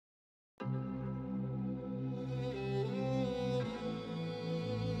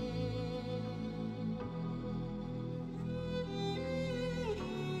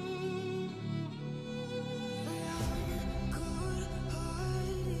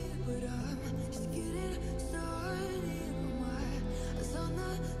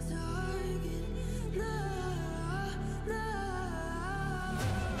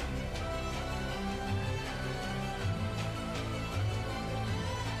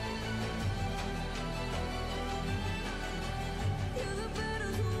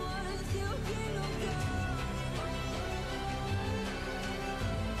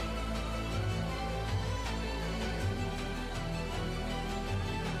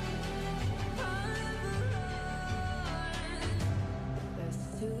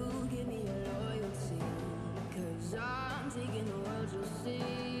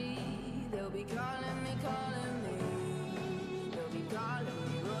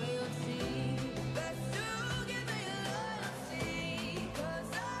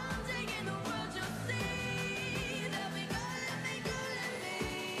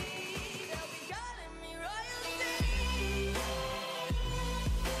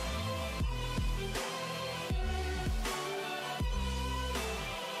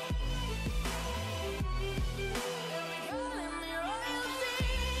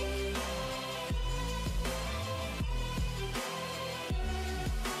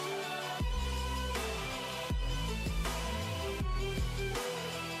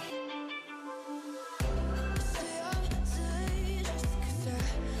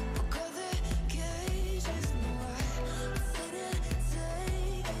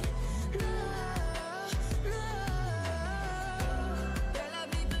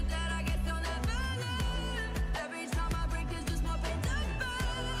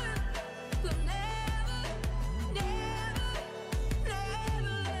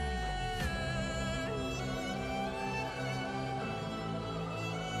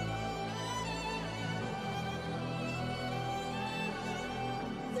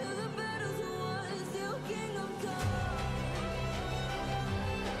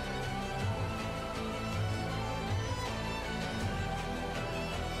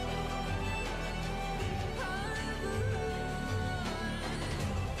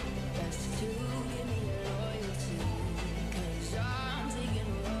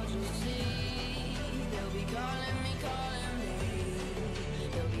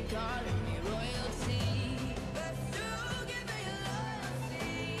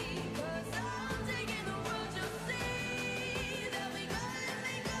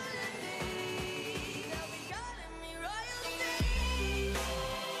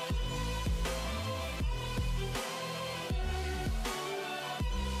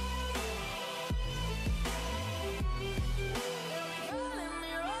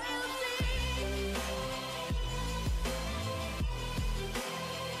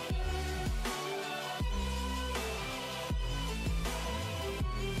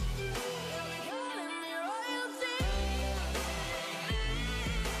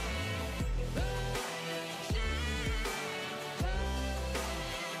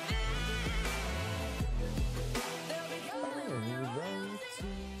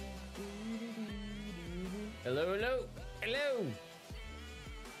Hello, hello, hello.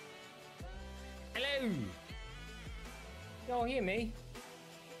 Hello. Y'all hear me?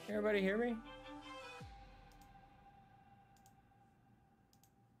 Everybody hear me?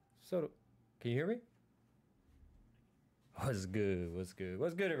 So, can you hear me? What's good? What's good?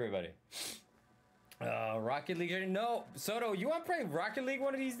 What's good, everybody? Rocket League. No, Soto, you want to play Rocket League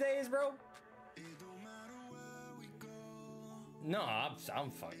one of these days, bro? No,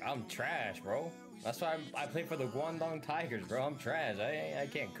 I'm trash, bro. That's why I play for the Guangdong Tigers, bro. I'm trash. I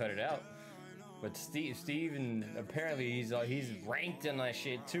can't cut it out. But Steve, and apparently he's ranked in that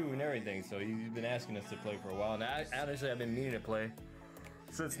shit too and everything. So he's been asking us to play for a while. And honestly, I've been meaning to play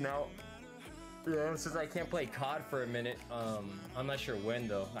since now. Yeah, since I can't play COD for a minute. I'm not sure when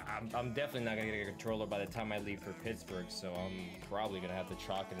though. I'm definitely not gonna get a controller by the time I leave for Pittsburgh. So I'm probably gonna have to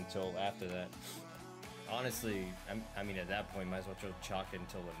chalk it until after that. Honestly, I mean, at that point, might as well chalk it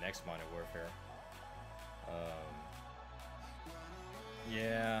until the next Modern Warfare.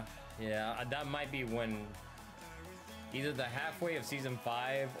 Yeah, that might be when either the halfway of season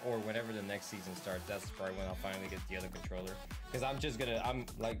 5 or whenever the next season starts. That's probably when I'll finally get the other controller. Because I'm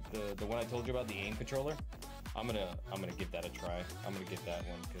like the one I told you about, the aim controller. I'm gonna give that a try. I'm gonna get that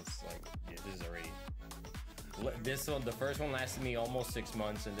one because like this is already. This one, the first one lasted me almost 6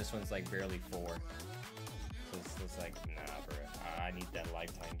 months, and this one's like barely 4. So it's like, nah, bro. I need that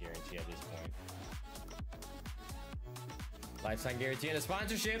lifetime guarantee at this point. Lifetime guarantee and a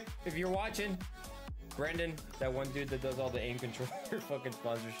sponsorship if you're watching. Brendan, that one dude that does all the aim controller fucking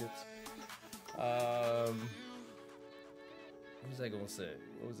sponsorships. What was I gonna say?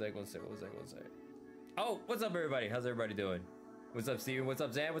 What was I gonna say? Oh, what's up, everybody? How's everybody doing? What's up, Steven? What's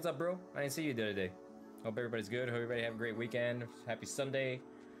up, Zan? What's up, bro? I didn't see you the other day. Hope everybody's good. Hope everybody have a great weekend. Happy Sunday.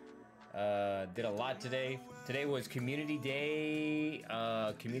 Did a lot today. Today was Community Day.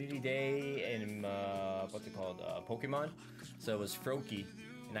 And what's it called? Pokemon. So it was Froakie.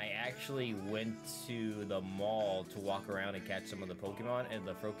 And I actually went to the mall to walk around and catch some of the Pokemon and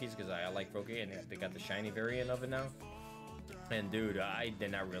the Froakies because I like Froakie and they got the shiny variant of it now. And dude, I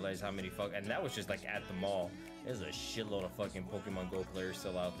did not realize how many and that was just like at the mall. There's a shitload of fucking Pokemon Go players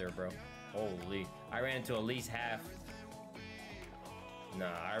still out there, bro. Holy. I ran into at least half. Nah,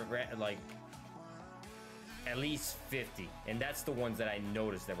 I ran like at least 50. And that's the ones that I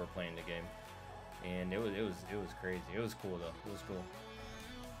noticed that were playing the game. And it was crazy. It was cool though. It was cool.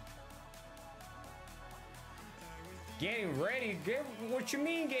 Getting ready? What you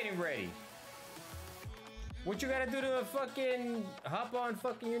mean getting ready? What you gotta do to fucking hop on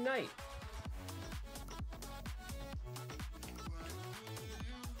fucking Unite?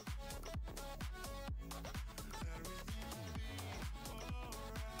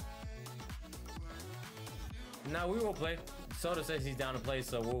 No, we will play. Soda says he's down to play,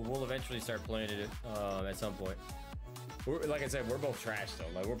 so we'll eventually start playing it at some point. Like I said, we're both trash though.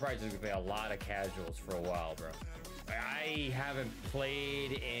 Like we're probably just gonna play a lot of casuals for a while, bro. I haven't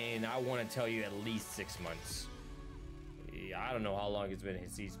played in, I want to tell you, at least 6 months. Yeah, I don't know how long it's been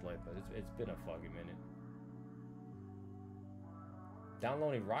since he's played, but it's been a fucking minute.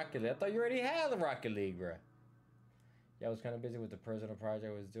 Downloading Rocket League. I thought you already had the Rocket League, bro. Yeah, I was kind of busy with the personal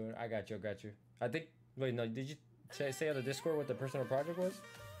project I was doing. I got you. I think, wait, no, did you say on the Discord what the personal project was?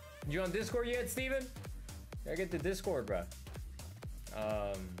 You on Discord yet, Steven? Gotta get the Discord, bro.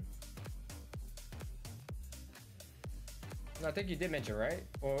 I think you did mention, right?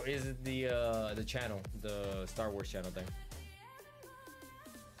 Or is it the channel, the Star Wars channel thing?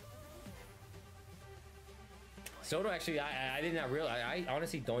 Soto actually, I did not realize. I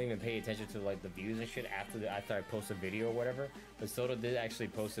honestly don't even pay attention to like the views and shit after I post a video or whatever. But Soto did actually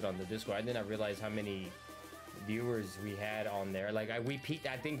post it on the Discord. I did not realize how many viewers we had on there. Like we peaked.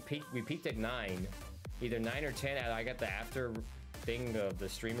 I think we peaked at 9, either 9 or 10. I got the after thing of the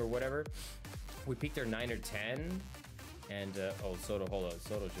stream or whatever. We peaked at 9 or 10. And, oh, Soto, hold on.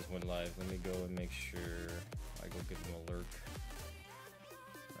 Soto just went live. Let me go and make sure I go get an alert.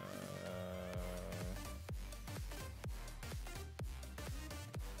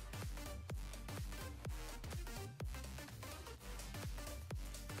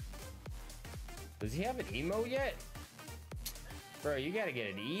 Does he have an emo yet? Bro, you gotta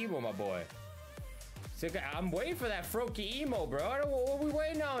get an emo, my boy. So, I'm waiting for that Froakie emo, bro. I don't know what we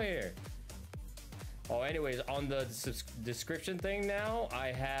waiting on here. Oh, anyways, on the description thing now,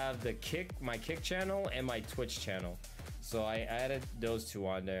 I have my Kick channel and my Twitch channel. So I added those two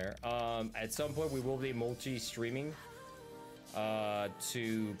on there. At some point, we will be multi-streaming. I'm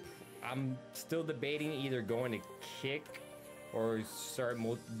still debating either going to Kick or start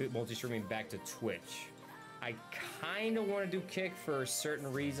multi-streaming back to Twitch. I kind of want to do Kick for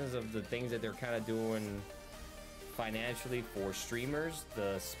certain reasons of the things that they're kind of doing financially for streamers,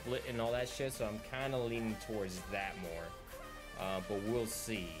 the split and all that shit. So I'm kind of leaning towards that more. But we'll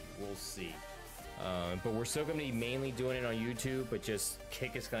see. We'll see. But we're still gonna be mainly doing it on YouTube, but just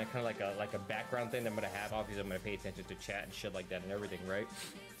Kick is kind of like a background thing that I'm gonna have. Obviously, I'm gonna pay attention to chat and shit like that and everything, right?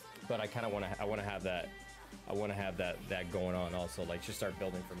 But I kind of want to have that. I want to have that going on also. Like, just start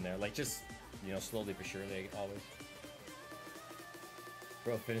building from there. Like, just, you know, slowly but surely, always.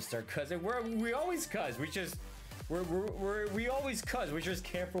 Bro, finished our cousin. We always cuss. We always cuss. We're just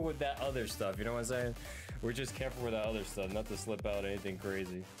careful with that other stuff. You know what I'm saying? We're just careful with that other stuff, not to slip out anything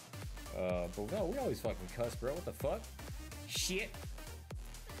crazy. But no, we always fucking cuss, bro. What the fuck? Shit.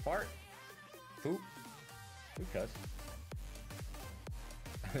 Fart. Poop. We cuss.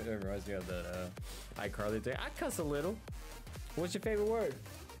 It reminds me of that iCarly thing. I cuss a little. What's your favorite word?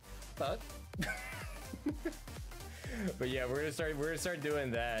 Fuck. But yeah, we're gonna start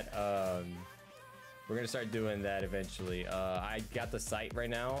doing that. We're gonna start doing that eventually. I got the site right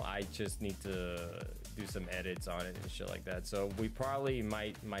now. I just need to do some edits on it and shit like that. So we probably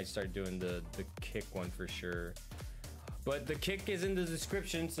might start doing the Kick one for sure. But the Kick is in the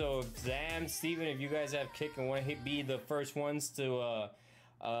description. So if Zam, Steven, if you guys have Kick and want to be the first ones to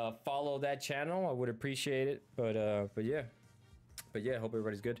follow that channel, I would appreciate it. But yeah, hope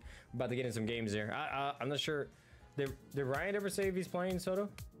everybody's good. I'm about to get in some games here. I'm not sure. Did Ryan ever say if he's playing Soto?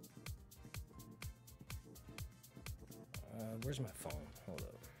 Where's my phone? Hold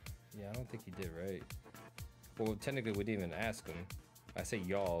up. Yeah, I don't think he did, right? Well, technically, we didn't even ask him. I say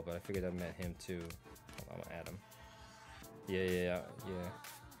y'all, but I figured that meant him too. Hold on, I'm gonna add him. Yeah.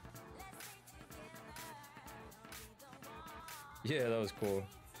 Yeah, that was cool.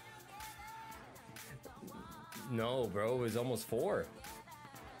 No, bro, it was almost 4.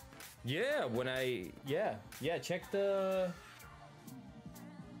 Yeah, check the...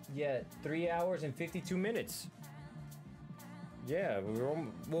 Yeah, 3 hours and 52 minutes. Yeah,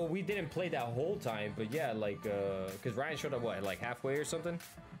 we didn't play that whole time, but yeah, like, cause Ryan showed up what, like halfway or something?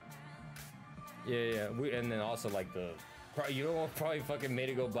 Yeah, and then also like you know what probably fucking made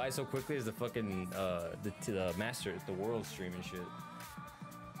it go by so quickly is the fucking the master, the world stream and shit.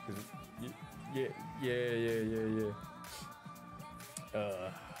 Yeah.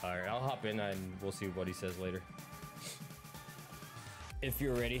 All right, I'll hop in and we'll see what he says later. If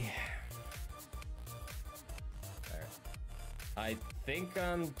you're ready. I think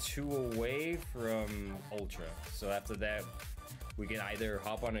I'm 2 away from Ultra, so after that we can either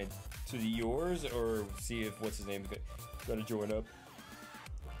hop on it to yours or see if what's his name gonna join up.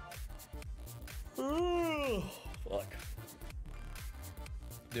 Fuck,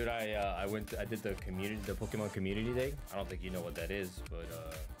 dude. I did the Pokemon Community Day. I don't think you know what that is,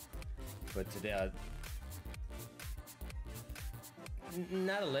 but today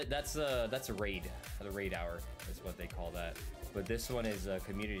that's a raid. The raid hour is what they call that. But this one is a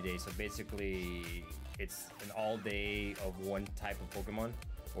community day, so basically it's an all day of one type of Pokemon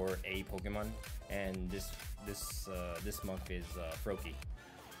or a Pokemon, and this month is Froakie.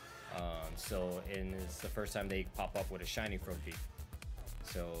 So it's the first time they pop up with a shiny Froakie.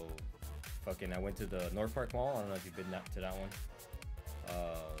 So fucking I went to the North Park Mall. I don't know if you've been to that one.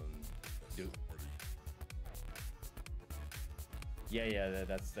 Dude. Yeah,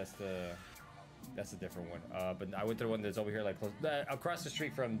 that's a different one. But I went to the one that's over here, like close, across the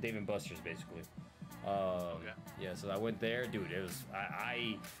street from Dave & Buster's, basically. Okay. Yeah, so I went there, dude. It was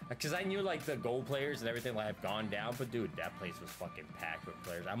because I knew like the gold players and everything like have gone down, but dude, that place was fucking packed with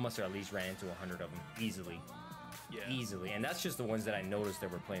players. I must have at least ran into 100 of them easily. Yeah. Easily, and that's just the ones that I noticed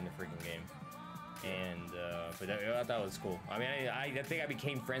that were playing the freaking game. And but I thought it was cool. I mean, I think I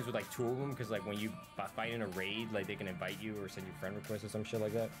became friends with like 2 of them because like when you fight in a raid, like they can invite you or send you friend requests or some shit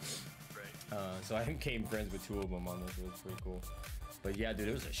like that. So I became friends with 2 of them on this. It was pretty cool. But yeah, dude,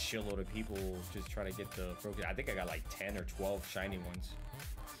 it was a shitload of people just trying to get the Froakie. I think I got like 10 or 12 shiny ones.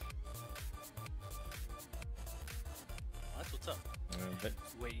 That's what's up. But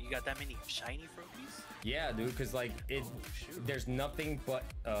wait, you got that many shiny Froakies? Yeah, dude, because like there's nothing but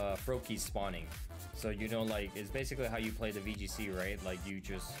Froakies spawning. So you know, like it's basically how you play the VGC, right? Like you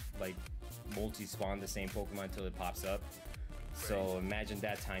just like multi-spawn the same Pokemon until it pops up. So imagine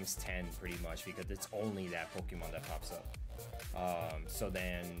that times 10 pretty much, because it's only that Pokemon that pops up. So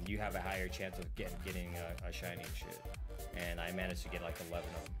then you have a higher chance of getting a shiny and shit. And I managed to get like 11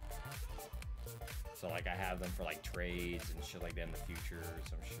 of them. So like I have them for like trades and shit like that in the future or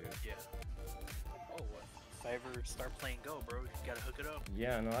some shit. Yeah. Oh, if I ever start playing Go, bro, you gotta hook it up.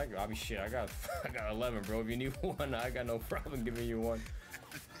 Yeah, no, I mean shit, I got 11, bro. If you need one, I got no problem giving you one.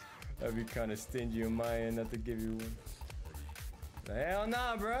 That'd be kind of stingy on my end not to give you one. Hell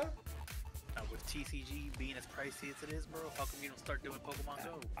nah, bro. I would with TCG being as pricey as it is, bro, how come you don't start doing Pokemon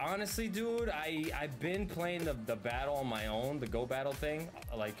Go? Honestly, dude, I've been playing the battle on my own, the Go battle thing,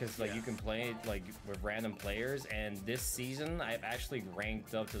 like, cause like you can play it like with random players, and this season I've actually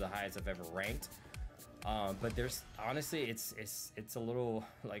ranked up to the highest I've ever ranked. But there's honestly, it's a little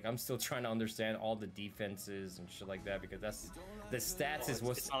like I'm still trying to understand all the defenses and shit like that, because that's the stats is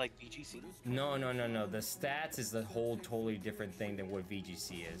what's. It's not like VGC. No. The stats is the whole totally different thing than what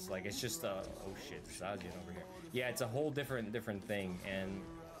VGC is. Like it's just oh shit, Zazian over here. Yeah, it's a whole different thing, and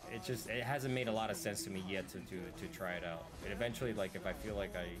it hasn't made a lot of sense to me yet to try it out. But eventually, like if I feel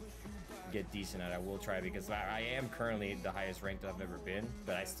like I get decent at it, I will try, because I am currently the highest ranked I've ever been,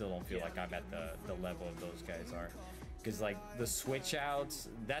 but I still don't feel like I'm at the level of those guys are, because like the switch outs,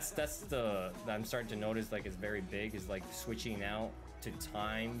 that's the I'm starting to notice, like it's very big, is like switching out to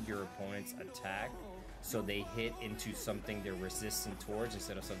time your opponent's attack so they hit into something they're resistant towards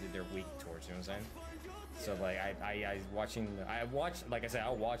instead of something they're weak towards, you know what I'm saying? So like I watch, like I said,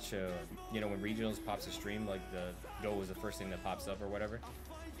 I'll watch you know, when regionals pops a stream, like the Go is the first thing that pops up or whatever.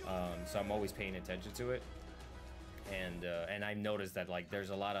 So I'm always paying attention to it, and I've noticed that like there's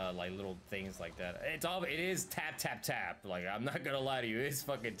a lot of like little things like that. It is tap tap tap. Like I'm not gonna lie to you, it's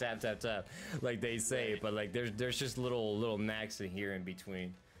fucking tap tap tap, like they say. But like there's just little knacks in here in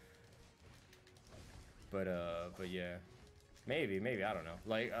between. But yeah, maybe I don't know.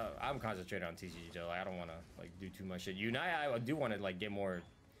 Like I'm concentrating on TCG though. Like, I don't want to like do too much shit. Unite, I do want to like get more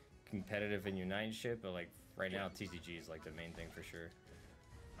competitive in Unite and shit. But like right now, TCG is like the main thing for sure.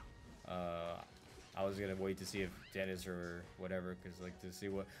 I was gonna wait to see if Dennis or whatever, cause like to see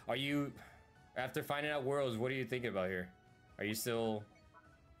what are you after finding out Worlds. What are you thinking about here? Are you still?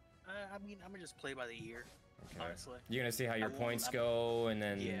 I mean, I'm gonna just play by the ear. Okay. Honestly, you're gonna see how your points go, and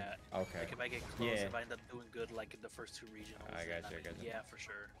then yeah. Okay. Like if I get close, if I end up doing good, like in the first 2 regionals. I got you. Yeah, for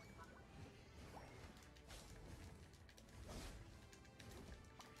sure.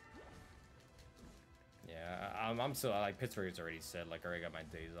 Yeah, I'm still like Pittsburgh's already said, like I already got my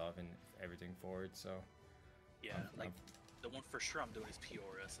days off and everything for it, so. Yeah, like the one for sure I'm doing is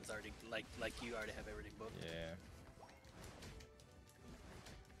Peoria, since I already like you already have everything booked. Yeah.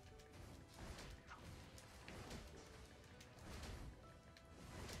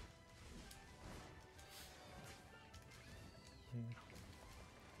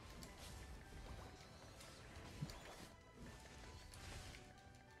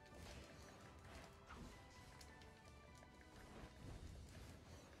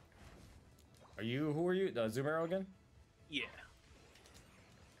 Who are you? Zoom arrow again? Yeah.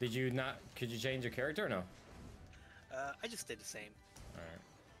 Did you not? Could you change your character or no? I just stayed the same. All right.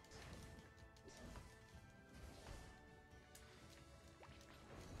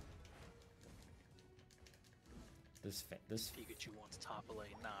 This Pikachu wants top lane.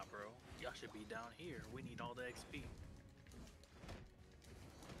 Nah, bro. Y'all should be down here. We need all the XP.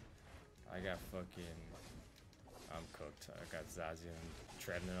 I got fucking. I'm cooked. I got Zazian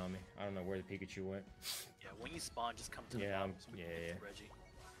treading on me. I don't know where the Pikachu went. Yeah, when you spawn, just come to the bottom. Yeah, Reggie.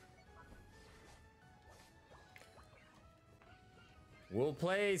 We'll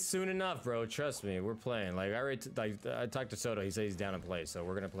play soon enough, bro. Trust me, we're playing. Like I talked to Soto. He said he's down to play, so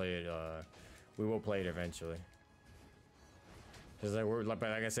we're gonna play it. We will play it eventually. Cause like like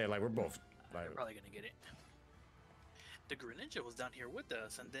I said, like we're both. Like, we're probably gonna get it. The Greninja was down here with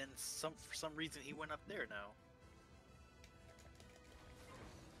us, and then for some reason he went up there now.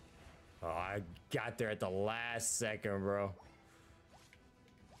 Oh, I got there at the last second, bro.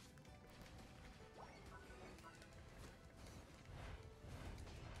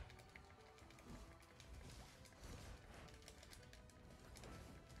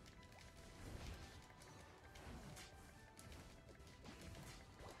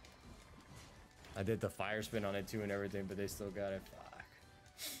 I did the fire spin on it too and everything, but they still got it. Fuck.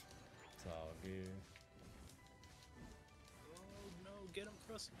 It's all good. Oh no, get him,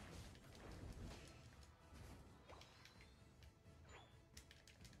 Chris.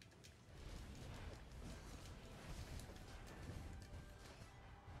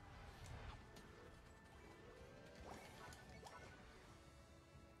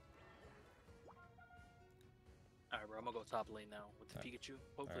 Alright, bro, I'm gonna go top lane now with the Pikachu.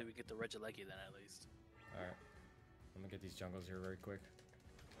 Hopefully we get the Regieleki then at least. Alright. I'm gonna get these jungles here very quick.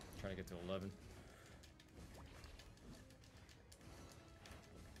 Trying to get to 11.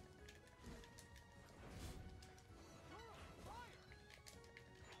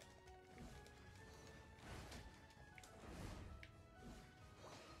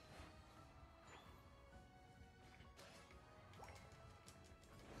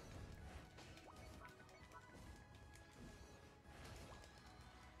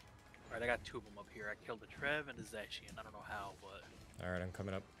 Alright, I got 2 of them up here. I killed the Trev and the Zacian. I don't know how, but... Alright, I'm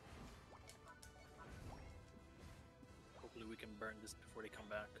coming up. Hopefully we can burn this before they come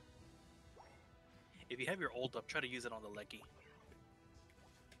back. If you have your ult up, try to use it on the Lecky.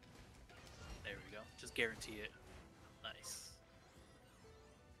 There we go. Just guarantee it. Nice.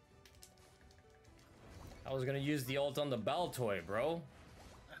 I was gonna use the ult on the Baltoy, bro.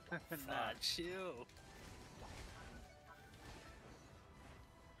 Nah, chill.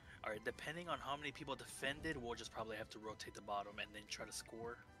 Alright, depending on how many people defended, we'll just probably have to rotate the bottom and then try to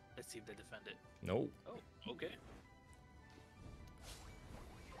score. Let's see if they defend it. Nope. Oh, okay.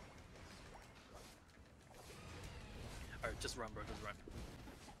 Alright, just run, bro, just run.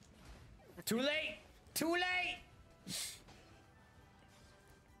 Too late! Too late!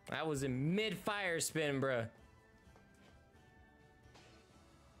 I was in mid-fire spin, bruh.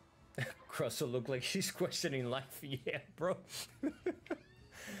 Crustle look like she's questioning life. Yeah, bro.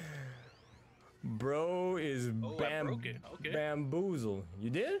 Bro is I broke it. Okay. bamboozled.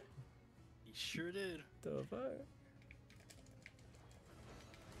 You did? He sure did. The fuck?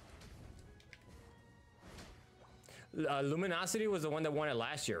 Luminosity was the one that won it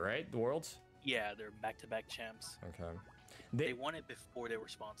last year, right? The Worlds? Yeah, they're back-to-back champs. Okay. They won it before they were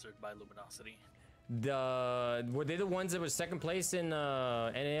sponsored by Luminosity. Were they the ones that were second place in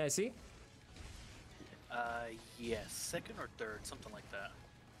NAIC? Yes, second or third, something like that.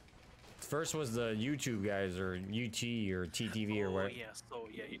 First was the YouTube guys, or UT, or TTV, or whatever. Yeah, so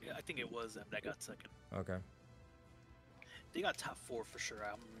yeah, I think it was them that got second. Okay. They got top 4 for sure.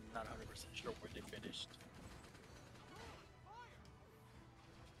 I'm not 100% sure where they finished.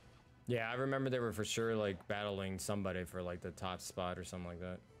 Yeah, I remember they were for sure like battling somebody for like the top spot or something like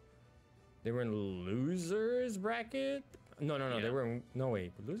that. They were in losers bracket. No, Yeah. they were in, no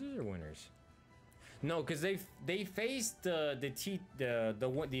wait, losers or winners? No, because they faced the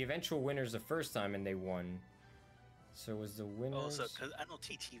eventual winners the first time and they won. So it was the winners. Oh, so because I know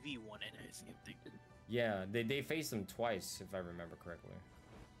TTV won NAIC, I think. Yeah, they faced them twice if I remember correctly.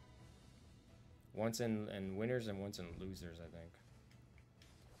 Once in winners and once in losers, I think.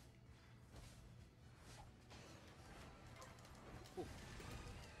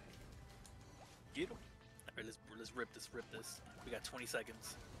 Get him. Alright, let's rip this. We got 20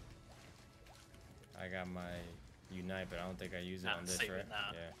 seconds. I got my Unite, but I don't think I use it on this, save right? it,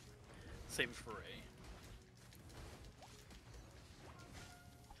 nah. Yeah. Save it for Ray.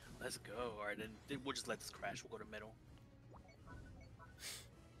 Let's go. Alright, then we'll just let this crash. We'll go to middle.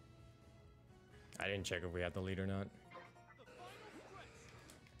 I didn't check if we had the lead or not.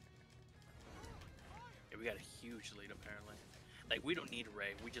 Yeah, we got a huge lead apparently. Like, we don't need Ray.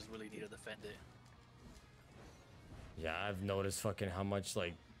 We just really need to defend it. Yeah, I've noticed fucking how much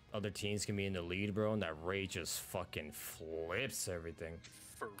like other teams can be in the lead, bro, and that Ray just fucking flips everything.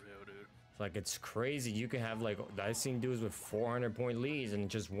 For real, dude. Like, it's crazy. You can have like, I've seen dudes with 400-point leads and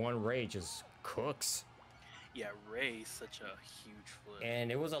just one Ray just cooks. Yeah, Ray's such a huge flip.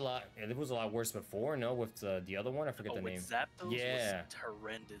 And it was a lot worse before, no, with the other one. I forget the name. With Zapdos Yeah. was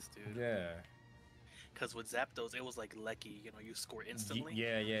horrendous, dude. Yeah. Because with Zapdos, it was like Lecky, you know, you score instantly.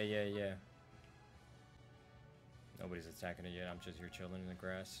 Yeah. Nobody's attacking it yet. I'm just here chilling in the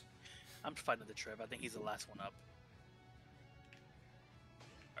grass. I'm fighting the Trev. I think he's the last one up.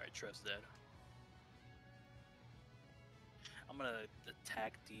 Alright, Trev's dead. I'm gonna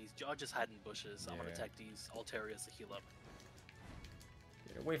attack these. Y'all just hide in bushes. I'm gonna attack these Altarias to heal up.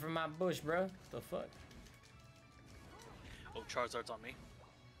 Get away from my bush, bro. The fuck? Oh, Charizard's on me.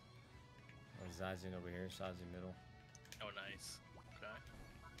 Oh, Zazian over here. Zazian middle. Oh, nice. Okay.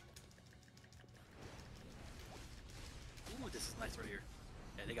 Ooh, this is nice right here.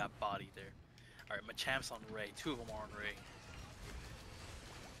 Yeah, they got bodied there. Alright, Machamp's on Ray. 2 of them are on Ray.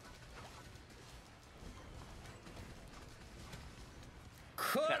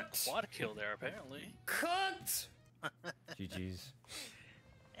 Cooked! Got a quad kill there, apparently. Cooked! GG's.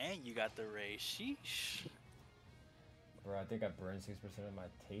 And you got the Ray. Sheesh. Bro, I think I burned 6% of my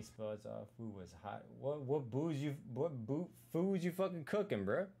taste buds off. Food was hot. What foods you fucking cooking,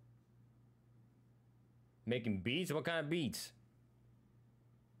 bro? Making beats? What kind of beats?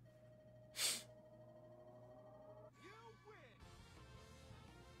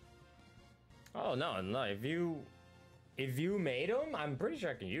 Oh no! If you made them, I'm pretty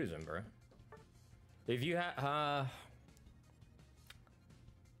sure I can use them, bro. If you have,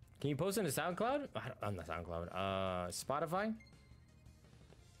 can you post in the SoundCloud? On the SoundCloud, Spotify.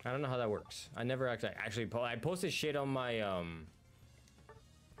 I don't know how that works. I never actually I posted shit on my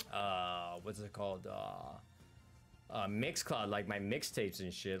what's it called? Mixcloud, like my mixtapes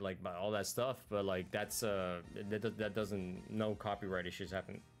and shit, like all that stuff. But like that's that doesn't, no copyright issues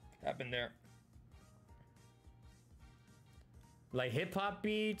happen happened there? Like hip hop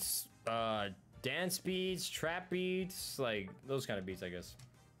beats, dance beats, trap beats, like those kind of beats, I guess.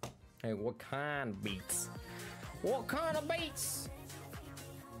 Hey, what kind of beats? What kind of beats?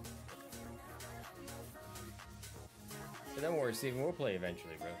 But don't worry, Steven, we'll play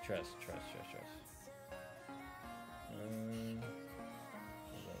eventually, bro. Trust.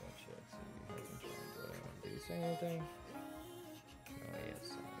 Did you say anything? Oh,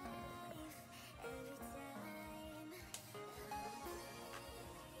 yes.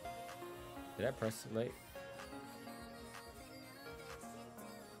 Did I press it late?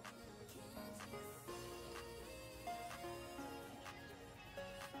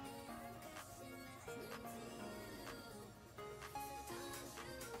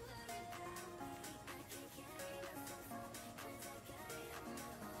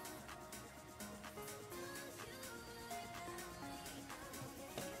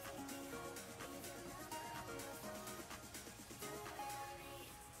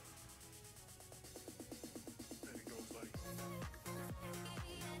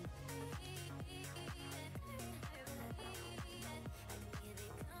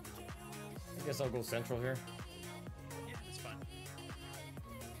 I guess I'll go central here. Yeah, that's fine.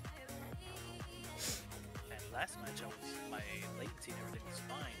 And last match, my latency and everything was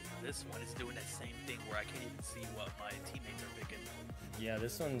fine. This one is doing that same thing where I can't even see what my teammates are picking. Yeah,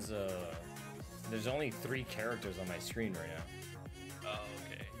 this one's there's only 3 characters on my screen right now. Oh,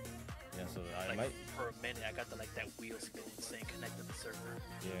 okay. Yeah, so I like, might. For a minute, I got the that wheel spinning saying connect to the server.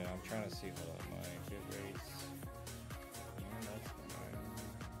 Yeah, I'm trying to see what my bit rates. Yeah, that's fine.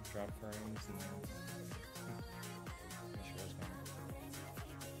 Drop frames and then.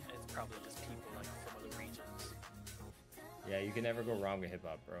 It's probably just people like from other regions. Yeah, you can never go wrong with hip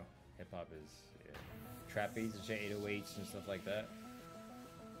hop, bro. Hip hop is trap beats, J808s and stuff like that.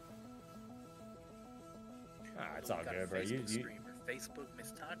 Ah, it's all good, bro. You streamer, Facebook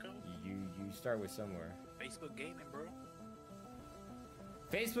Miss Taco. You start with somewhere. Facebook gaming, bro.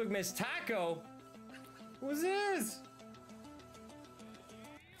 Facebook Miss Taco. What's this?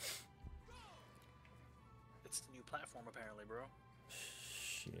 It's the new platform, apparently, bro.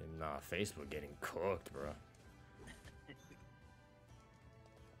 Shit, nah, Facebook getting cooked, bro.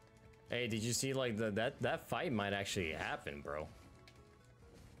 Hey, did you see like that fight might actually happen, bro?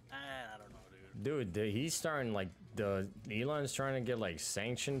 I don't know, Dude, he's starting like Elon's trying to get like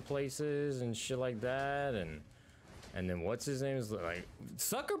sanctioned places and shit like that, and then what's his name is like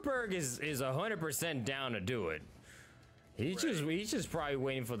Zuckerberg is 100% down to do it. He's just probably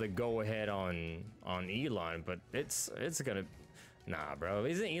waiting for the go ahead on Elon, but it's gonna nah, bro.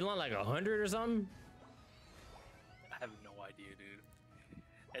 Isn't Elon like 100 or something? I have no idea, dude.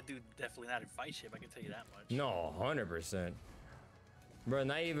 That dude definitely not in fight shape, I can tell you that much. No, 100%. Bro,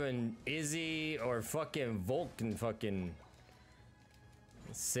 not even Izzy or fucking Volk can fucking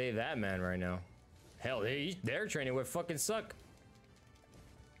save that man right now. Hell, they're training with fucking Suck.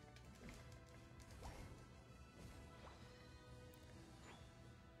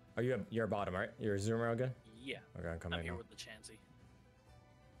 Are you're bottom, right? You're a zoomer again? Yeah. Okay, I'm coming here now. with the Chansey.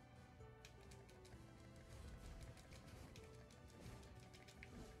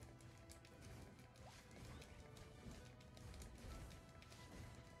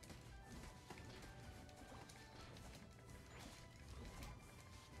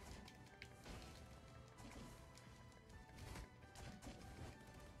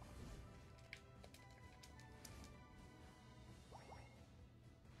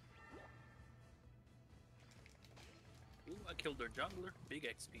 Ooh, I killed their jungler. Big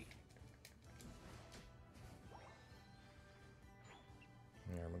XP.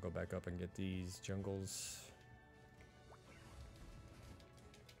 Yeah, I'm gonna go back up and get these jungles.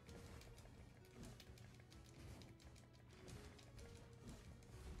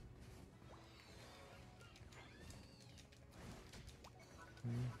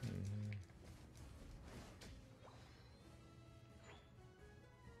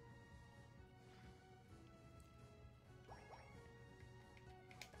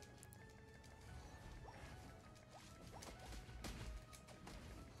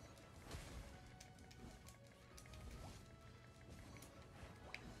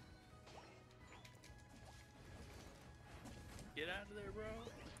 Get out of there, bro.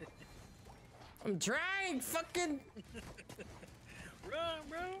 I'm trying, fucking. Run,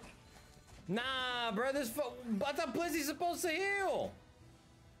 bro. Nah, bro. I thought Blizzy's supposed to heal.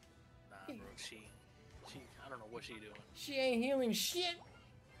 Nah, bro. She. I don't know what she doing. She ain't healing shit.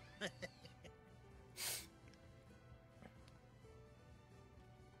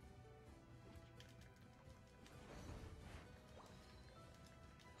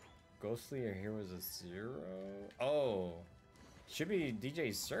 Ghostly or here was a 0? Oh. Should be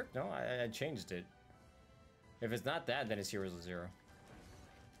DJ Cirque? No, I changed it. If it's not that, then it's Heroes of 0.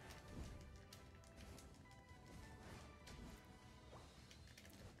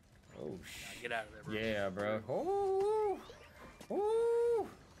 Oh, shit. Get out of there, bro. Yeah, bro. Oh! Oh!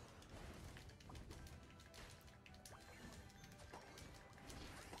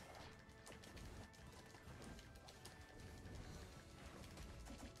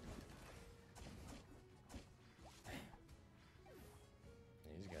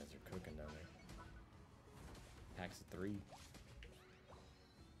 These guys are cooking down there. Packs of 3.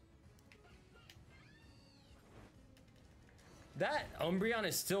 That Umbreon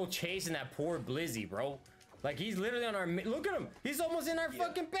is still chasing that poor Blizzy, bro. Like, he's literally on our... Look at him! He's almost in our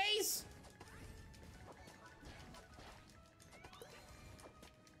fucking base!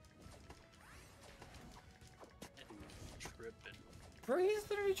 Tripping. Bro, he's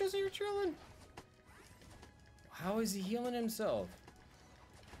literally just here chilling. How is he healing himself?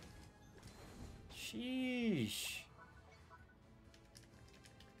 Sheesh.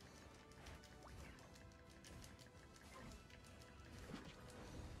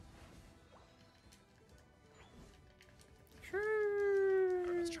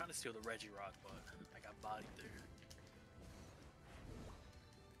 I was trying to steal the Regirock, but I got bodied there.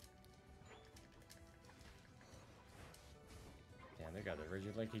 Damn, they got the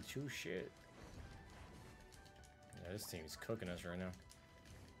Reggie like he chew shit. Yeah, this team's cooking us right now.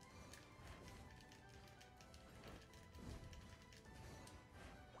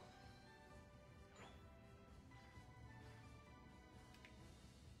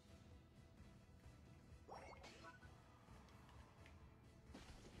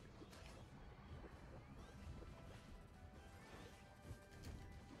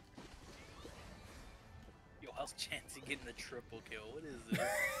 Yo, how's Chansey getting the triple kill? What is this?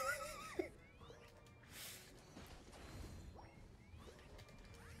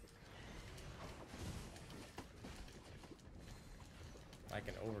 I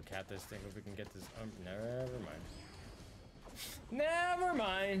can overcap this thing if we can get this. Never mind. Never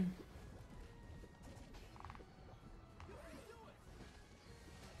mind.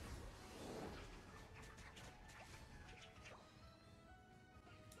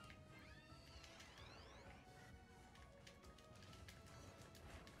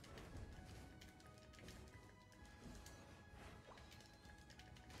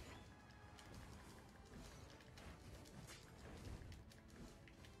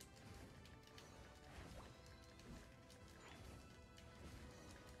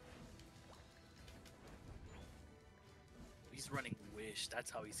 He's running Wish.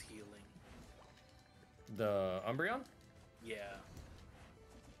 That's how he's healing. The Umbreon? Yeah.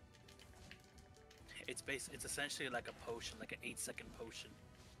 It's essentially like a potion, like an 8-second potion.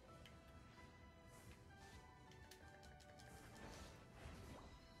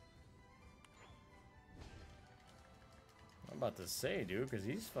 I'm about to say, dude, because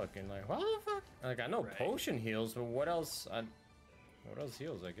he's fucking like, what the fuck? Like, I know Right. potion heals, but what else? What else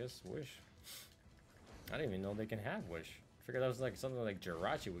heals? I guess Wish. I didn't even know they can have Wish. I figured that was like something like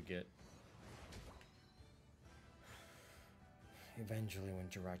Jirachi would get. Eventually, when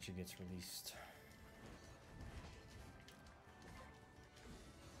Jirachi gets released.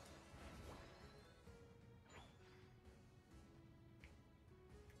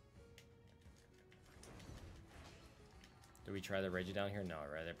 Do we try the Reggie down here? No,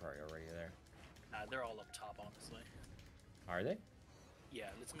 right? They're probably already there. They're all up top, honestly. Are they?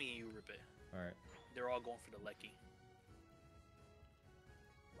 Yeah, let's me and you rip it. Alright. They're all going for the Lecky.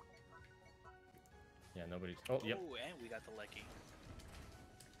 Yeah, nobody's... Oh, yep. Oh, and we got the Lecky.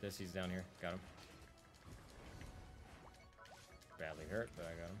 He's down here. Got him. Badly hurt, but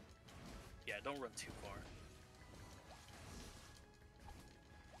I got him. Yeah, don't run too far.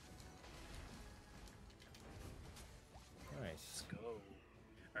 Nice. Let's go.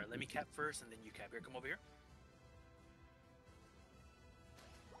 Alright, let me cap first, and then you cap. Here, come over here.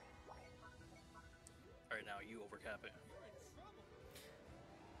 Alright, now you overcap it.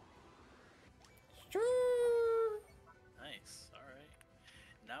 Nice. Alright.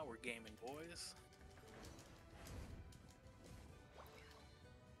 Now we're gaming, boys.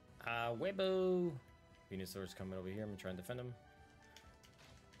 Weibo! Venusaur's coming over here. I'm trying to defend him.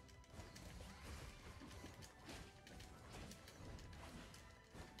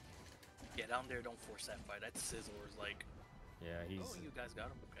 Yeah, down there, don't force that fight. That Sizzler's like... Yeah, he's... Oh, you guys got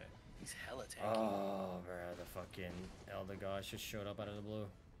him? Okay. He's hella tanky. Oh, bro, the fucking Elder Gods just showed up out of the blue.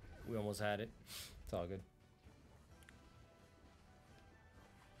 We almost had it. It's all good.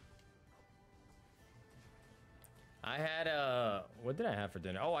 I had what did I have for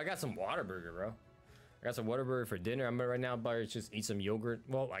dinner? Oh, I got some Whataburger, bro. I got some Whataburger for dinner. I'm right now about to just eat some yogurt.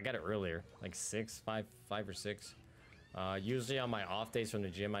 Well, I got it earlier, like 5 or 6. Usually on my off days from the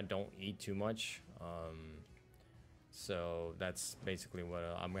gym, I don't eat too much. So that's basically what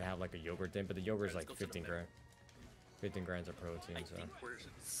I'm gonna have, like a yogurt thing. But the yogurt is like 15 grams. 15 grams of protein. I so. think we're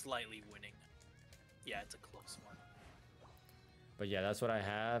slightly winning. Yeah, it's a close one. But yeah, that's what I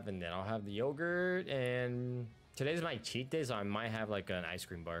have, and then I'll have the yogurt. And today's my cheat day, so I might have like an ice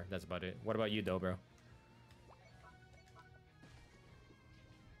cream bar. That's about it. What about you, though, bro?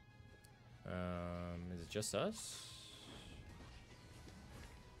 Is it just us?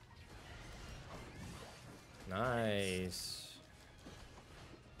 Nice.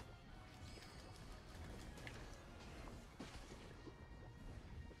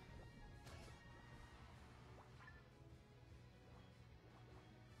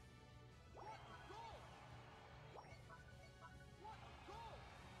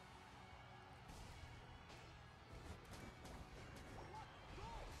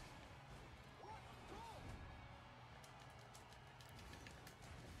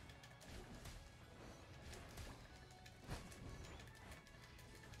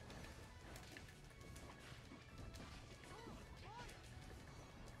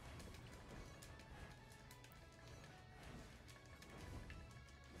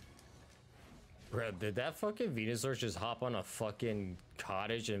 Bro, did that fucking Venusaur just hop on a fucking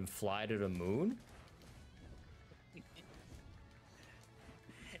cottage and fly to the moon?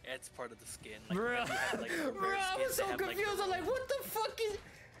 It's part of the skin. Like, Bro, like, bro, I was so confused. I'm like, what the fuck is?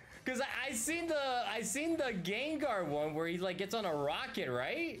 Cause I seen the Gengar one where he like gets on a rocket,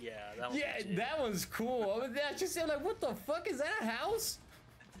 right? Yeah, that one. Yeah, that one's cool. I just said like, what the fuck is that, a house?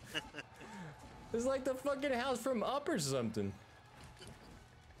 It's like the fucking house from Up or something.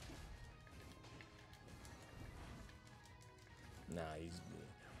 Nah,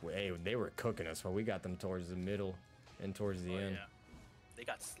 hey, they were cooking us, but we got them towards the middle and towards the end. Yeah. They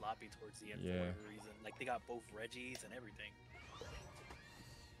got sloppy towards the end for Yeah. whatever reason. Like they got both Reggies and everything.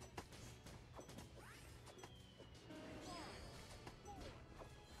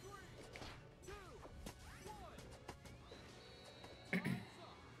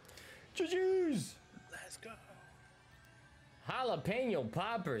 Juju's! Let's go. Jalapeno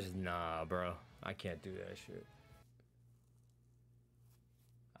poppers? Nah, bro. I can't do that shit.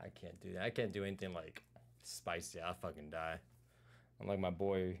 I can't do that. I can't do anything like spicy. I'll fucking die. I'm like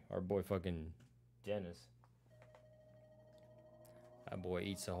our boy fucking Dennis. That boy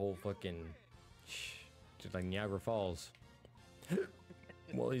eats a whole fucking, just like Niagara Falls.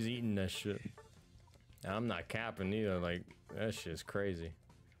 While he's eating that shit. I'm not capping either. Like, that shit's crazy.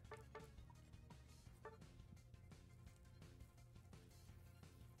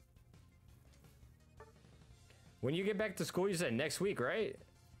 When you get back to school, you said next week, right?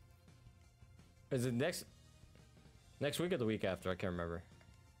 Is it next week or the week after? I can't remember.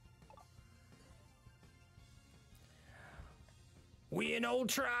 We in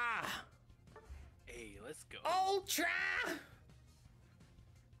Ultra! Hey, let's go. Ultra!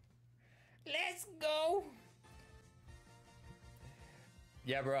 Let's go!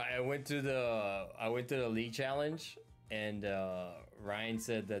 Yeah, bro, I went to the league challenge, and Ryan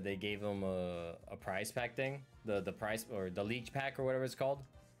said that they gave him a prize pack thing, the prize or the league pack or whatever it's called.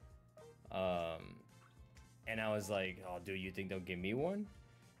 And I was like, "Oh, dude, you think they'll give me one?"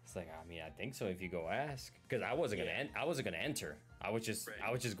 It's like, I mean, I think so if you go ask, because I wasn't gonna enter. I was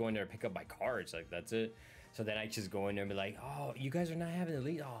just going there to pick up my cards, like that's it. So then I just go in there and be like, "Oh, you guys are not having the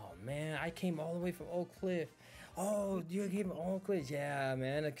league? Oh man, I came all the way from Oak Cliff. Oh, you came from Oak Cliff? Yeah,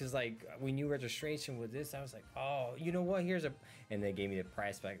 man, because like we knew registration with this. I was like, oh, you know what? Here's a," and they gave me the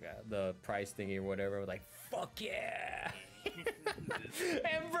price back, the price thingy or whatever. I was like, fuck yeah.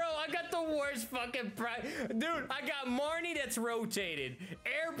 And bro, I got the worst fucking price. Dude, I got Marnie that's rotated,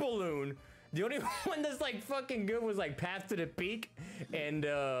 Air Balloon. The only one that's like fucking good was like Path to the Peak and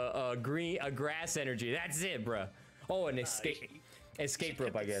Grass Energy. That's it, bro. Oh, an escape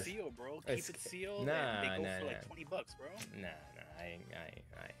rope, I guess. Sealed, bro. Keep it sealed. Nah, and they go for like $20, bro. Nah, I ain't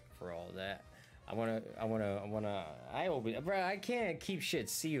for all that. I open, bro. I can't keep shit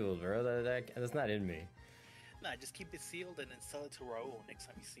sealed, bro. That's not in me. Nah, just keep it sealed and then sell it to Raul next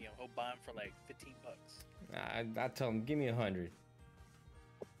time you see him. He'll buy him for like $15. I tell him, give me 100.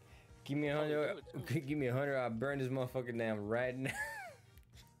 Give me 100. Give me 100. I'll burn this motherfucker down right now.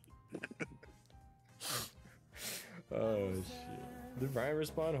 Oh shit. Did Ryan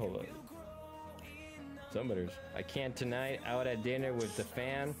respond? Hold up. Somebody's. I can't tonight. Out at dinner with the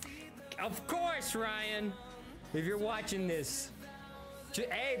fam. Of course, Ryan. If you're watching this.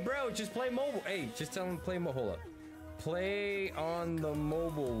 Hey, bro, just play mobile. Hey, just tell him to play mobile. Hold up. Play on the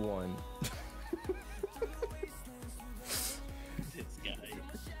mobile one. This guy.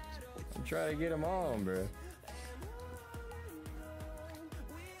 I'm trying to get him on, bro.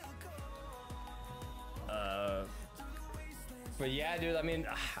 But yeah, dude, I mean,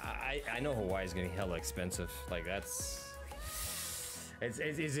 I know Hawaii's getting hella expensive. Like, that's...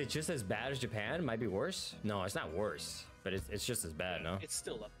 Is it just as bad as Japan? It might be worse? No, it's not worse. But it's just as bad, no? It's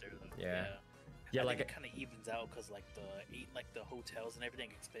still up there, though. Yeah. Yeah, I like... think it kind of evens out, because, like, the hotels and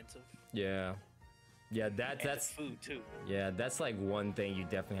everything expensive. Yeah. Yeah, that's... The food, too. Yeah, that's, like, one thing you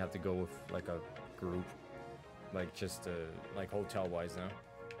definitely have to go with, like, a group. Like, just, like, hotel-wise now.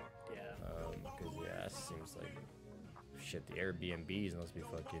 Yeah. Because, yeah, it seems like... Shit, the Airbnbs must be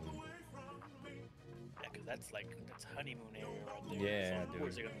fucking... Yeah, because that's honeymoon area right there. Yeah, so of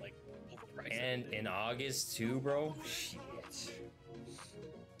course dude. they're gonna, like, overprice And everything. in August, too, bro? Shit.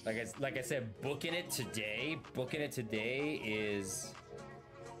 Like I said, booking it today is...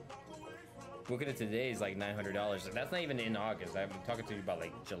 Booking it today is like $900. And that's not even in August. I'm talking to you about,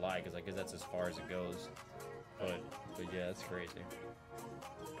 like, July, because I guess that's as far as it goes. But yeah, that's crazy.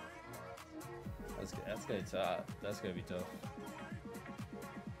 That's gonna be tough.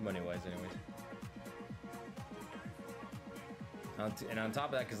 Money-wise, anyways. And on top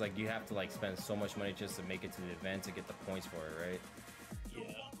of that, because like you have to like spend so much money just to make it to the event to get the points for it, right?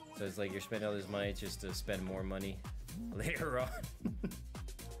 Yeah. So it's like you're spending all this money just to spend more money later on.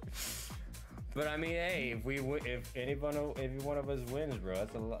 But I mean, hey, if any one of us wins, bro,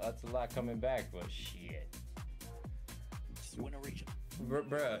 that's a lot coming back. But shit. Just win a region.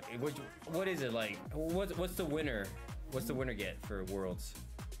 Bruh, what is it like? What's the winner? What's the winner get for Worlds?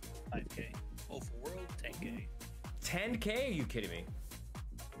 5K. Oh, for World, 10K. 10K? Are you kidding me?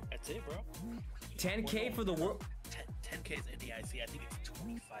 That's it, bro. 10K for the World? 10K is NDIC. I think it's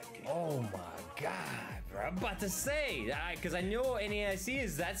 25K. Oh my god, bro! I'm about to say, because I know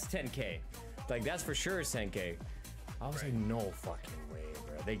NAIC that's 10K. Like that's for sure is 10K. I was like, no fucking way,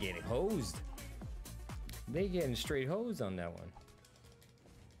 bro. They getting hosed. They getting straight hosed on that one.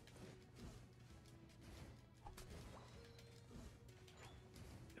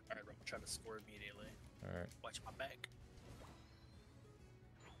 Alright, bro. I'm trying to score immediately. Alright. Watch my back.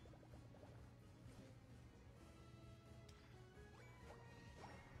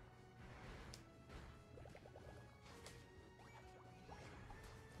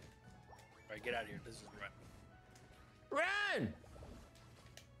 Alright, get out of here. This is run. Run!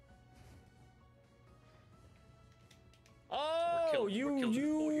 Oh,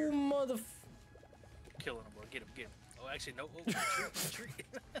 you mother... Killing him, bro. Get him, get him. Oh, actually, no. Oh, retreat.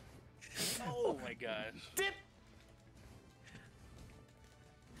 Oh my gosh. Dip!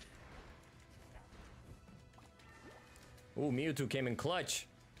 Ooh, Mewtwo came in clutch.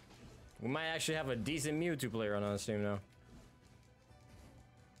 We might actually have a decent Mewtwo player on this team now.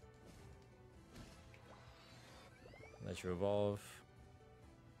 Let you evolve.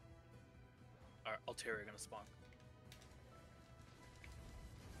 Alright, Altaria gonna spawn.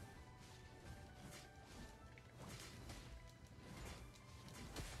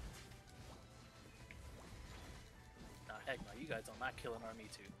 Nah, heck no, you guys are not killing our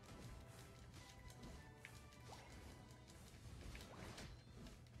Mewtwo.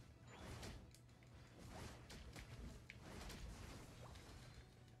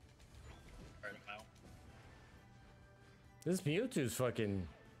 Alright, I'm out. This Mewtwo's fucking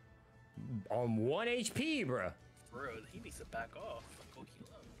on 1 HP, bruh. Bro, he needs to back off. Go heal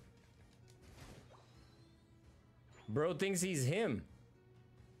up. Bro thinks he's him.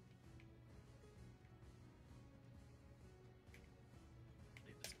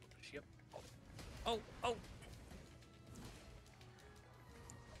 Leave this push. Yep. Oh.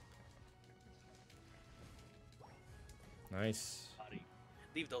 Nice. Body.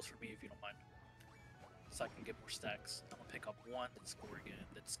 Leave those for me if you don't mind. So I can get more stacks. I'm gonna pick up one, then score again,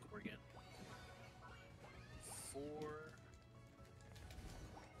 then score again. 4.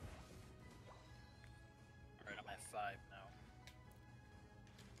 Alright, I'm at 5 now.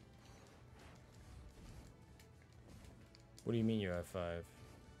 What do you mean you're at 5?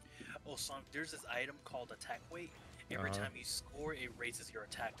 Oh, so there's this item called attack weight. Every time you score, it raises your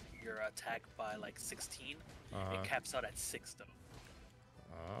attack by like 16. It caps out at 6 though.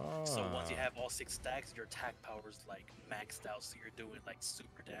 So once you have all 6 stacks, your attack power is like maxed out, so you're doing like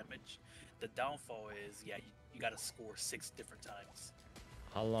super damage. The downfall is, yeah, you gotta score 6 different times.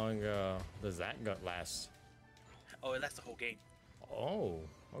 How long does that last? Oh, that's the whole game. Oh,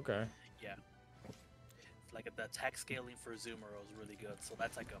 okay. Yeah. Like the attack scaling for Azumarill is really good, so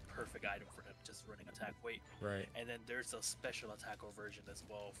that's like a perfect item for them, just running attack weight. Right. And then there's a special attacker version as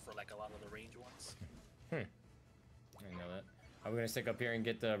well for like a lot of the range ones. I know that. Are we gonna stick up here and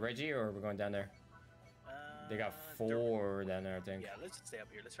get the Reggie, or are we going down there? They got 4 down there, I think. Yeah, let's just stay up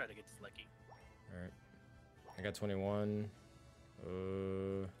here. Let's try to get this lucky. All right. I got 21.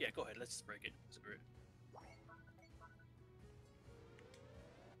 Yeah, go ahead. Let's just break it. Screw it.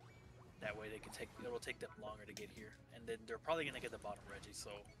 That way they can take. It'll take them longer to get here, and then they're probably gonna get the bottom Reggie. So.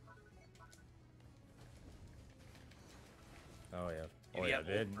 Oh yeah. Oh yeah.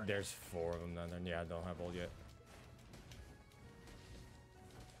 There's 4 of them down there. Yeah, I don't have old yet.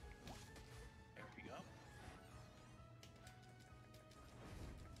 There we go.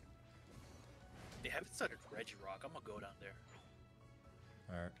 They haven't started Reggie Rock. I'm gonna go down there.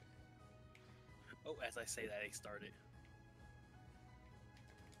 All right. Oh, as I say that, they started.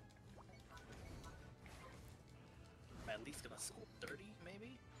 I'm at least gonna score 30,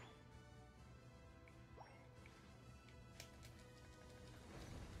 maybe.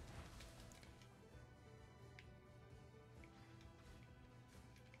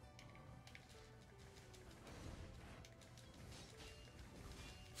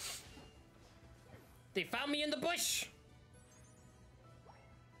 They found me in the bush.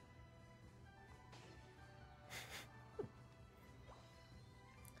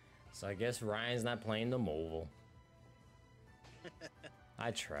 So I guess Ryan's not playing the mobile.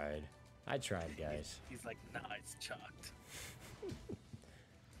 I tried, guys. He's like, nah, it's chalked.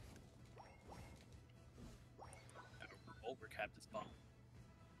 Overcapped this bomb.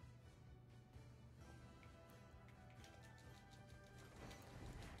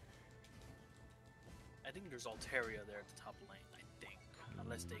 I think there's Altaria there at the top lane, I think.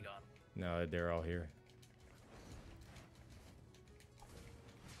 Unless they got him. No, they're all here.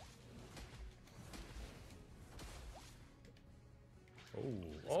 Oh,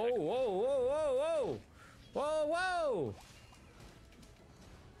 whoa, whoa, whoa, whoa, whoa! Whoa, whoa!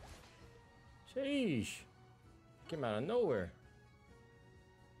 Sheesh. Came out of nowhere.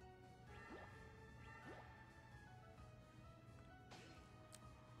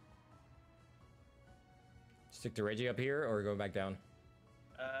 Stick the Reggie up here or go back down?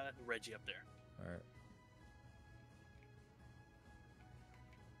 Reggie up there. Alright.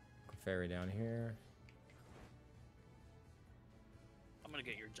 Ferry down here. I'm gonna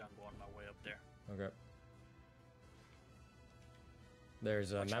get your jungle on my way up there. Okay.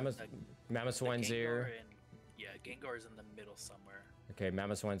 There's Mammoth Swine's here. Yeah, Gengar's in the middle somewhere. Okay,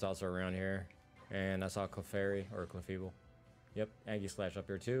 Mammoth Swine's also around here. And I saw Clefairy or Clefeeble. Yep, Aggie Slash up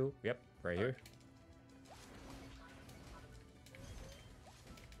here too. Yep, right here.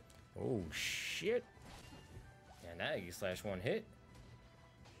 Oh shit. And that Aggie Slash one hit.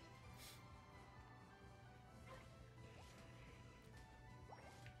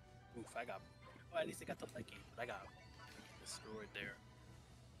 Oof, I got. Well, at least I got the lucky. I got destroyed there.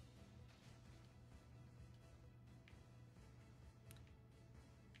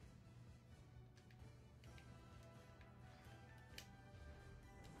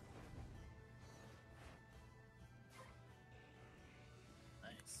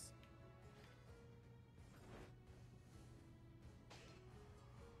 Nice.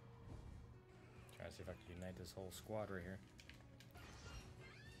 Trying to see if I can unite this whole squad right here.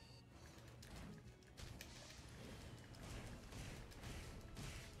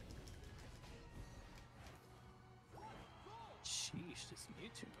 Sheesh, this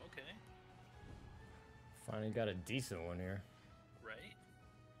Mewtwo, okay. Finally got a decent one here. Right?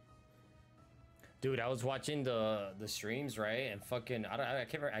 Dude, I was watching the streams, right? And fucking, I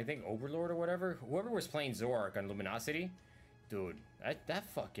can't remember, I think Overlord or whatever. Whoever was playing Zoroark on Luminosity. Dude, that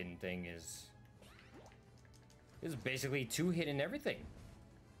fucking thing is basically 2-hit and everything.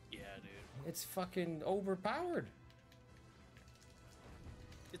 Yeah, dude. It's fucking overpowered.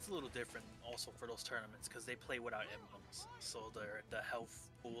 It's a little different also for those tournaments because they play without emblems, so the health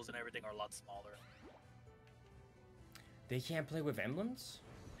pools and everything are a lot smaller. They can't play with emblems?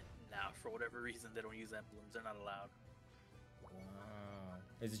 Now, for whatever reason, they don't use emblems. They're not allowed. Wow.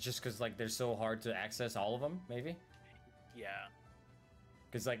 Is it just because like they're so hard to access all of them? Maybe. Yeah.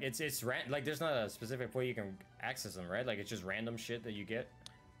 Because like it's like there's not a specific way you can access them, right? Like it's just random shit that you get.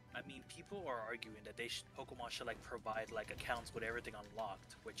 I mean, people are arguing that Pokemon should like provide like accounts with everything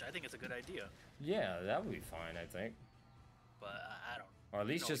unlocked, which I think is a good idea. Yeah, that would be fine, I think. But I don't. Or at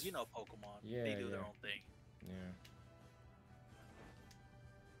least just you know Pokemon. Yeah, they do their own thing. Yeah.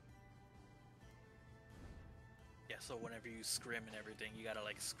 Yeah. So whenever you scrim and everything, you gotta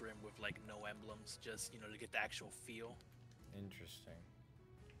like scrim with like no emblems, just to get the actual feel. Interesting.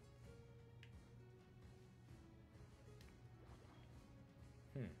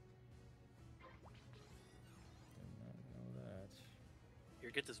 Did not know that.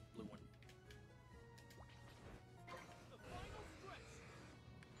 Here, get this blue one.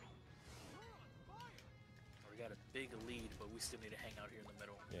 big lead, but we still need to hang out here in the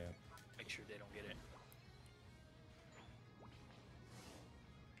middle. Yeah. Make sure they don't get it.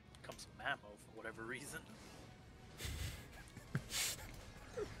 Comes Mamo for whatever reason.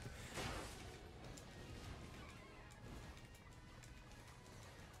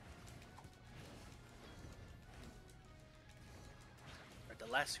 Right, the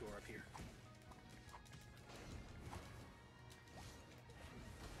last two are up here.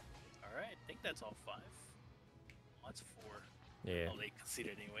 Alright, I think that's all 5. Oh, that's 4. Yeah. Oh, they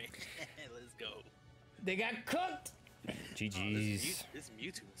conceded anyway. Let's go. They got cooked. GG's. This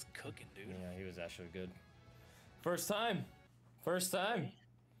Mewtwo was cooking, dude. Yeah, he was actually good. First time. First time.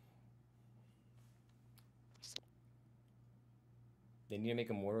 They need to make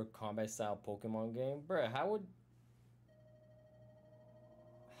a Mortal Kombat style Pokemon game, bro. How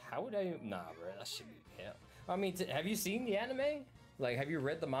would I? Nah, bro. That should be. Yeah. I mean, have you seen the anime? Like, have you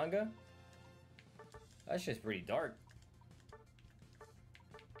read the manga? That's just pretty dark.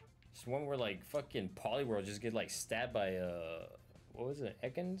 It's one where like fucking Poliwhirl just get like stabbed by what was it,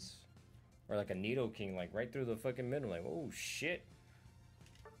 Ekans? Or like a Nido King, like right through the fucking middle, like, oh shit.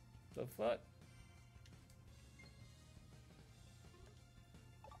 The fuck?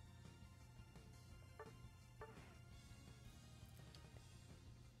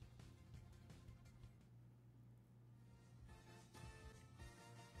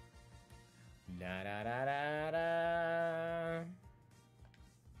 Da da da da da.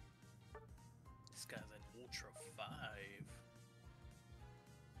 This guy's an Ultra 5.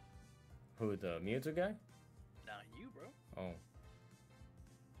 Who, the Mewtwo guy? Not you, bro. Oh.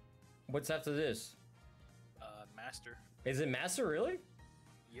 What's after this? Master. Is it Master, really?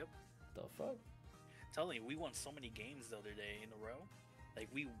 Yep. The fuck? Telling you, we won so many games the other day in a row. Like,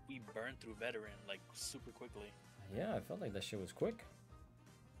 we burned through Veteran, like, super quickly. Yeah, I felt like that shit was quick.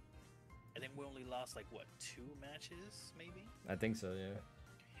 And then we only lost, like, what, 2 matches, maybe? I think so, yeah.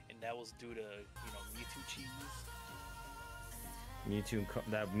 And that was due to, you know, Mewtwo cheese.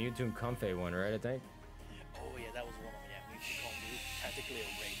 That Mewtwo and Comfey one, right, I think? Oh, yeah, that was one of them. Yeah, Mewtwo Comfey was practically a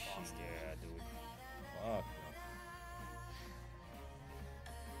raid boss, dude. Yeah, dude. Fuck.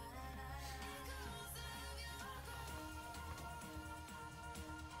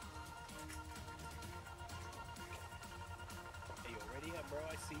 Hey, you ready up, bro?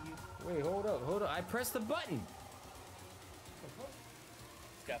 I see you. Wait, hold up. I pressed the button.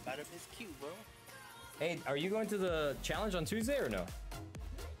 This guy bad up his cue, bro. Hey, are you going to the challenge on Tuesday or no?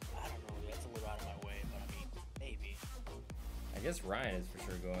 I don't know. That's a little out of my way, but I mean, maybe. I guess Ryan is for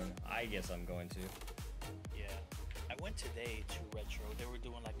sure going. I guess I'm going to. Yeah. I went today to Retro. They were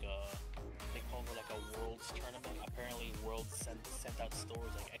doing like they called it like a Worlds tournament. Apparently, Worlds sent out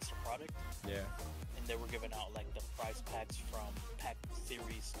stores like extra product. Yeah. And they were giving out like the prize packs from pack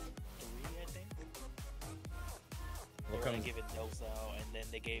series 3, I think. They were giving those out, and then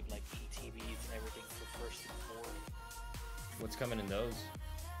they gave like ETBs and everything for first and fourth. What's coming in those?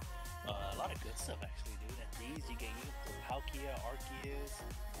 A lot of good stuff actually, dude. And these you get Palkia, Arceus,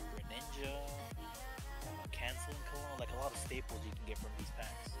 Greninja, Cancel and Cologne, like a lot of staples you can get from these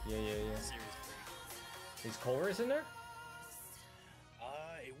packs. Yeah. Series 3. Is Colress in there?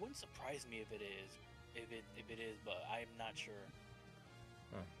 It wouldn't surprise me if it is. If it is, but I'm not sure.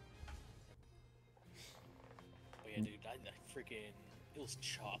 Huh. But yeah, dude, I freaking, it was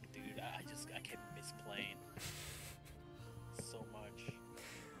chalk, dude. I kept misplaying so much.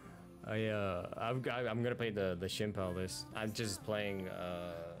 I'm gonna play the Shimpal list. I'm just playing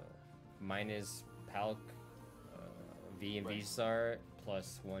minus Palk, V and V Star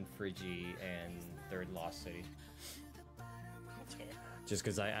plus 1 Frigi and 3rd Lost City. That's fair. Just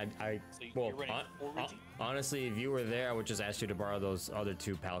because I So well, you're running 4 Regi? honestly, if you were there, I would just ask you to borrow those other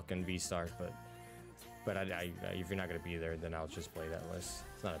 2 Palk and V Stars, but if you're not gonna be there, then I'll just play that list.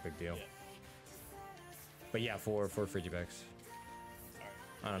 It's not a big deal. Yeah. But yeah, 4 Frigibacks. Alright.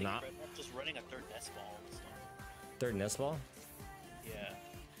 I don't know. I'm just running a 3rd nest ball this time. 3rd Nest Ball? Yeah.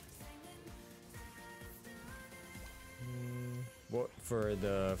 What for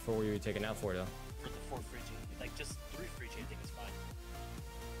what you were taking out for though? For the 4 Frigi. Like just 3 Frigi, I think it's fine.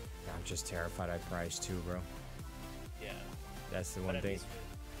 I'm just terrified I priced 2, bro. Yeah. That's the But one at thing. least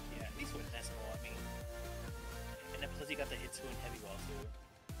at least with nest ball, I mean. And then plus you got the Hitsu and heavy ball too.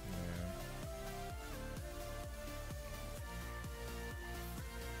 Yeah.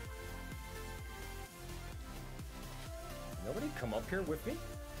 Nobody come up here with me?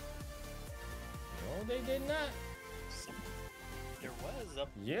 No, they did not. So, there was up.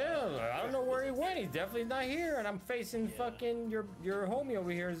 Yeah, I don't know where he went. He's definitely not here, and I'm facing fucking your homie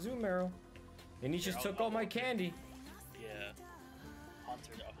over here, Zoom Arrow, and he just took all my candy. Yeah.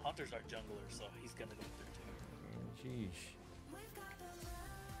 Hunter's our jungler, so he's gonna go through too. Sheesh.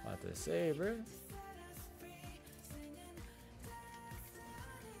 About to say, bro.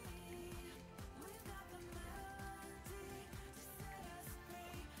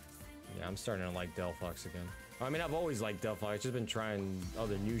 Yeah, I'm starting to like Delphox again. I mean, I've always liked Delphox. I've just been trying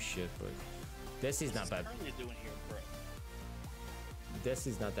other new shit, but Desi's not bad. What are you doing here, bro?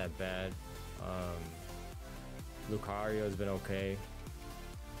 Desi's not that bad. Lucario's been okay.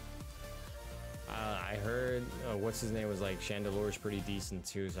 I heard what's his name was like Chandelore's pretty decent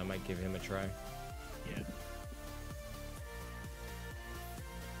too, so I might give him a try. Yeah.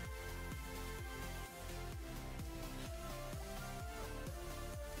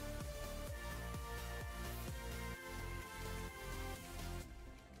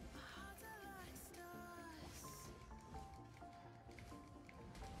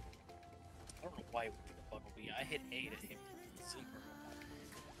 I don't know why it would pick a Bumblebee. I hit A to him. Super.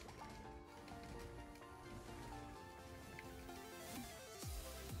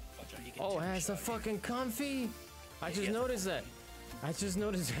 Oh, it has a fucking comfy. I just noticed that. I just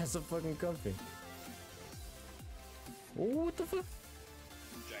noticed it has a fucking comfy. Oh, what the fuck?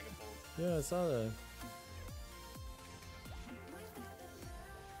 Dragon Ball. Yeah, I saw that.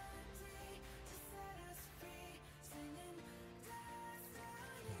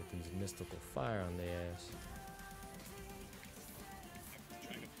 Look at these mystical fire on their ass.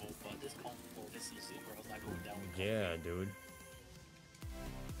 Dragon Ball, but this combo, this is super. I was not going down. Yeah, dude.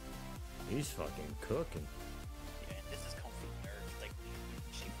 He's fucking cooking. Yeah, and this is comfy nerves. Like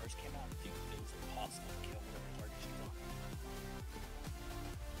when she first came out, dude, it was impossible to kill whatever target she was on.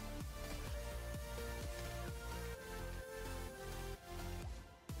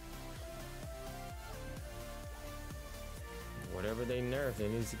 Whatever they nerfed,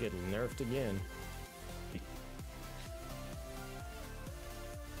 it needs to get nerfed again.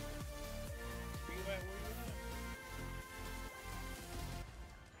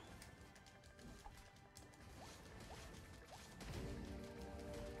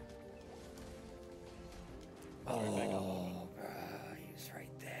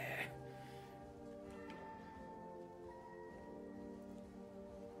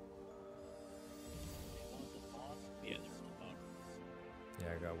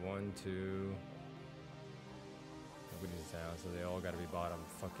 Nobody's down, so they all gotta be bottom.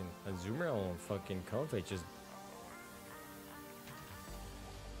 Fucking Azumarill and fucking Kofe just.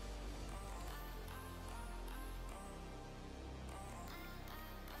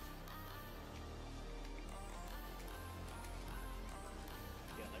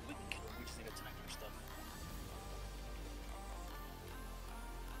 Yeah, like we can kill her, we just need to attack her stuff.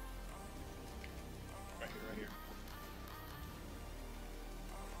 Right here, right here.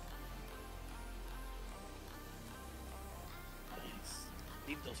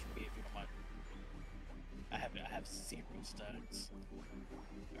 Leave those for me if you don't mind. I have 0 stacks. Alright,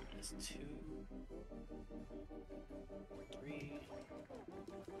 that's 2, 3.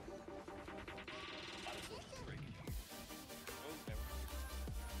 Might as well just break it here. Oh, never.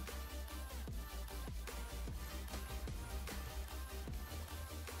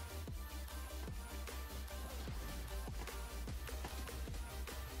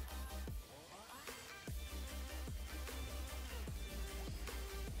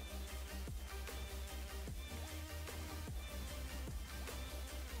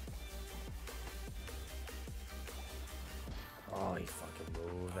 Oh, he fucking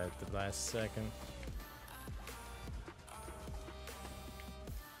moved at the last second.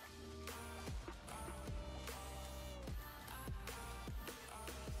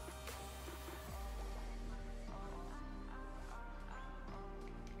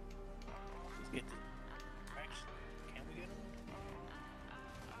 Let's get the traction. Can we get him?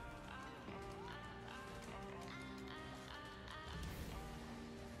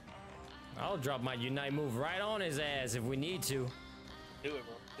 I'll drop my Unite move right on his ass if we need to. Do it,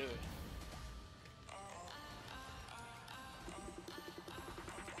 bro. Do it.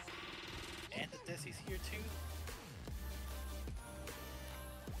 And the Desi's here too.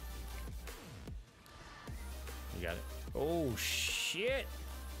 You got it. Oh shit!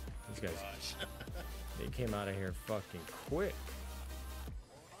 These guys, they came out of here fucking quick.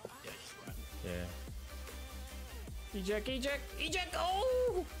 Yeah, just run. Yeah. Eject, eject, eject!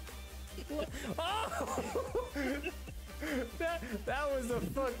 Oh! Oh! that was a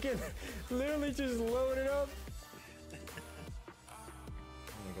fucking literally just loaded up. I'm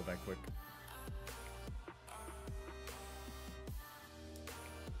gonna go back quick.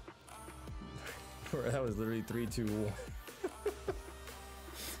 That was literally 3, 2, 1.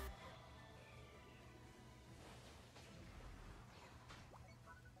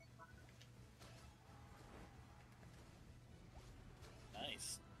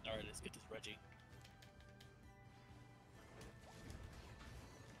 Reggie.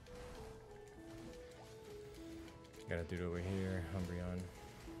 Got a dude over here, Umbreon.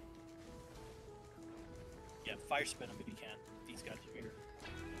 Yeah, fire spin him if you can. These guys are here.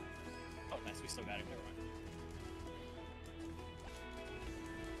 Oh, nice. We still got him. Never mind.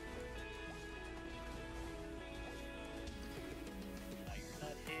 Now you're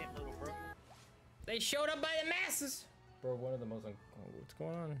not hit, little bro. They showed up by the masses! Bro, one of the most what's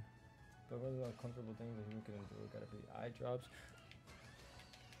going on? But one of the uncomfortable things that you can do gotta be eye drops.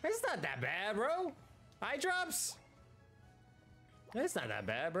 It's not that bad, bro. Eye drops? It's not that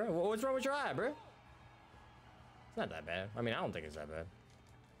bad, bro. What's wrong with your eye, bro? It's not that bad. I mean, I don't think it's that bad.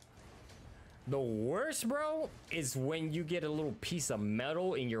 The worst, bro, is when you get a little piece of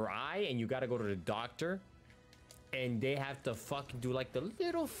metal in your eye and you gotta go to the doctor and they have to fucking do like the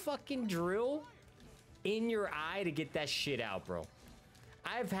little fucking drill in your eye to get that shit out, bro.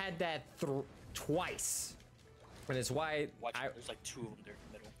 I've had that twice. And it's why there's like 2 of them there in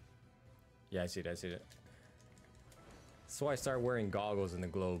the middle. Yeah, I see that, I see that. That's why I started wearing goggles in the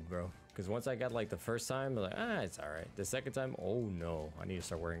globe, bro. Because once I got like the first time, I'm like, it's alright. The second time, oh no, I need to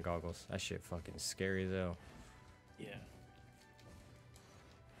start wearing goggles. That shit fucking scary as hell. Yeah.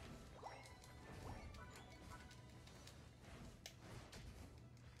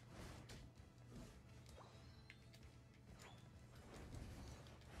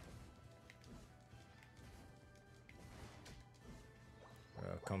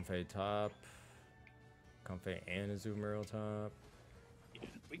 Comfey top. Comfey and Azumarill top. Yeah,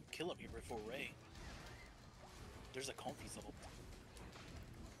 we can kill him here before Ray. There's a Comfey sold.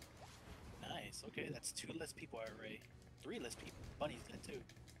 Nice, okay, that's 2 less people at Ray. 3 less people. Bunny's dead too.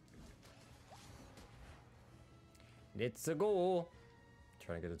 It's a goal.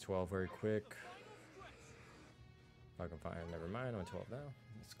 Trying to get to 12 very quick. If I can find, never mind, I'm 12 now.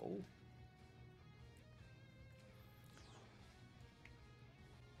 Let's go.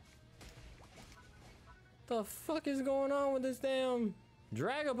 The fuck is going on with this damn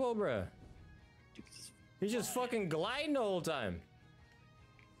Dragapult, bruh? He's just fucking gliding the whole time.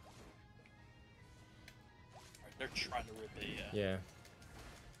 They're trying to rip it, Yeah.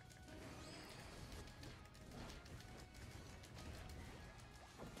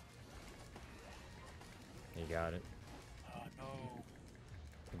 You got it. Oh no.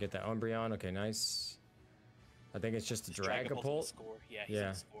 Get that Umbreon. Okay, nice. I think it's just a Dragapult. Score. Yeah, he's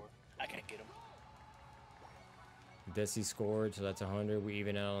gonna score. I can't get him. Desi scored, so that's 100. We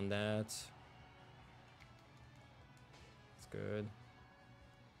even out on that. That's good.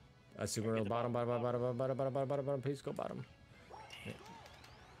 Azumarill bottom, bottom. Please go bottom. Yeah.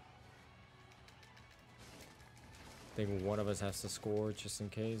 I think one of us has to score just in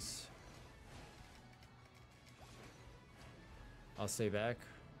case. I'll stay back.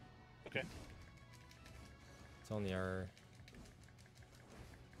 Okay. It's only our.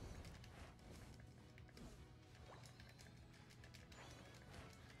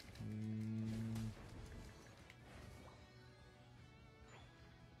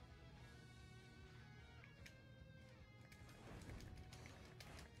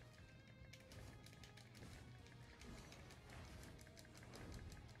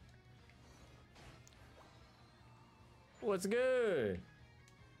 What's good?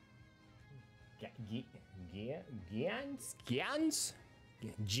 Gians?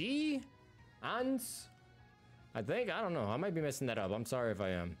 Ans? I think, I don't know. I might be messing that up. I'm sorry if I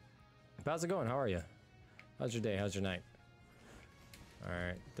am. How's it going? How are you? How's your day? How's your night?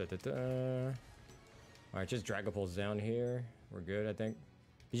 Alright. Alright, just Dragapult's down here. We're good, I think.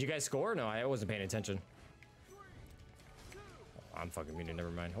 Did you guys score? No, I wasn't paying attention. Oh, I'm fucking muted.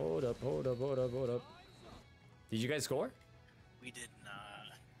 Never mind. Hold up. Did you guys score? We did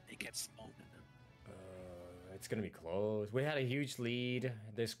not. They kept smoking them. It's gonna be close. We had a huge lead.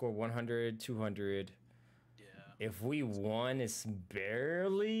 They scored 100, 200. Yeah. If we won, it's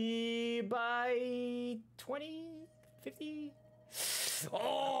barely by 20, 50.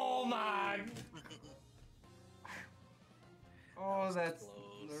 Oh my! Oh, that's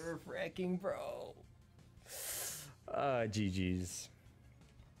nerve-wracking, bro. GG's.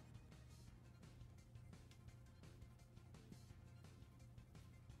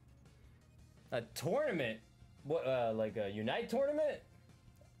 A tournament? What, like a Unite tournament?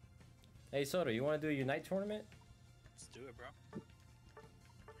 Hey, Soda, you want to do a Unite tournament? Let's do it, bro. Damn,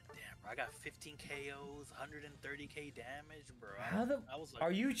 bro, I got 15 KOs, 130k damage, bro. How the? I was like,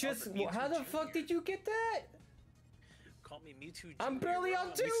 are you just? How the fuck did you get that? Call me Mewtwo Jr. I'm barely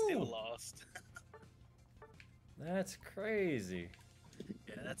up too. We still lost. That's crazy.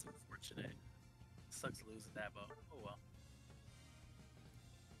 Yeah, that's unfortunate. Sucks losing that, but oh well.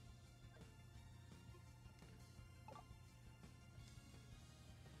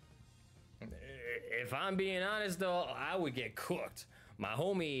 if I'm being honest though, I would get cooked. My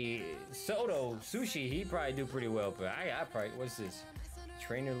homie Soto Sushi, he probably do pretty well, but I probably, what's this?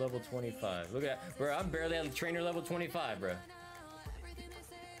 Trainer level 25. Look at that, bro. I'm barely at trainer level 25, bro.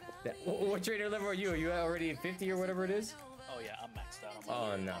 What trainer level are you? Are you already 50 or whatever it is? Oh yeah, I'm maxed out.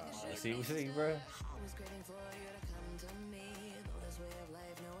 Oh no, see, bro.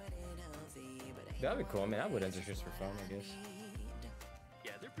 That'd be cool. I mean, I would enter just for fun, I guess.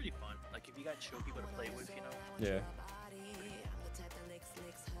 Yeah, they're pretty fun. Like if you got chill people to play with, you know. Yeah.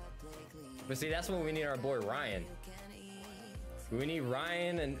 But see, that's what we need our boy Ryan. We need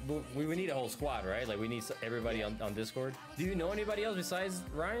Ryan, and we need a whole squad, right? Like we need everybody on Discord. Do you know anybody else besides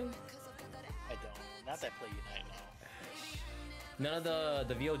Ryan? I don't. Not that play Unite now. None of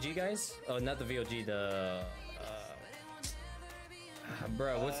the VOG guys? Oh, not the VOG. The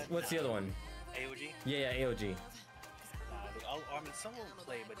bro, what's the other one? AOG? Yeah, AOG. I mean, some of them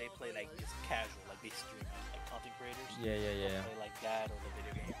play, but they play like just casual, like they stream like content creators. Yeah. They'll play like that or the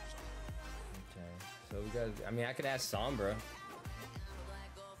video game or something. Okay, so we got. I mean, I could ask Sombra.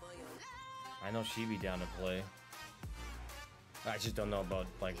 I know she'd be down to play. I just don't know about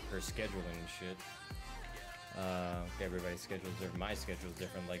like her scheduling and shit. Everybody's schedules different. My schedule's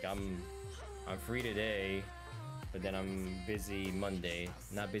different. Like I'm free today, but then I'm busy Monday,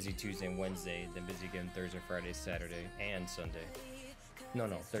 not busy Tuesday and Wednesday, then busy again Thursday, Friday, Saturday, and Sunday. No,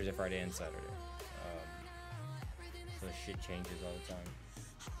 Thursday, Friday, and Saturday. So shit changes all the time.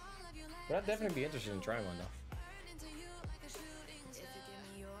 But I'd definitely be interested in trying one though.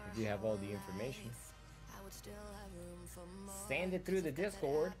 If you have all the information, send it through the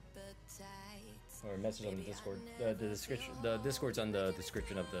Discord or message on the Discord. The description. The Discord's on the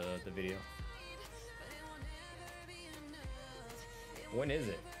description of the video. When is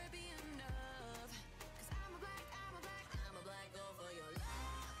it?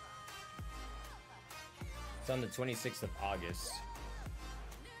 It's on the 26th of August.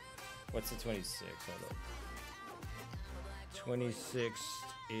 What's the 26th? Hold up. 26th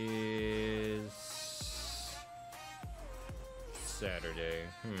is Saturday.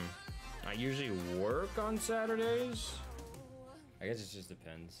 I usually work on Saturdays. I guess it just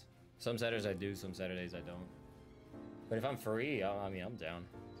depends. Some Saturdays I do, some Saturdays I don't. But if I'm free, I mean, I'm down.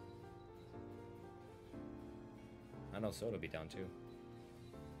 I know Soda be down too.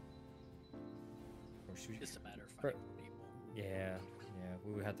 Or just a matter of finding people. Yeah,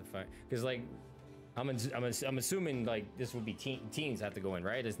 we would have to find, cause like, I'm assuming like this would be teams have to go in,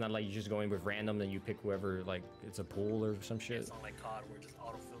 right? It's not like you just go in with random, then you pick whoever, like it's a pool or some shit. It's not like COD where it just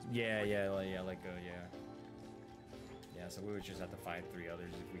autofills. Yeah. So we would just have to find 3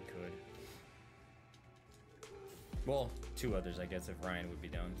 others if we could. Well, 2 others, I guess, if Ryan would be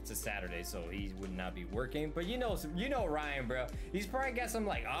down. It's a Saturday, so he would not be working. But you know Ryan, bro. He's probably got some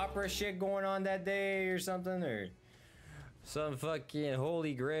like opera shit going on that day or something, or some fucking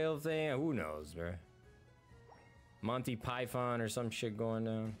Holy Grail thing. Who knows, bro? Monty Python or some shit going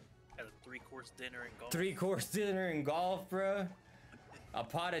down. Had a 3-course dinner in golf. 3-course dinner in golf, bro. A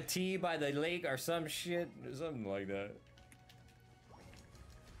pot of tea by the lake or some shit, something like that.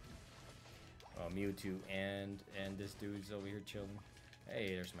 Oh, Mewtwo and this dude's over here chilling.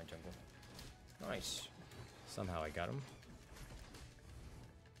 Hey, there's my jungle. Nice. Somehow I got him.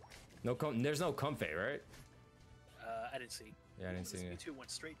 No, there's no Comfey, right? I didn't see. Yeah, I didn't see it. Mewtwo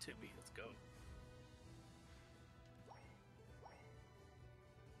went straight to me. Let's go.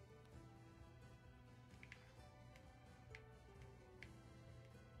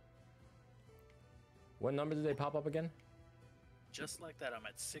 What number did they pop up again? Just like that, I'm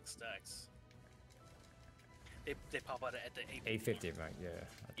at 6 stacks. They pop out at the 850, right? Yeah,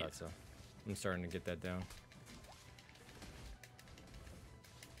 I thought so. I'm starting to get that down.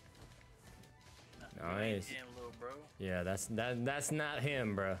 Nice. Damn, little bro. Yeah, that's not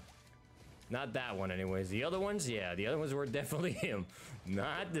him, bro. Not that one, anyways. The other ones, yeah, the other ones were definitely him.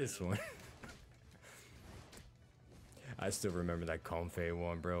 Not this one. I still remember that Comfey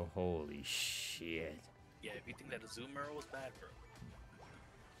one, bro. Holy shit. Yeah, if you think that a Zoomer was bad, bro.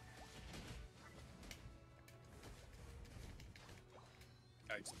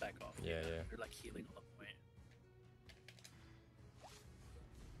 Alright, just back off. Yeah. You're like healing on the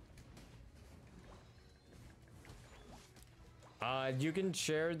point. You can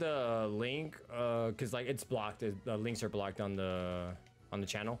share the link, cause like it's blocked. The links are blocked on the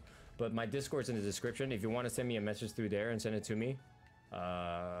channel, but my Discord's in the description. If you want to send me a message through there and send it to me,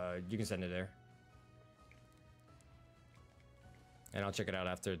 you can send it there, and I'll check it out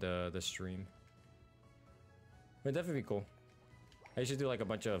after the stream. It'd definitely be cool. I used to do like a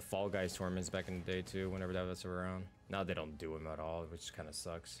bunch of Fall Guys tournaments back in the day too, whenever that was around. Now they don't do them at all, which kind of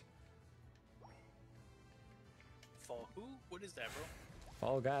sucks. Fall. Who? What is that, bro?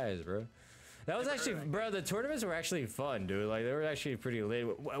 Fall Guys, bro. That was actually, bro, the tournaments were actually fun, dude. Like, they were actually pretty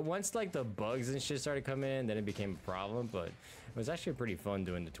lit. Once, like, the bugs and shit started coming in, then it became a problem, but it was actually pretty fun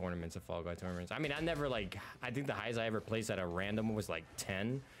doing the tournaments, the Fall Guy tournaments. I mean, I never, like, I think the highest I ever placed at a random was, like,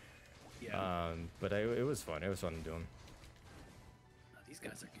 10. Yeah. But it was fun. It was fun to do them. These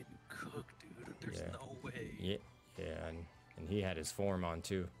guys are getting cooked, dude. There's no way. Yeah, and he had his form on,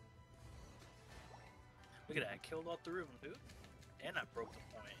 too. Look at that. I killed all three of them, dude. And I broke the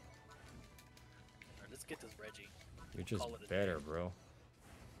point. Let's get this Reggie. You're just better, bro.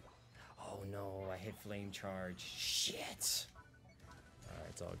 Oh no, I hit flame charge. Shit. Alright,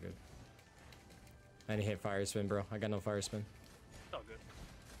 it's all good. I didn't hit fire spin, bro. I got no fire spin. It's all good.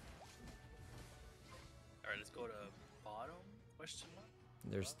 Alright, let's go to bottom? Question mark?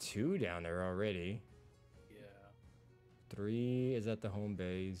 There's 2 down there already. Yeah. 3 is at the home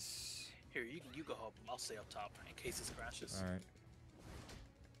base. Here, you go up. I'll stay up top in case it crashes. Alright.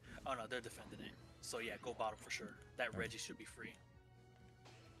 Oh no, they're defending it. So yeah, go bottom for sure. That Reggie should be free.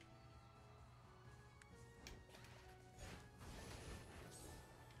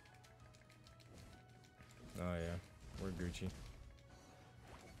 Oh yeah, we're Gucci.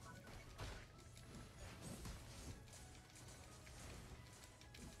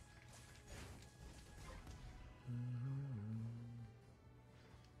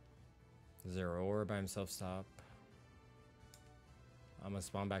 Zero Aura by himself, stop. I'm gonna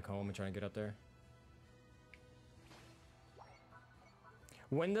spawn back home and try to get up there.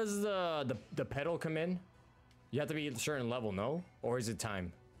 When does the pedal come in? You have to be at a certain level, no? Or is it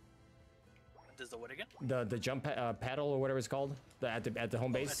time? Does the what again? The jump paddle or whatever it's called. At the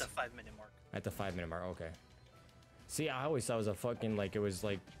home base. At the 5-minute mark. At the 5-minute mark. Okay. See, I always thought it was a fucking like it was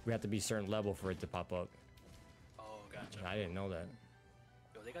like we have to be a certain level for it to pop up. Oh, gotcha. I didn't know that.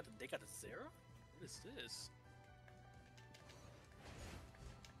 Yo, they got the 0? What is this?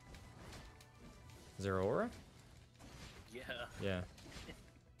 Zero Aura? Yeah. Yeah.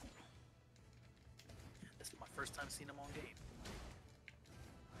 This is my first time seeing him on game.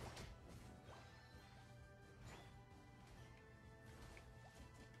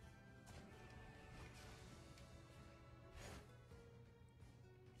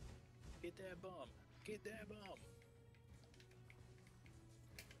 Get that bomb. Get that bomb.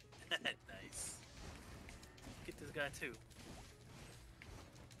 Nice. Get this guy too.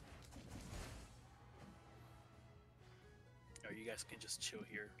 Or you guys can just chill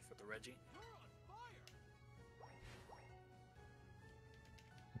here for the Reggie.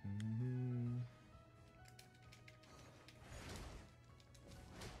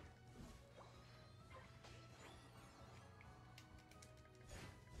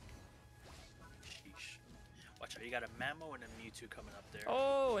 Sheesh. Watch out, you got a Mamo and a Mewtwo coming up there.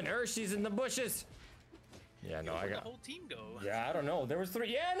 Oh, and Urshi's in the bushes. Yeah, no, I got the whole team go. Yeah, I don't know. There was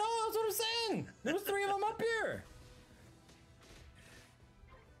 3. Yeah, no, that's what I'm saying. There was 3 of them up here.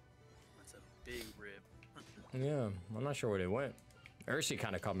 That's a big rib. Yeah, I'm not sure where they went. Urshi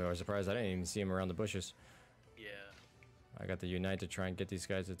kind of caught me by surprise. I didn't even see him around the bushes. Yeah. I got the Unite to try and get these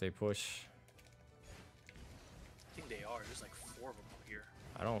guys if they push. I think they are. There's like 4 of them out here.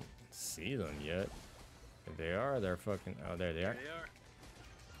 I don't see them yet. If they are, they're fucking... Oh, there they are. There they are.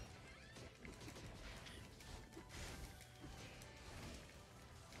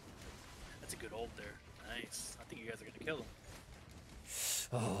 That's a good ult there. Nice. I think you guys are gonna kill him.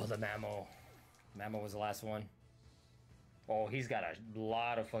 Oh, the Mamo. Mamo was the last one. Oh, he's got a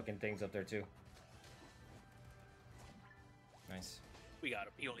lot of fucking things up there too. Nice. We got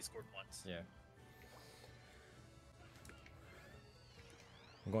him. He only scored once. Yeah.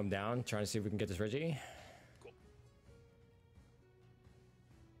 I'm going down, trying to see if we can get this Reggie. Cool.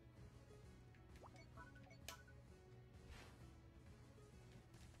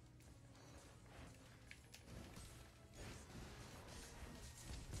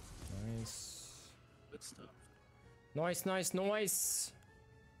 Nice. Good stuff. Nice, nice, nice.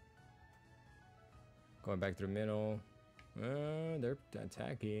 Going back through middle. They're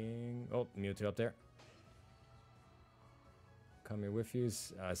attacking. Oh, Mewtwo up there. Coming with you.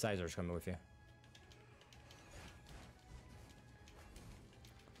 Sizer's coming with you.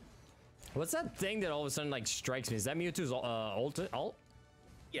 What's that thing that all of a sudden like strikes me? Is that Mewtwo's ult?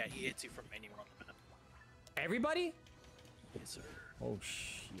 Yeah, he hits you from anywhere on the map. Everybody? Yes, sir. Oh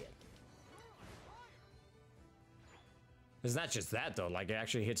shit. It's not just that though. Like it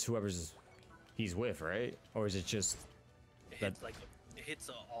actually hits whoever's he's with, right? Or is it just? It hits like it hits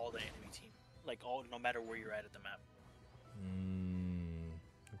all the enemy team. Like all, no matter where you're at the map.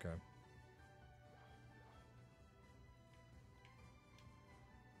 Okay.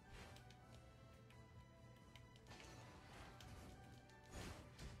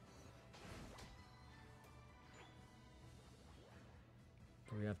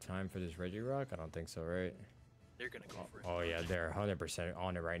 have time for this Regirock? I don't think so, right? They're gonna go for it. Oh yeah, they're 100%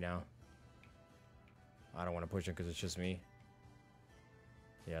 on it right now. I don't want to push it because it's just me.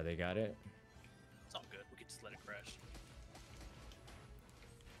 Yeah, they got it. It's all good. We can just let it crash.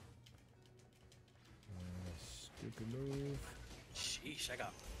 Stupid move. Sheesh, I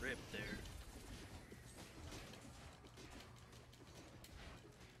got ripped there.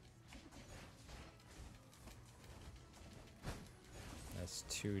 That's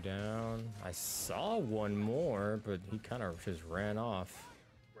 2 down. I saw one more, but he kind of just ran off.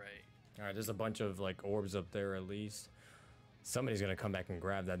 Right. All right, there's a bunch of like orbs up there at least. Somebody's gonna come back and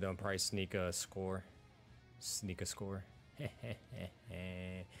grab that. They'll probably sneak a score. Sneak a score.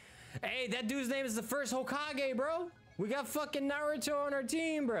 Hey, that dude's name is the first Hokage, bro. We got fucking Naruto on our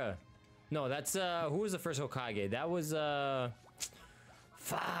team, bro. No, that's who was the first Hokage? That was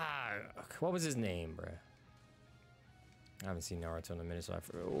fuck. What was his name, bro? I haven't seen Naruto in a minute, so I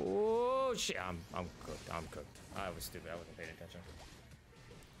forgot. Oh shit, I'm cooked. I'm cooked. I was stupid. I wasn't paying attention.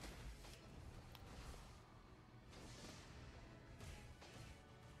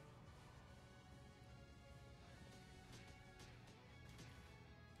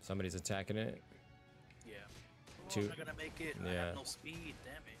 Somebody's attacking it. Yeah. Oh, 2. I'm not gonna make it. Yeah. I have no speed.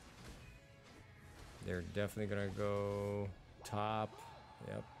 Damn it. They're definitely gonna go top.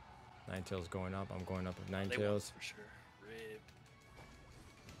 Yep. Ninetales going up. I'm going up with They won Ninetales. for sure. Rip.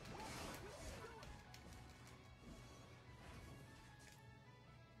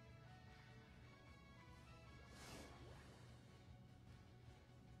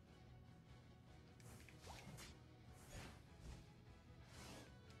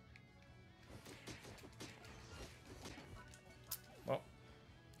 Well,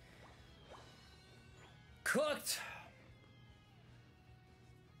 cooked.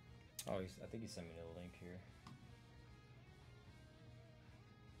 Oh, I think he sent me the link here.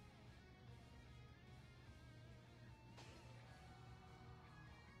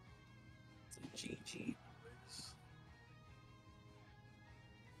 It's a GG. Did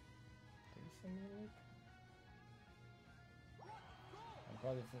he send me the link? I'll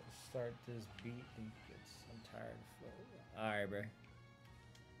probably start this beat because I'm tired of flow. All right, bro.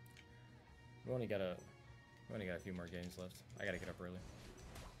 We only got a few more games left. I gotta get up early.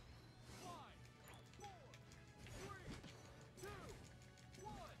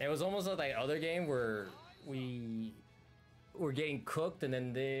 It was almost like that other game where we were getting cooked and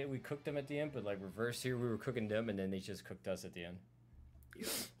then we cooked them at the end, but like reverse here, we were cooking them and then they just cooked us at the end. Yeah.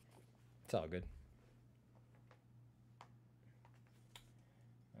 It's all good.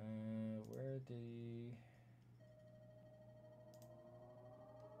 Where did he...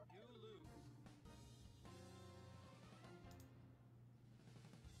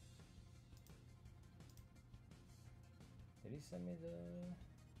 Did he send me the...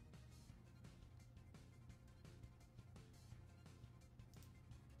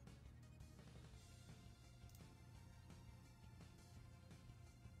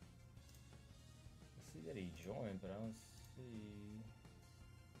 I see that he joined, but I don't see...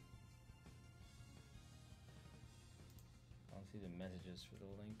 I don't see the messages for the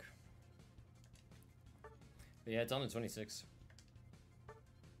link. But yeah, it's on the 26th.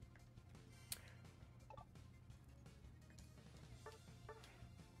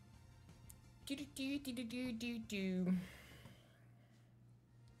 Do.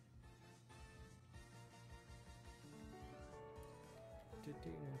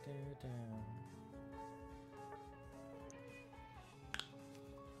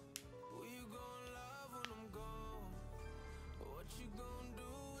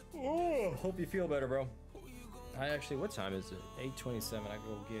 Oh, hope you feel better, bro. I actually, what time is it? 8:27. I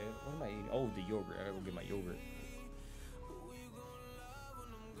go get. What am I eating? Oh, the yogurt. I gotta go get my yogurt.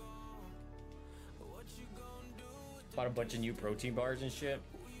 Bought a bunch of new protein bars and shit.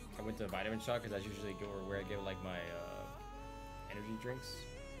 I went to Vitamin Shop because that's usually where I get like my energy drinks.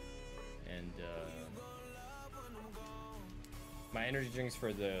 And my energy drinks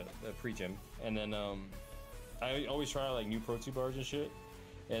for the pre-gym. And then I always try like new protein bars and shit.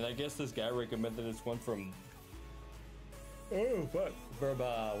 And I guess this guy recommended this one from... Oh, fuck. From,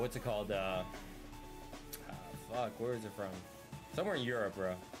 what's it called? Fuck, where is it from? Somewhere in Europe,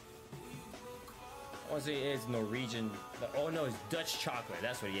 bro. I want to say it's Norwegian. Oh no, it's Dutch chocolate.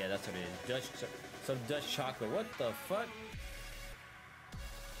 That's what. Yeah, that's what it is. Some Dutch chocolate. What the fuck?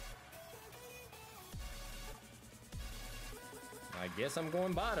 I guess I'm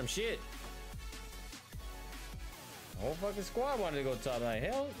going bottom. Shit. The whole fucking squad wanted to go top. Like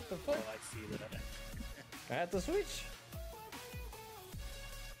hell, what the fuck? Oh, I see that. I had to switch.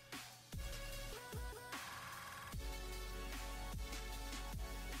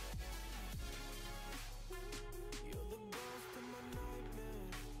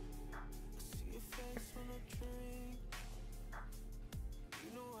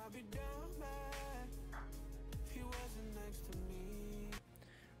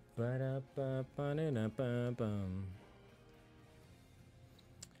 Ba-da-ba-ba-da-da-ba-bum.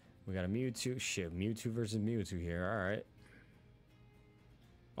 We got a Mewtwo. Shit, Mewtwo versus Mewtwo here. All right.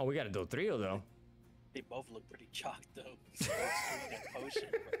 Oh, we got a Dothreo though. They both look pretty chalked though. Smoke screen and potion.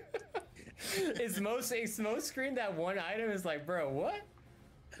 It's smoke screen. That one item is like, bro, what?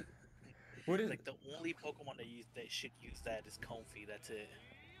 What is like the only Pokemon that should use that is Comfey. That's it.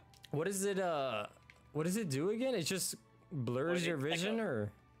 What is it? What does it do again? It just blurs your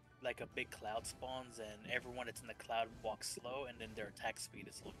vision, like a big cloud spawns, and everyone that's in the cloud walks slow, and then their attack speed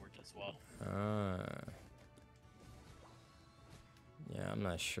is lowered as well. Yeah, I'm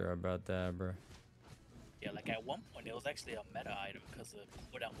not sure about that, bro. Yeah, like at one point it was actually a meta item because the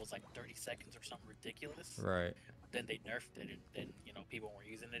cooldown was like 30 seconds or something ridiculous. Right. Then they nerfed it, and then people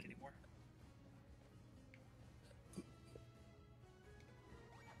weren't using it anymore.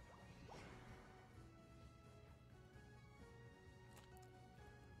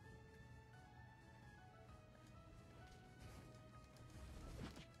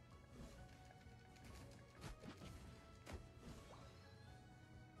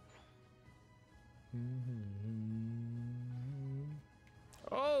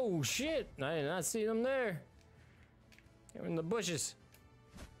 Oh shit! I did not see them there. They're in the bushes.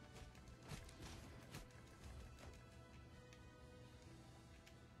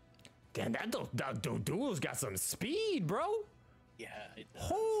 Damn, that Doduo's got some speed, bro. Yeah, it does.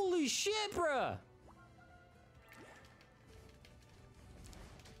 Holy shit, bruh.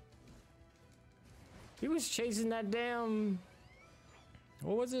 He was chasing that damn...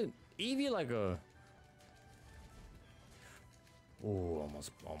 What was it? Eevee like a... Oh,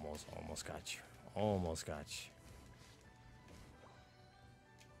 almost got you. Almost got you.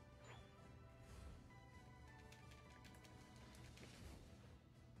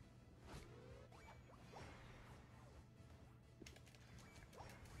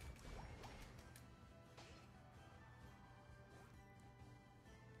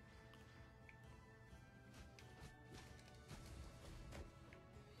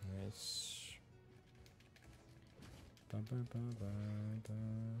 Nice.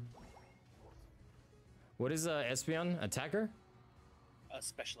 What is Espeon? Attacker? A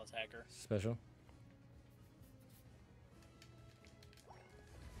special attacker. Special.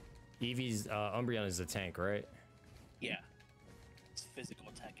 Eevee's Umbreon is a tank, right? Yeah. It's physical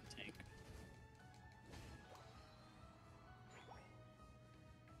attack and tank.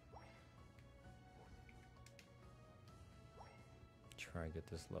 Try and get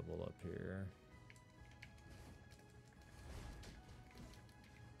this level up here.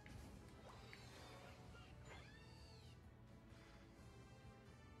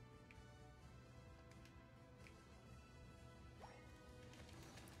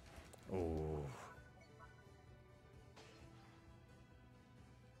 Oh.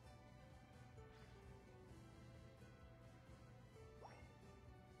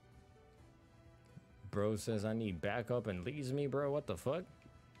 Bro says I need backup and leaves me, bro. What the fuck?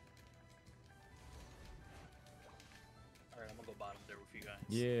 Alright, I'm gonna go bottom there with you guys.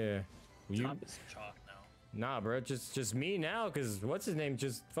 Yeah. Top is chalk now. Nah, bro. Just me now, cause what's his name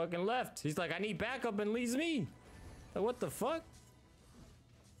just fucking left. He's like, I need backup and leaves me. Like, what the fuck?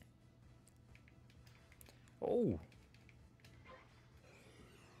 Oh.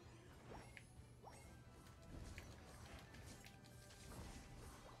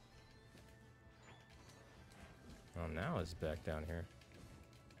 Oh, now it's back down here.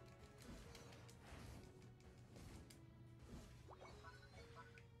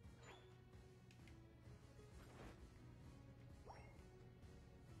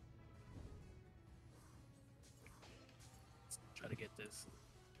 Let's try to get this.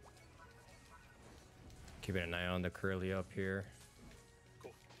 Keeping an eye on the curly up here.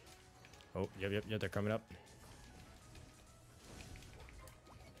 Cool. Oh, yep, they're coming up.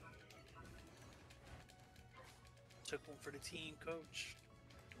 Took one for the team, coach.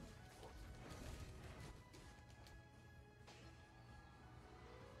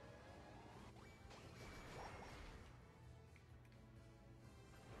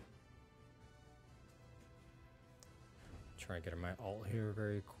 Try and get my ult here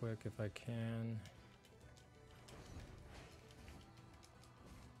very quick if I can.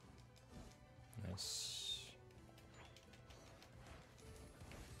 Nice.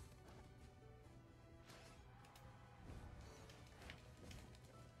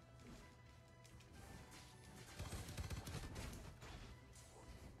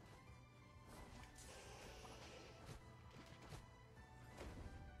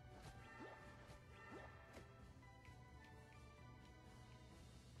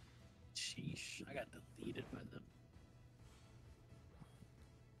 Sheesh, I got deleted by them.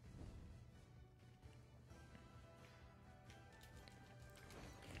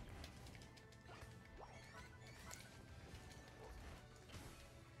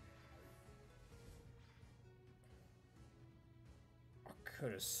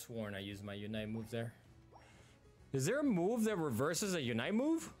 Could have sworn I used my Unite move there. Is there a move that reverses a Unite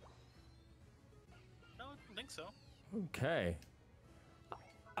move? No, I don't think so. Okay.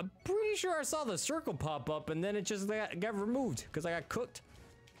 I'm pretty sure I saw the circle pop up and then it just got removed because I got cooked.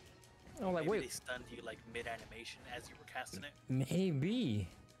 I was like, Maybe wait. they stunned you like mid-animation as you were casting it. Maybe.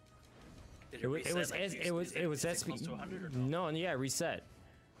 Did It was SP. No, yeah, reset.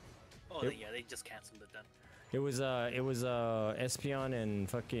 Oh, yeah, they just canceled it then. It was Espion and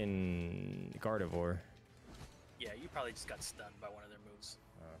fucking Gardevoir. Yeah, you probably just got stunned by one of their moves.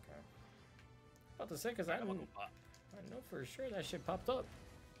 Okay. About to say, because I know for sure that shit popped up.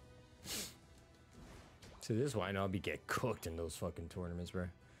 See, this is why I know I'll be get cooked in those fucking tournaments, bro.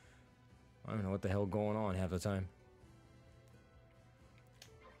 I don't know what the hell going on half the time.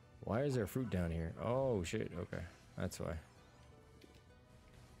 Why is there fruit down here? Oh shit, okay. That's why.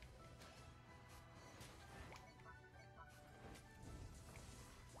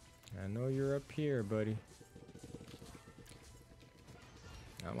 I know you're up here, buddy.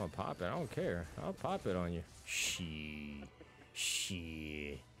 I'm gonna pop it. I don't care. I'll pop it on you. Shit.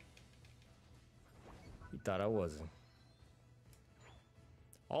 You thought I wasn't.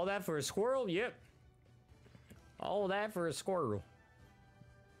 All that for a squirrel? Yep. All that for a squirrel.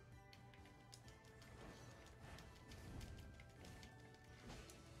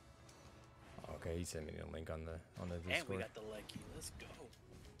 Okay, he sent me the link on the Discord. And we got the leggy. Let's go.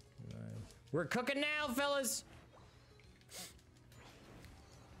 Nice. We're cooking now, fellas.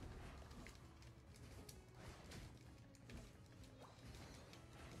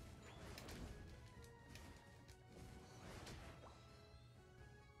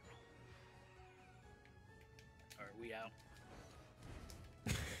 All right, we out.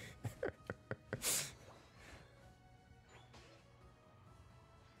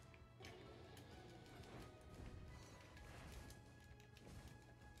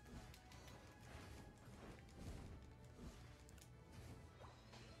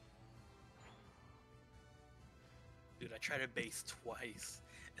 Dude, I tried to base twice,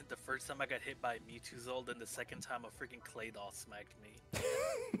 and the first time I got hit by Mewtwo's ult, and the second time a freaking Claydol smacked me.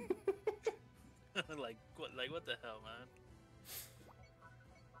 like what the hell, man?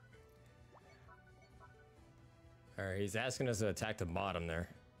 Alright, he's asking us to attack the bottom there.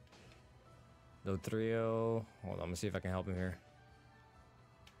 Dotrio. Hold on, I'm gonna see if I can help him here.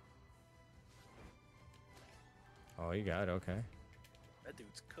 Oh, you got it, okay. That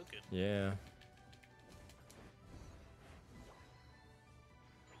dude's cooking. Yeah.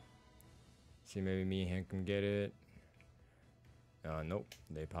 See, maybe me and him can get it. Nope,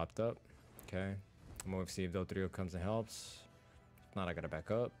 they popped up. Okay. I'm gonna see if Dotrio comes and helps. If not, I gotta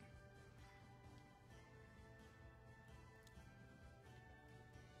back up.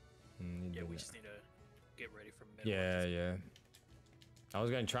 Yeah, we just need to get ready for middle. Yeah. I was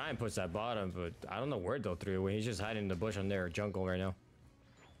gonna try and push that bottom, but I don't know where Dotrio went. He's just hiding in the bush on their jungle right now.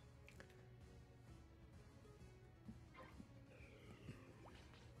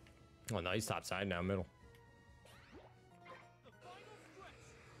 Oh no, he's top side now, middle.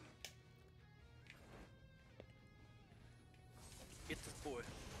 Get this boy.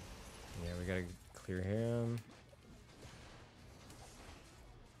 Yeah, we gotta clear him.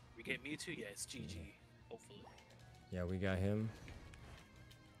 We get Mewtwo? Yeah, it's GG. Hopefully. Yeah, we got him.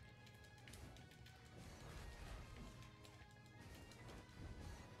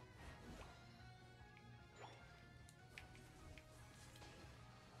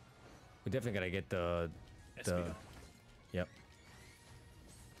 We definitely gotta get the yep.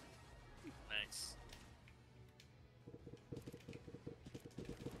 Nice.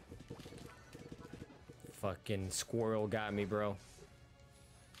 Fucking squirrel got me, bro.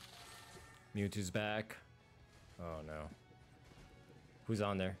 Mewtwo's back. Oh no. Who's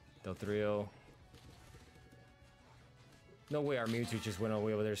on there? Dotrio. No way our Mewtwo just went all the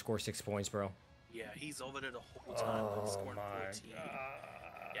way over there to score 6 points, bro. Yeah, he's over there the whole time, like scoring 14.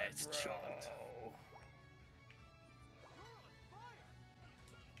 God, Yeah, it's chunked.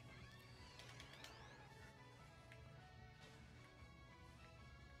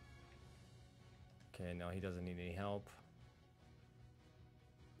 Okay, no, he doesn't need any help.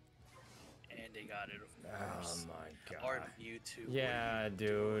 And they got it, of course. Oh my god. Our Mewtwo. Yeah, dude.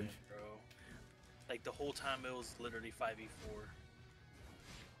 Doing, bro? Like the whole time it was literally 5v4.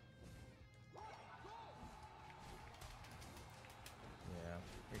 Yeah,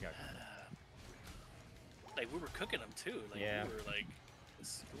 we got. Like we were cooking them too. Like yeah. we were like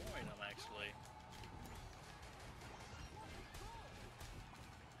destroying them actually.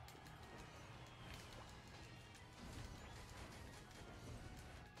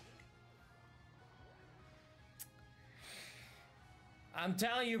 I'm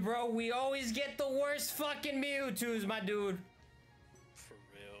telling you, bro, we always get the worst fucking Mewtwo's, my dude. For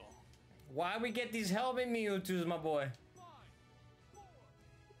real. Why we get these helmet Mewtwo's, my boy?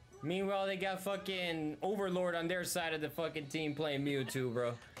 Meanwhile, they got fucking Overlord on their side of the fucking team playing Mewtwo,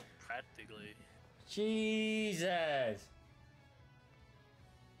 bro. Practically. Jesus.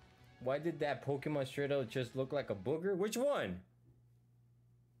 Why did that Pokemon straight up just look like a booger? Which one?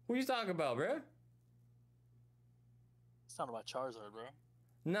 Who you talking about, bro? It's not about Charizard, bro.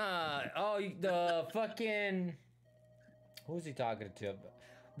 Nah. Oh, the fucking. Who's he talking to?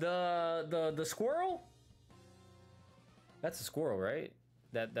 The squirrel? That's a squirrel, right?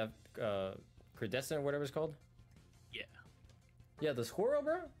 That Credescent or whatever it's called. Yeah. Yeah, the squirrel,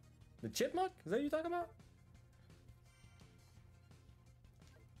 bro. The chipmunk. Is that what you talking about?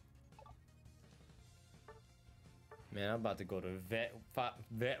 Man, I'm about to go to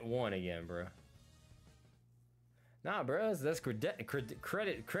vet 1 again, bro. Nah, bro, that's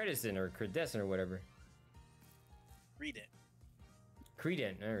Credescent or Credescent or whatever. Read it.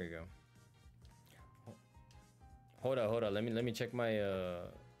 Credent, there we go. Hold on. Let me check my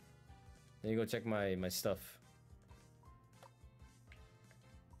let me go check my stuff.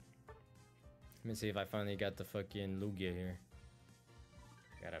 Let me see if I finally got the fucking Lugia here.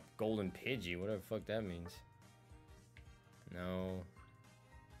 Got a golden Pidgey, whatever the fuck that means. No.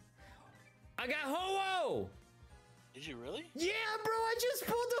 I got Ho-Oh! Did you really? Yeah, bro, I just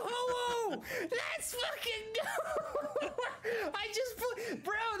pulled the Ho-Oh! Let's fucking go! I just pulled...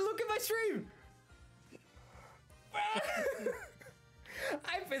 Bro, look at my stream! Bro!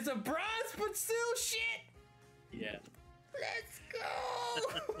 It's a bronze, but still shit! Yeah. Let's go!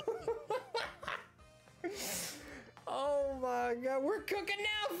 Oh my god, we're cooking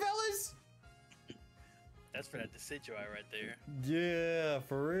now, fellas! That's for that Decidueye right there. Yeah,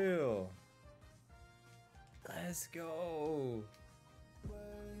 for real. Let's go.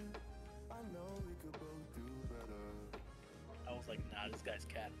 I was like, nah, this guy's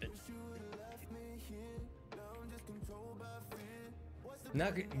capping.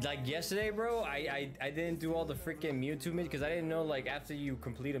 Not like yesterday, bro. I didn't do all the freaking Mewtwo missions because I didn't know like after you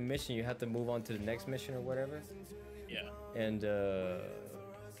complete a mission you have to move on to the next mission or whatever. Yeah.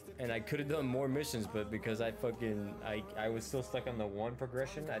 And I could have done more missions, but because I was still stuck on the 1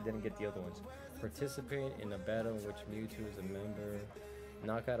 progression, I didn't get the other ones. Participate in a battle in which Mewtwo is a member.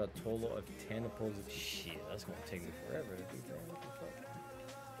 Knock out a total of 10 opposing. Shit, that's gonna take me forever to do that. What the fuck?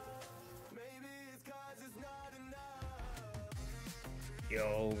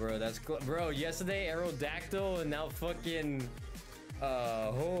 Yo, bro, that's cool. Bro, yesterday Aerodactyl and now fucking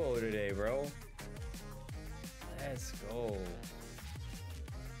Ho-Oh today, bro. Let's go.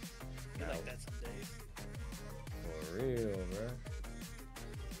 I like that some days. For real, bro.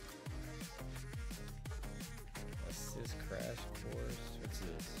 What's this crash course? What's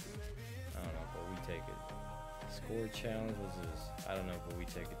this? I don't know, but we take it. Score challenge, what's this? I don't know, but we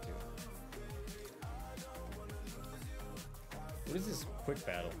take it too. What is this quick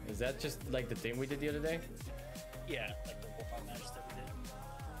battle? Is that just like the thing we did the other day? Yeah, like the warm-up match that we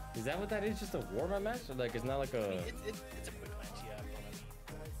did. Is that what that is? Just a warm-up match? Or like it's not like a... I mean, it's a quick match, yeah. But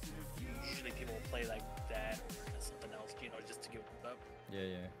I mean, usually people will play like that or something else, you know, just to get warmed up.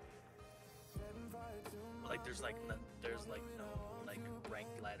 Yeah. But, like there's no like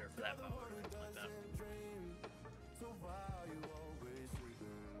ranked ladder for that mode or anything like that.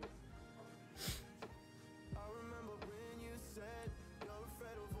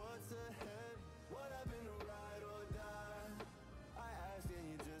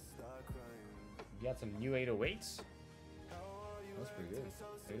 You got some new 808s? That's pretty good.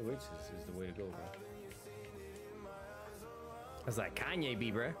 808s is the way to go, bro. That's like Kanye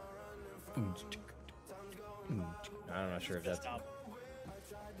B, bro. I'm not sure if that's... Album.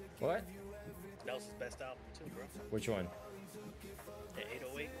 What? That was his best album too, bro. Which one? The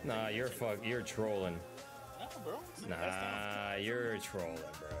 808. Nah, you're trolling. No, bro. It's the best album. Nah, you're trolling,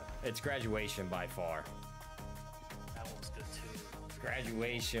 bro. It's Graduation by far. That one was good too.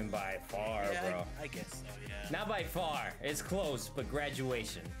 Graduation by far, Yeah, bro. I guess so, yeah. Not by far. It's close, but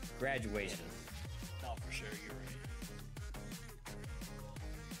Graduation. Graduation. No, for sure, you're right.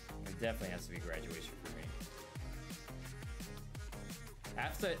 It definitely has to be Graduation for me.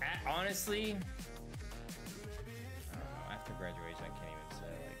 Honestly, I don't know, after Graduation, I can't even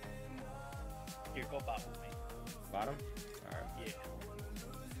say, like... Here, go bottom with me. Bottom? Alright. Yeah.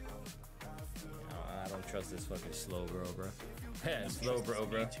 I don't trust this fucking slow bro. Slow bro.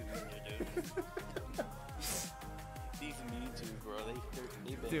 Me too, dude. These Me too, bro.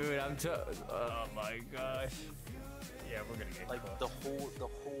 They Dude, oh my gosh. Yeah, we're gonna get like cooked. the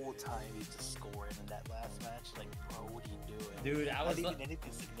whole time he's just scoring in that last match. Like, bro, what are you doing? Dude, I was not even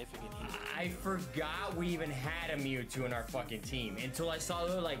anything significant here. I forgot we even had a Mewtwo in our fucking team until I saw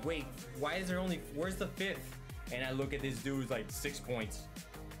it. Like, wait, why is there only? Where's the 5th? And I look at this dude's like 6 points,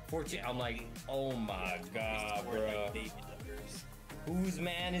 14. I'm like, oh my god, bro. Like baby duckers. Whose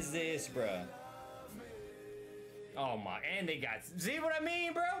man is this, bro? Oh my, and they got, see what I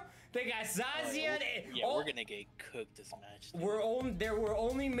mean, bro? They got Zazia. Yeah, we're gonna get cooked this match. Dude. We're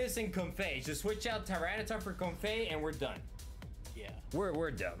only missing Comfey. Just switch out Tyranitar for Comfey and we're done. Yeah.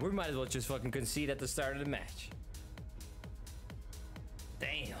 We're done. We might as well just fucking concede at the start of the match.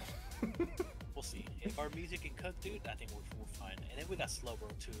 Damn. We'll see. If our music can cook, dude, I think we're fine. And then we got Slowbro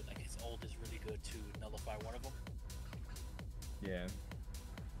too. Like his ult is really good to nullify one of them. Yeah.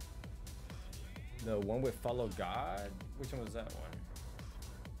 The one with Follow God? Which one was that one?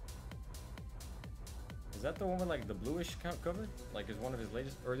 Is that the one with like the bluish cover? Like is one of his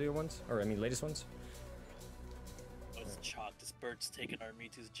latest earlier ones? Or I mean latest ones? Oh, it's chalk. This bird's taking our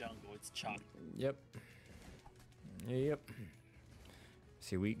Mewtwo's jungle. It's chalk. Yep. Yep.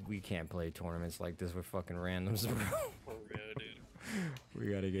 See, we can't play tournaments like this with fucking randoms, bro. For real, dude.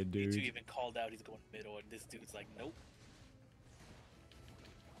 We gotta get dudes. Mewtwo even called out he's going middle, and this dude's like, nope.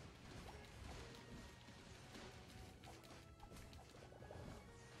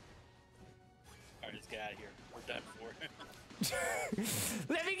 Alright, let's get out of here. We're done for.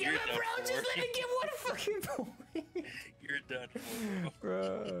 Let me get my bro. Just let me get one fucking point. You're done for,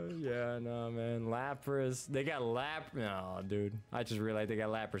 bro. Yeah, no, man. Lapras. They got No, dude. I just realized they got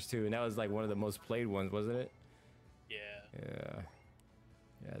Lapras too, and that was like one of the most played ones, wasn't it? Yeah. Yeah.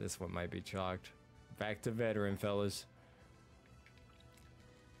 Yeah, this one might be chalked. Back to veteran, fellas.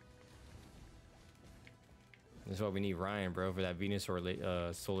 This is why we need Ryan, bro, for that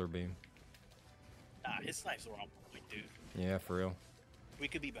Venusaur Solar Beam. Nah, his snipes were on point, dude. Yeah, for real. We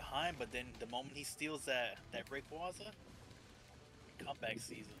could be behind, but then the moment he steals that Rayquaza, comeback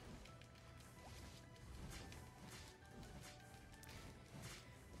season.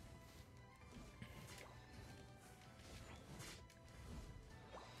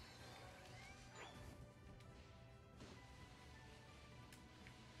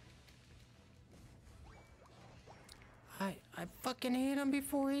 I fucking hit him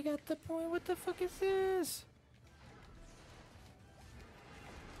before he got the point. What the fuck is this?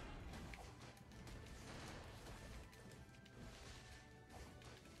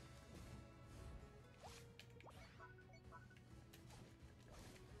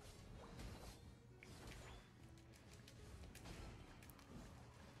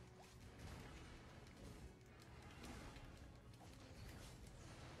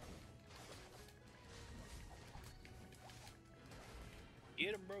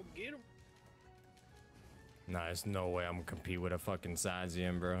 Get him, bro. Get him. Nah, there's no way I'm gonna compete with a fucking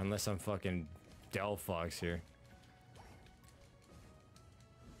Zazian, bro. Unless I'm fucking Delphox here.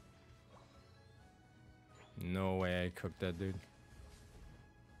 No way I cooked that dude.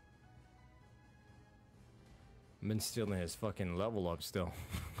 I've been stealing his fucking level up still.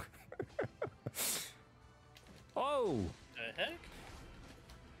 Oh! The heck?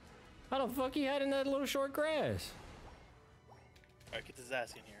 How the fuck he had in that little short grass? Alright, get his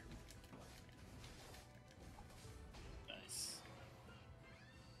ass in here. Nice.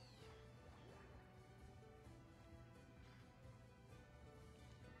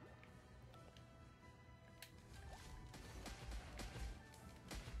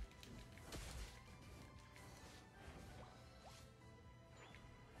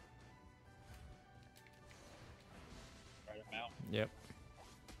 Right him out. Yep.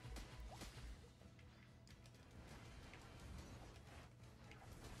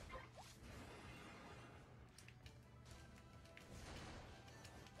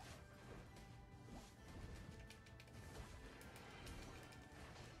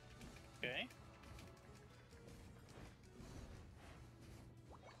 Okay.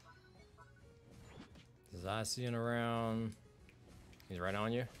 Zacian around. He's right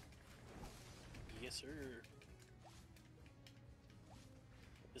on you. Yes, sir.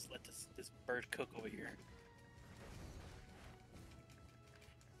 Just let this bird cook over here.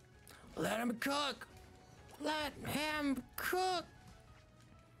 Let him cook. Let him cook.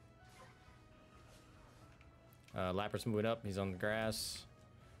 Lapras moving up. He's on the grass.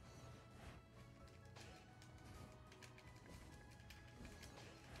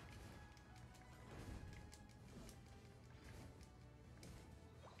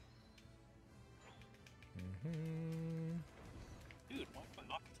 Dude, why am I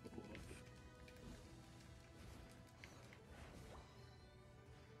knocking the pool up?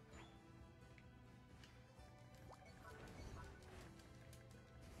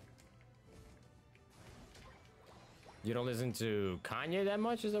 You don't listen to Kanye that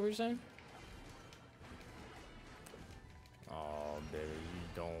much? Is that what you're saying? Oh, baby, you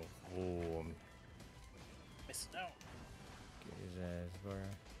don't fool him. Missing out. Get his ass, bro.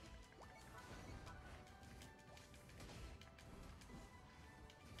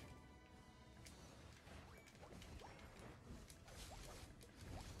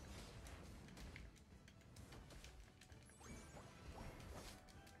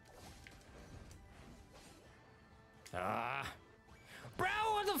 Ah, bro,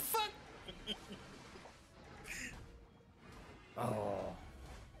 what the fuck? Oh,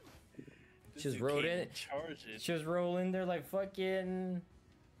 just rode in. Just roll in there like fucking.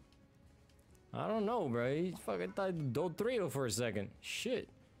 I don't know, bro. He fucking thought do 3 for a second. Shit,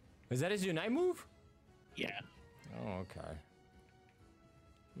 is that his unite move? Yeah. Oh, okay.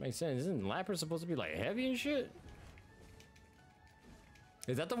 Makes sense. Isn't Lapper supposed to be like heavy and shit?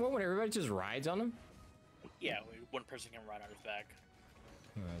 Is that the one when everybody just rides on him? Yeah, one person can ride on his back.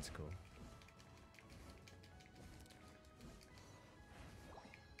 Oh, that's cool.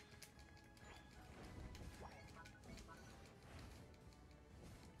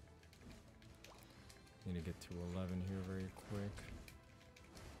 Need to get to 11 here very quick.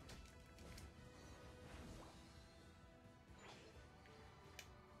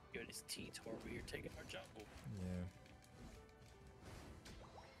 Yo, this T-Tor over here taking our jungle. Yeah.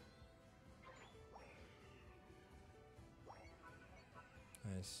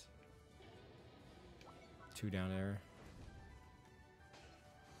 Nice. 2 down there.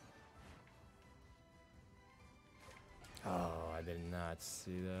 Oh, I did not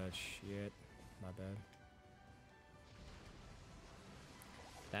see that shit. My bad.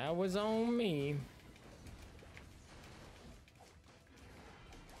 That was on me.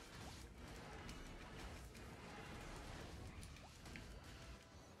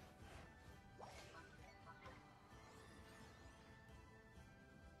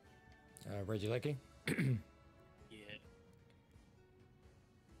 Reggie Lecky? Yeah.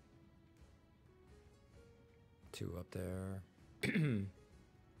 2 up there.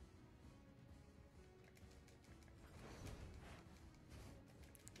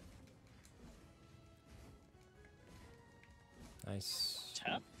 Nice.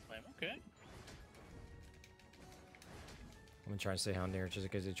 Tap? Okay. I'm gonna try and stay down there just in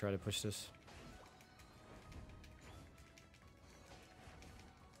case they try to push this.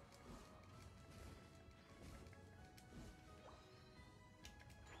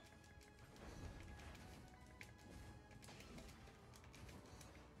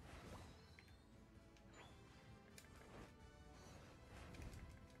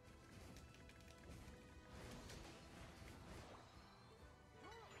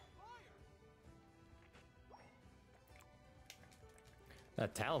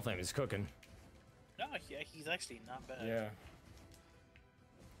 That Talonflame is cooking. No, yeah, he's actually not bad. Yeah.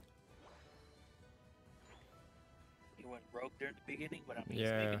 He went rogue there at the beginning, but I mean,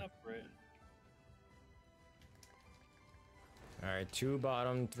 Yeah. he's making up for it. Alright, 2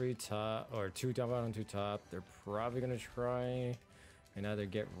 bottom, 3 top, or 2 top, bottom, 2 top. They're probably gonna try and either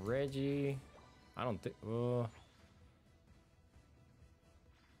get Reggie. I don't think.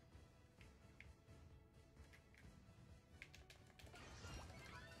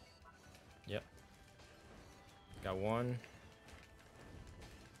 Yep. Got 1.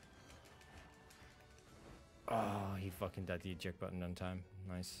 Oh, he fucking got the eject button on time.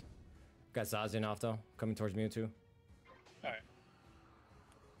 Nice. Got Zazian off though, coming towards Mewtwo. Alright.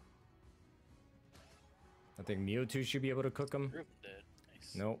 I think Mewtwo should be able to cook him.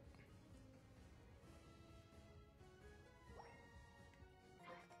 Nice. Nope.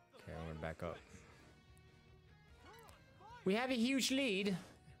 Okay, I'm gonna back up. We have a huge lead.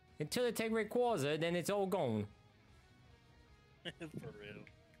 Until they take Rayquaza, then it's all gone. For real.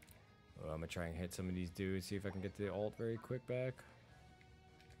 I'm gonna try and hit some of these dudes, see if I can get the ult very quick back.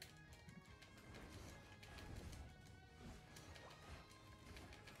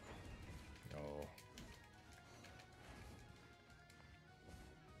 Oh.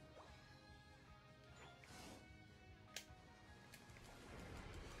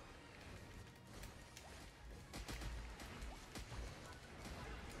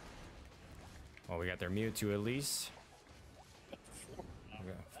 Oh, we got their Mewtwo at least. We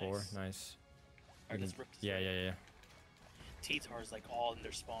got 4, nice. Yeah. T-Tar is like all in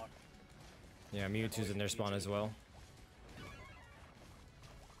their spawn. Yeah, Mewtwo's in their spawn as well.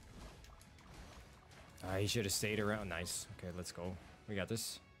 He should have stayed around. Nice. Okay, let's go. We got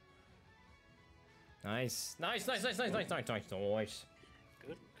this. Nice. Nice. Good recovery.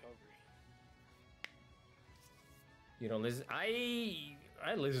 You don't listen.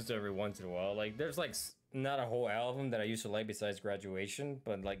 I listen to every once in a while. Like there's like not a whole album that I used to like besides Graduation,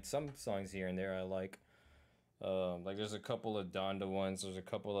 but like some songs here and there I like. Like there's a couple of Donda ones. There's a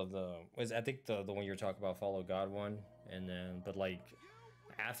couple of I think the one you're talking about, Follow God one, and then but like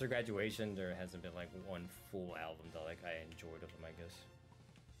after Graduation, there hasn't been like one full album that like I enjoyed of them, I guess.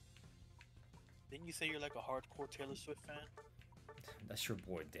 Didn't you say you're like a hardcore Taylor Swift fan? That's your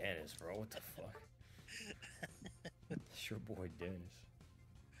boy Dennis, bro. What the fuck? That's your boy Dennis.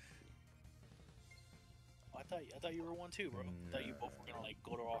 I thought you were one too, bro. I thought you both were gonna like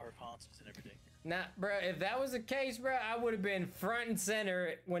go to all her concerts and everything. Nah, bro. If that was the case, bro, I would have been front and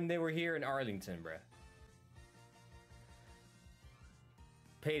center when they were here in Arlington, bro.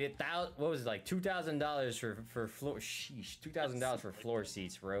 Paid what was it, like $2,000 for floor? Sheesh, $2,000 for floor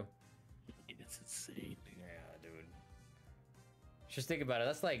seats, bro. It's insane, dude. Yeah, dude. Just think about it.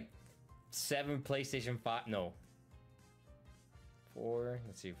 That's like 7 PlayStation 5. No. 4.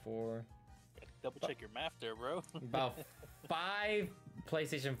 Let's see, 4. Double check your math there, bro. About 5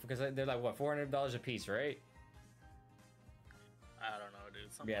 PlayStation, because they're like what, $400 a piece, right? I don't know,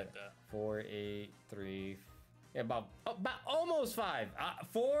 dude. Something like that. 4, 8, 3. Yeah, about almost 5.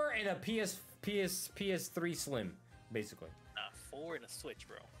 4 and a PS3 Slim, basically. Nah, 4 and a Switch,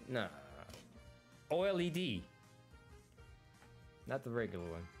 bro. Nah. OLED. Not the regular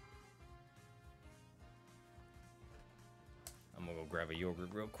one. I'm gonna go grab a yogurt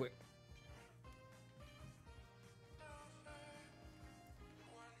real quick.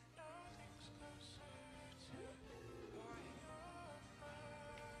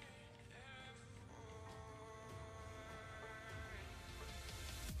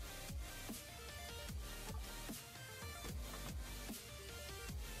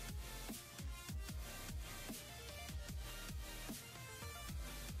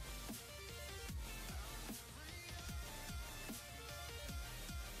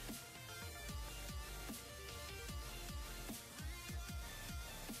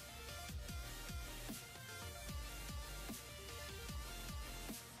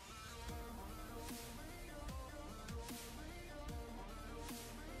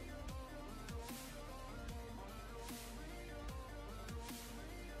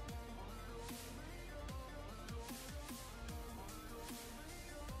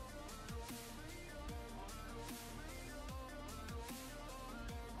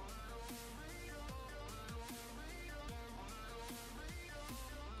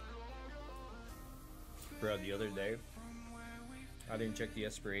 Bro, the other day, I didn't check the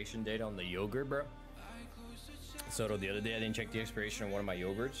expiration date on the yogurt, bro. So the other day, I didn't check the expiration on one of my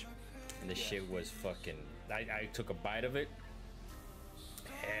yogurts, and this shit was fucking. I took a bite of it.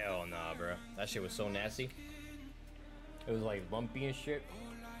 Hell nah, bro. That shit was so nasty. It was like lumpy and shit.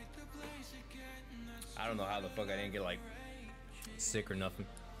 I don't know how the fuck I didn't get like sick or nothing.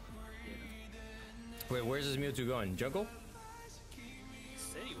 Wait, where's this Mewtwo going? Jungle? He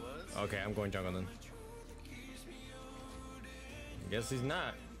said he was. Okay, I'm going jungle then. Guess he's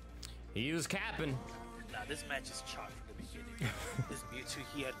not. He was capping. Nah, this match is chalk from the beginning. This Mewtwo,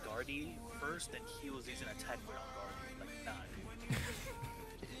 he had Guardy first, and he was using attack weight on Guardy. Like, nah, dude.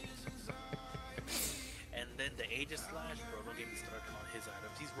 And then the Aegis Slash, bro, don't get me started on his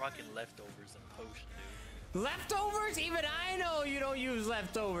items. He's rocking leftovers and potion, dude. Leftovers? Even I know you don't use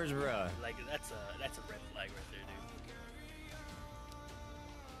leftovers, bruh. Like, that's a red flag right there, dude.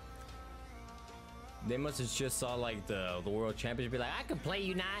 They must have just saw like the world championship, be like, I can play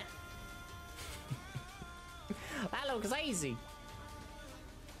you not. That looks easy.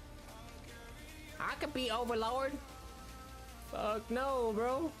 I could be Overlord. Fuck no,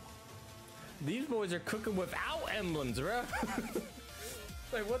 bro. These boys are cooking without emblems, bro.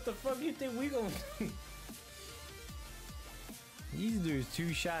 Like, what the fuck you think we gonna do? These dudes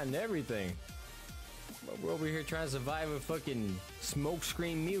two-shot and everything. But we're over here trying to survive a fucking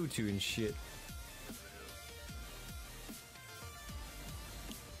smokescreen Mewtwo and shit.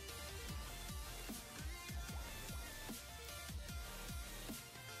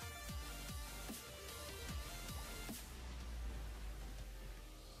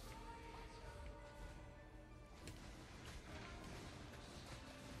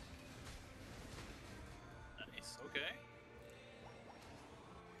 Okay.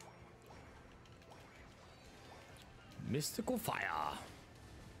 Mystical fire.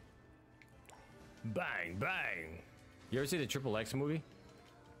 Bang, bang. You ever see the Triple X movie?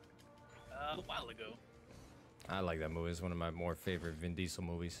 A while ago. I like that movie. It's one of my more favorite Vin Diesel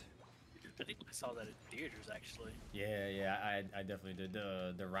movies. I think I saw that in theaters, actually. Yeah, I definitely did.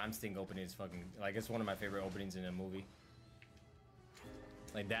 The Rammstein opening is fucking, like, it's one of my favorite openings in a movie.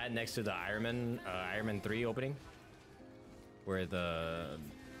 Like that next to the Iron Man 3 opening. Where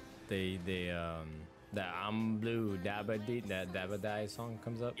they That I'm blue, dabba that dabba die song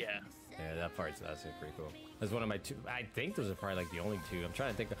comes up. Yeah. Yeah, that's pretty cool. That's one of my two. I think those are probably like the only two. I'm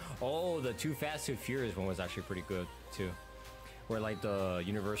trying to think. Oh, the Too Fast Too Furious one was actually pretty good too, where like the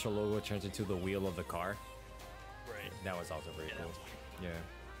Universal logo turns into the wheel of the car. Right. That was also pretty cool. Yeah.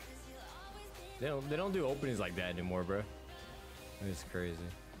 They don't do openings like that anymore, bro. It's crazy.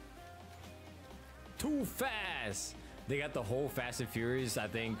 Too Fast. They got the whole Fast and Furious, I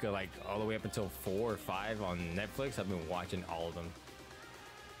think, like all the way up until 4 or 5 on Netflix. I've been watching all of them.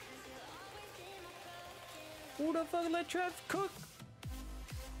 Who the fuck let Trev cook?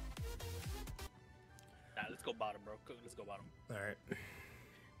 Nah, let's go bottom, bro. Let's go bottom. All right.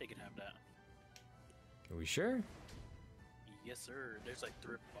 They can have that. Are we sure? Yes, sir. There's like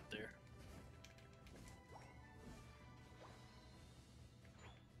 3 up there.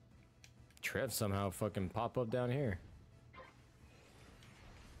 Trev somehow fucking pop up down here.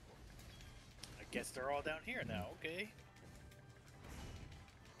 I guess they're all down here now. Okay.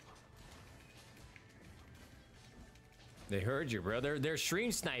 They heard you, bro. They're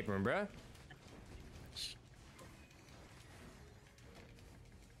stream sniping, bro.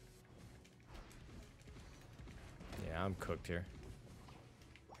 Yeah, I'm cooked here.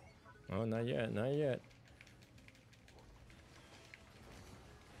 Oh, not yet, not yet.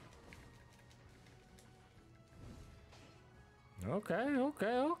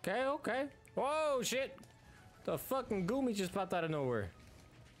 Okay. Whoa, shit! The fucking Goomy just popped out of nowhere.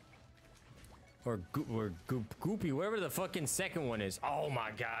 Or Goopy, wherever the fucking second one is. Oh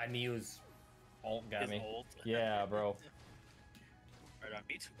my god, Mew's ult got me. Ult. Yeah, bro. Right on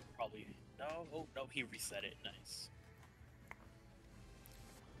me too, probably. No, oh no, he reset it. Nice.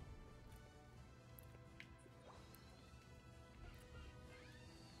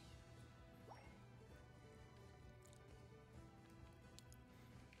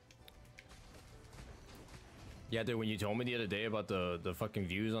 Yeah, dude, when you told me the other day about the fucking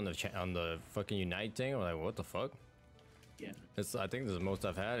views on the fucking Unite thing, I'm like, what the fuck? Yeah. I think this is the most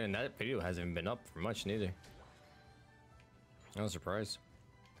I've had, and that video hasn't even been up for much neither. I was surprised.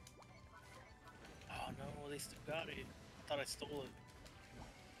 Oh no, they still got it. I thought I stole it.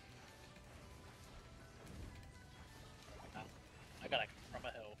 I got like from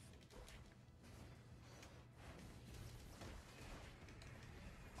a health.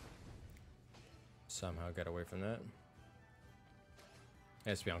 Somehow got away from that.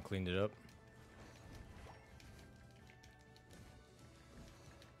 Espeon cleaned it up.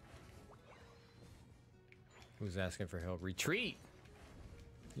 Who's asking for help? Retreat!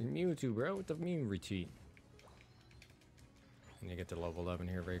 You're Mewtwo, bro. What the mean retreat? Let me get to level 11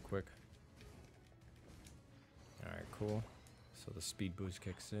 here very quick. Alright, cool. So the speed boost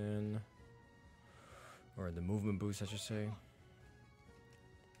kicks in. Or the movement boost, I should say.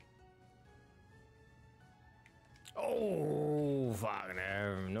 Oh, fuck.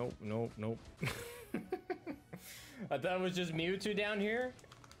 Nope. I thought it was just Mewtwo down here.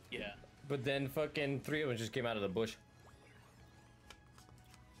 Yeah. But then fucking 3 of them just came out of the bush.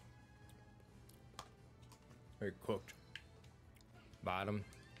 Very cooked. Bottom.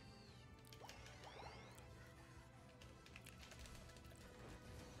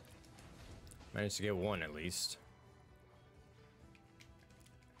 Managed to get one at least.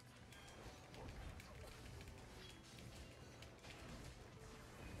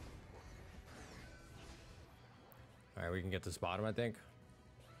 Alright, we can get this bottom, I think.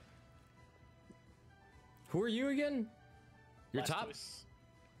 Who are you again? You're top? Choice.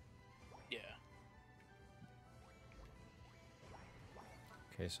 Yeah.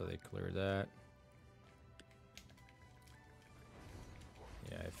 Okay, so they cleared that.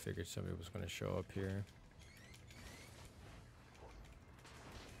 Yeah, I figured somebody was going to show up here.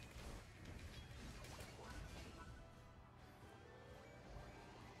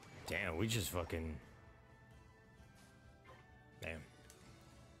 Damn, we just fucking... Damn.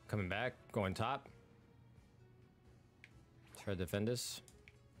 Coming back, going top. Try to defend us.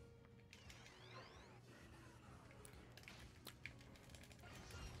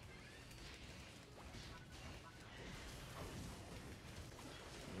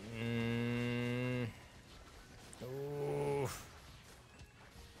 Oof.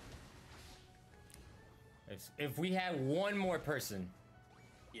 If we had one more person,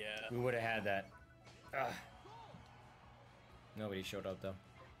 Yeah. we would have had that. Ugh. Nobody showed up though.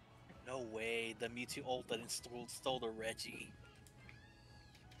 No way. The Mewtwo ult that stole the Reggie.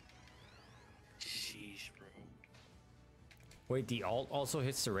 Sheesh, bro. Wait, the ult also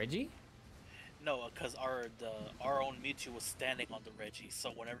hits the Reggie? No, because our own Mewtwo was standing on the Reggie,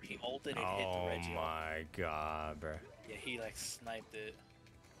 so whenever he ulted, it hit the Reggie. Oh my god, bro. Yeah, he like sniped it.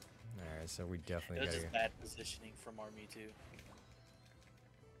 Alright, so we definitely It was gotta just bad positioning from our Mewtwo.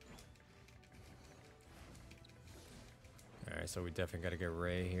 Alright, so we definitely gotta get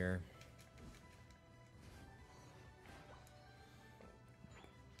Ray here.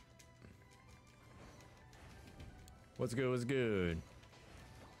 What's good, what's good?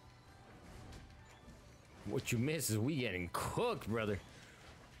 What you miss is we getting cooked, brother.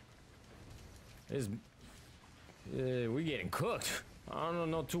 We getting cooked. I don't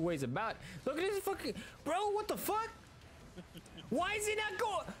know two ways about it. Look at this fucking... Bro, what the fuck? Why is he not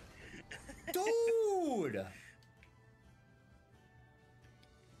going... Dude!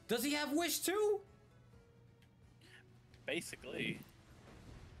 Does he have Wish too? Basically.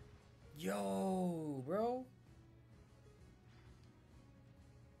 Yo, bro.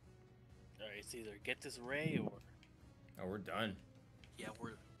 Alright, it's either get this Ray or... Oh, we're done. Yeah,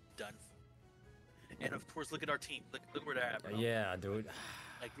 we're done. And of course, look at our team. Look where they're at, bro. Yeah, dude.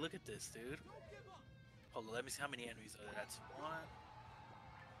 Like, look at this, dude. Hold on, let me see how many enemies are there. That's one.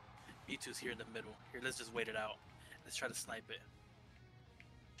 Mewtwo's here in the middle. Here, let's just wait it out. Let's try to snipe it.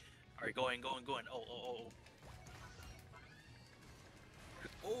 Alright, going. Oh.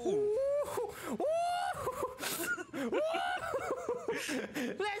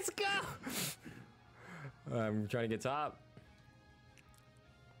 Let's go! I'm trying to get top.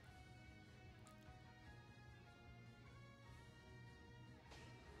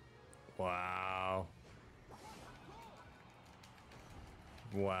 Wow.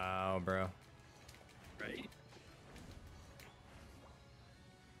 Wow, bro. Right.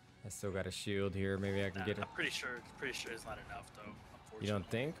 I still got a shield here. Maybe I can get it. I'm pretty sure it's not enough, though. Unfortunately. You don't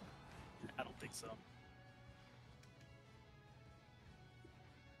think? I don't think so.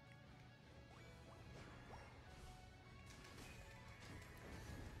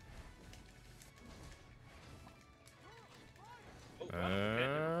 Oh,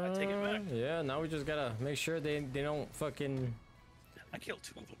 wow. I take it back. Yeah, now we just gotta make sure they don't fucking... I killed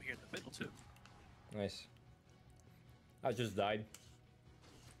two of them here in the middle, too. Nice. I just died.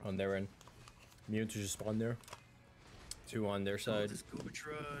 On their end. Mewtwo just spawned there. Two on their side. This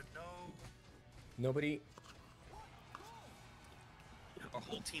Goodra, no. Nobody. Our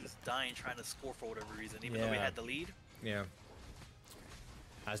whole team's dying trying to score for whatever reason, even though we had the lead. Yeah.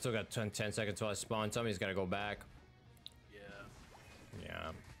 I still got 10 seconds till I spawn. Somebody's gotta go back. Yeah.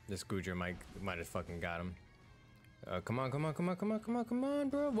 Yeah. This Goodra might have fucking got him. Come on,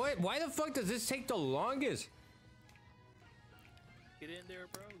 bro. Why the fuck does this take the longest? Get in there,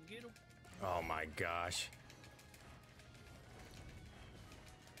 bro. Get him. Oh my gosh.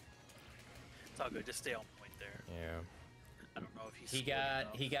 It's all good. Just stay on point there. Yeah. I don't know if he's. He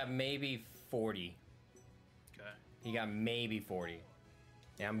got maybe 40. Okay. He got maybe 40.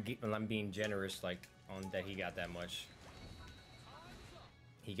 Yeah, I'm being generous, like on that he got that much.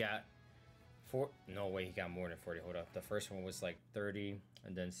 He got no way, he got more than 40. Hold up. The first one was like 30,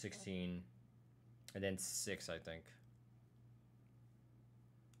 and then 16, and then 6, I think.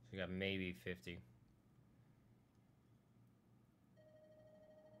 So he got maybe 50.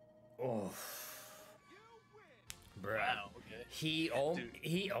 Oh, bro. Wow.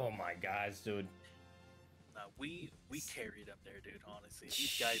 Okay. Oh my gosh, dude. Nah, we carried up there, dude. Honestly,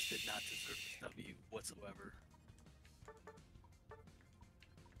 these guys did not deserve this W whatsoever.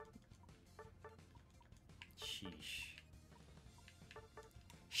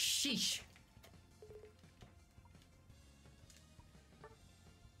 Sheesh.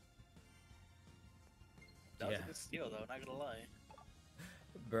 That was a good steal, though. Not gonna lie.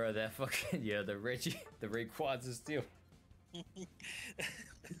 Bro, that fucking the Rayquaza is steal.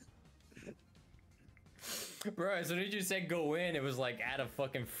 Bro, as soon as you said go in, it was like at a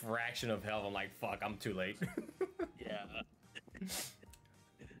fucking fraction of health. I'm like, fuck, I'm too late. Yeah.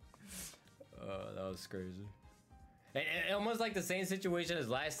 That was crazy. And almost like the same situation as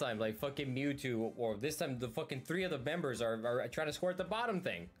last time, like fucking Mewtwo, or this time the fucking 3 of the members are trying to score at the bottom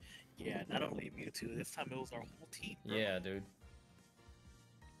thing. Yeah, not only Mewtwo, this time it was our whole team, bro. Yeah, dude.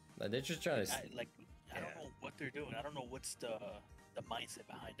 Like, they're just trying to... I don't know what they're doing. I don't know what's the mindset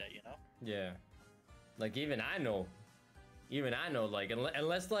behind that, you know? Yeah. Like, even I know, like,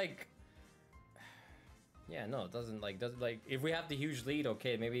 unless, like... Yeah, no, it doesn't, like, if we have the huge lead,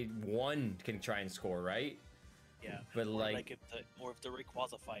 okay, maybe one can try and score, right? Yeah, but or like if the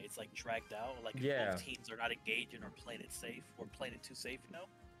Rayquaza fight it's like dragged out, like if both teams are not engaging or playing it safe or playing it too safe, you know?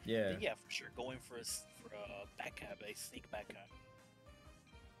 Yeah. Then yeah, for sure, going for a backcap, a sneak backcap.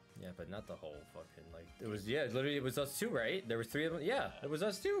 Yeah, but not the whole fucking like it was. Yeah, literally it was us two, right? There was 3 of them. Yeah, it was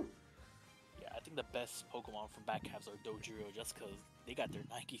us too. Yeah, I think the best Pokemon from backcaps are Dojiro, just because they got their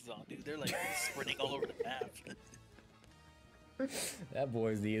Nikes on, dude. They're like sprinting all over the map. That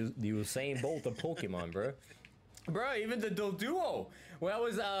boy's the Usain Bolt of Pokemon, bro. Bro, even the Doduo, when I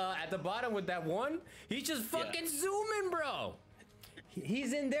was at the bottom with that one, he's just fucking zooming, bro.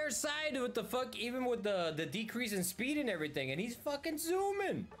 He's in their side with the fuck, even with the decrease in speed and everything, and he's fucking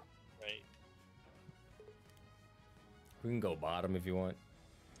zooming. Right. We can go bottom if you want.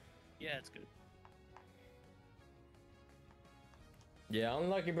 Yeah, it's good. Yeah,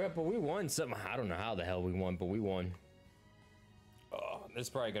 unlucky, bro, but we won something. I don't know how the hell we won, but we won. Oh, this is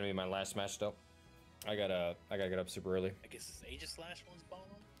probably gonna be my last match, though. I gotta get up super early. I guess this Aegis Slash one's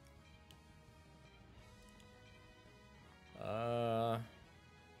bottom.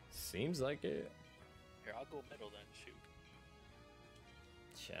 Seems like it. Here, I'll go middle then. Shoot.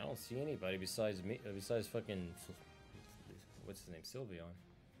 Shit, I don't see anybody besides me. Besides fucking, what's his name, Sylveon.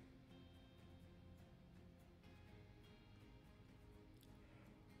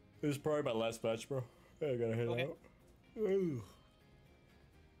 This is probably my last match, bro. I gotta head out. Ooh.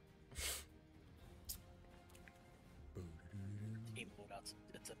 Team loadouts.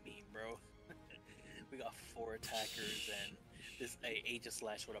 It's a meme, bro. We got 4 attackers and this Aegis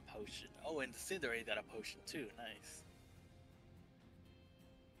Slash with a potion. Oh, and Sid already got a potion too. Nice.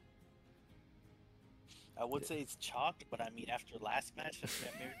 I would say it's chalk, but I mean, after last match,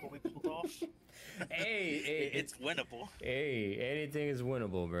 that miracle we pulled off. Hey, it's winnable. Hey, anything is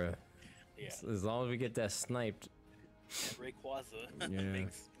winnable, bro. Yeah. As long as we get that sniped. Yeah, Rayquaza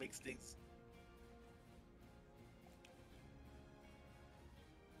makes things.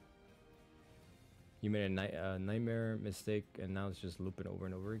 You made a nightmare mistake, and now it's just looping over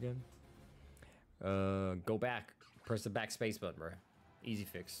and over again. Go back. Press the backspace button, bro. Easy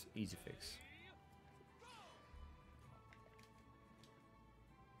fix. Easy fix.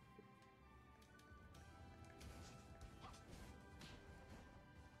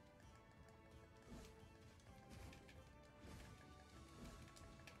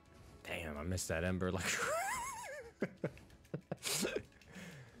 Damn, I missed that ember like.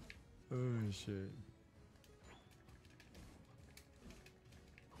 Oh shit.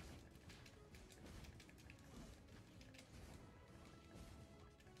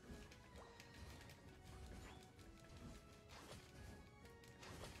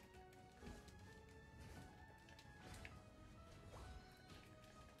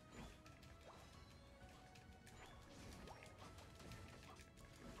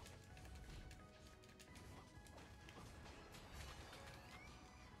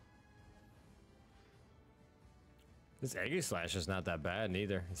 This Aegis Slash is not that bad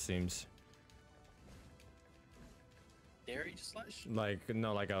neither, it seems. There, Aegis Slash? Like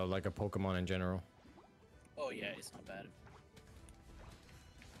no, like a Pokemon in general. Oh yeah, it's not bad.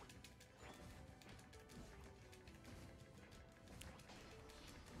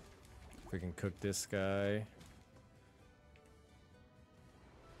 If we can cook this guy.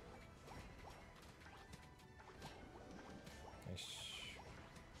 Nice.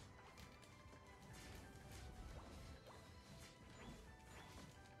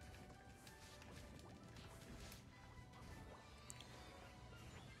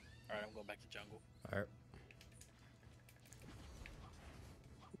 Alright, I'm going back to jungle. Alright.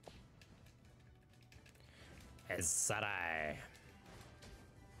 Sarai.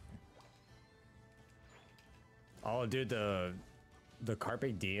 Oh, dude, the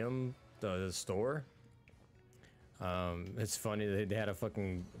Carpe Diem, the store. It's funny they had a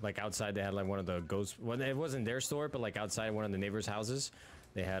fucking like outside they had like one of the ghost. Well, it wasn't their store, but like outside one of the neighbors' houses,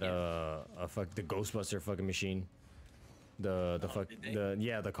 they had the Ghostbuster fucking machine. The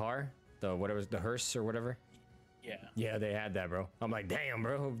car, the whatever, the hearse or whatever. Yeah. Yeah, they had that, bro. I'm like, damn,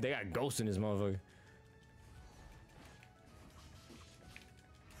 bro, they got ghosts in this motherfucker.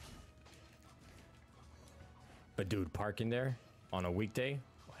 But dude, parking there on a weekday,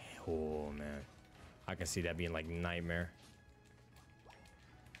 oh man, I can see that being like nightmare.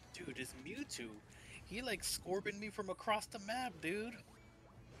 Dude, it's Mewtwo. He like scorbing me from across the map, dude.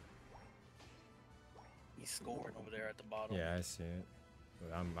 He's scoring over there at the bottom. Yeah, I see it.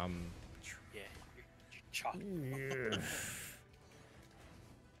 I'm. Yeah, you're chalk. Yeah.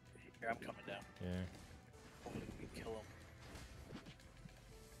 Here, I'm coming down. Yeah. Hopefully we can kill him.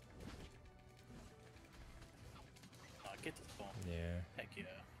 Get this bomb. Yeah. Heck yeah.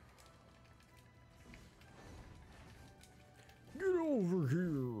 Get over here.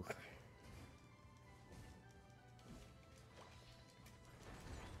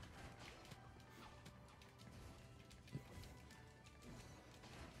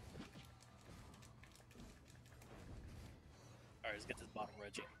 Alright, let's get this bottom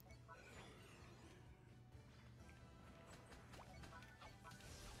Reggie.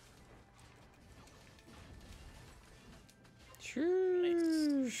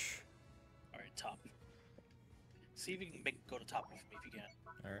 Sheesh. Alright, top. See if you can go to top with me if you can.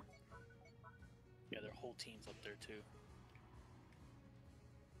 Alright. Yeah, their whole team's up there too.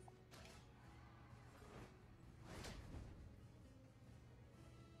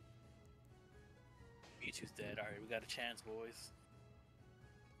 Mewtwo's dead. Alright, we got a chance, boys.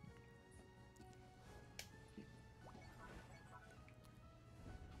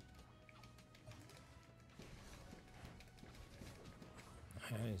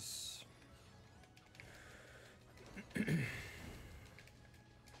 Nice.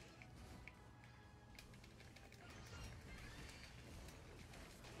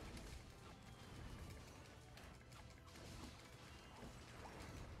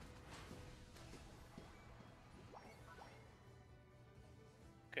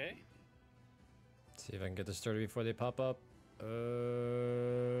 Okay. See if I can get this started before they pop up.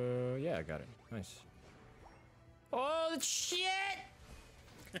 Yeah, I got it. Nice. Oh shit!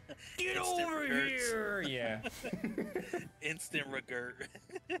 Get Instant over regrets. here! Yeah. Instant regret.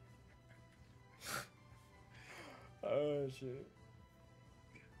 Oh shit.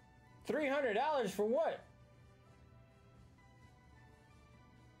 $300 for what?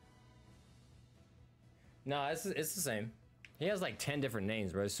 No, it's the same. He has like 10 different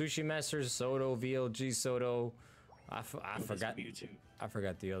names, bro. Sushi Master, Soto, VLG Soto. I forgot. Mewtwo. I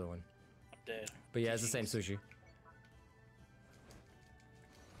forgot the other one. I'm dead. But yeah, it's the same Sushi.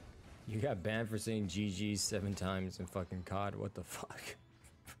 You got banned for saying GG 7 times in fucking COD. What the fuck?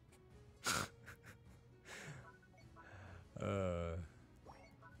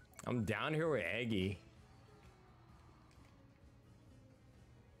 I'm down here with Eggy.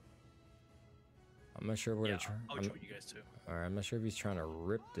 I'm not sure what Yeah, to try. I'll join you guys too. Alright, I'm not sure if he's trying to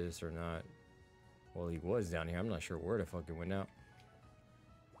rip this or not. Well, he was down here. I'm not sure where the fuck it went out.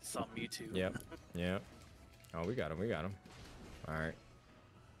 Saw Mewtwo. Yep. Yep. Oh, we got him. We got him. Alright.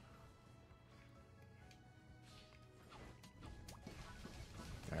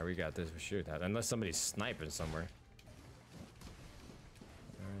 Alright, we got this. We shoot that. Unless somebody's sniping somewhere.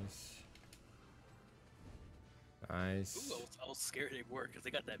 Nice. Nice. Ooh, I was scared they were because they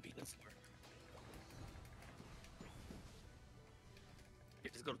got that Venus Lord.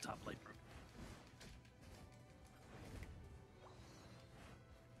 Yeah, just go to top lane, bro.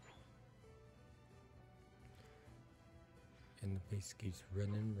 And the base keeps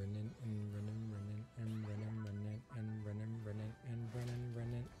running and running and running and running.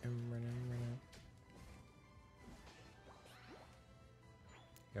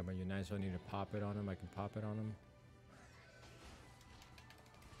 Got my Unite, so I need to pop it on him. I can pop it on him.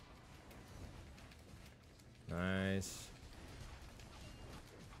 Nice.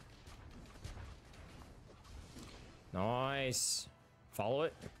 Nice. Follow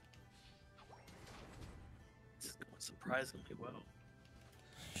it. This is going surprisingly well.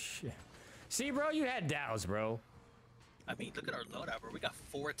 Shit. See, bro, you had doubts, bro. I mean, look at our loadout, bro. We got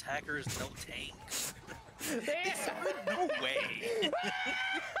 4 attackers, no tanks. Yeah. No way.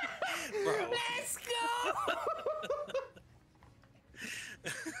 Bro. Let's go.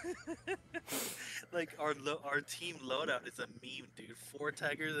 Like, our team loadout is a meme, dude. 4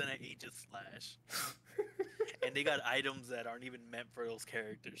 attackers and an Aegis Slash. And they got items that aren't even meant for those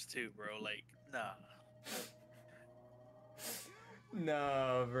characters, too, bro. Like, nah.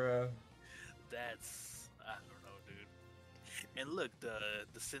 No, bro. That's... I don't know, dude. And look, the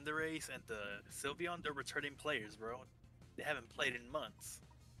Cinderace and the Sylveon, they're returning players, bro. They haven't played in months.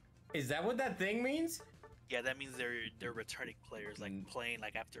 Is that what that thing means? Yeah, that means they're returning players, like playing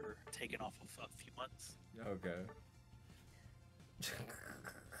like after taking off of a few months. Okay.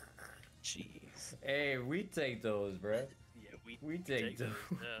 Jeez. Hey, we take those, bro. Yeah, We take those.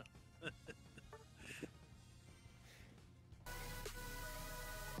 Yeah.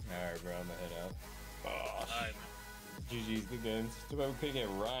 Alright, bro, I'm gonna head out. Oh, Alright, GG's good games. Too bad we couldn't get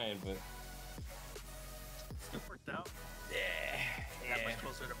Ryan, but still worked out. yeah, That much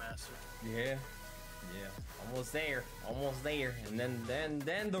closer to master. yeah, almost there, and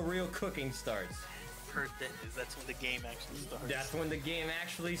then the real cooking starts. That's when the game actually starts. That's when the game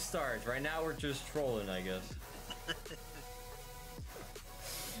actually starts. Right now we're just trolling, I guess.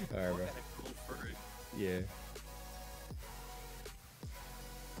 Alright, bro. Kinda cool for it. Yeah.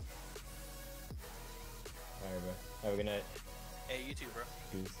 Alright, bro. Have a good night. Hey, you too, bro.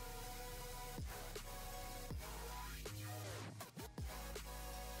 Peace.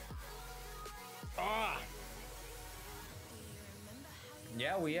 Ah!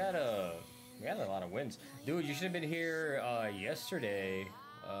 Yeah, we had a lot of wins. Dude, you should have been here yesterday.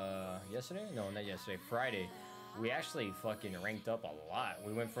 Yesterday? No, not yesterday. Friday. We actually fucking ranked up a lot.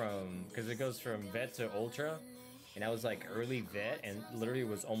 We went from, because it goes from vet to ultra. and I was like early vet, and literally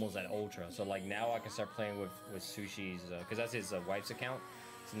was almost at ultra. So like now I can start playing with Sushi's, because that's his wife's account.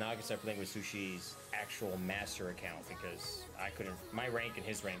 So now I can start playing with Sushi's actual master account, because I couldn't, my rank and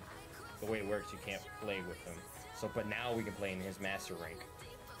his rank, the way it works, you can't play with him. So, but now we can play in his master rank.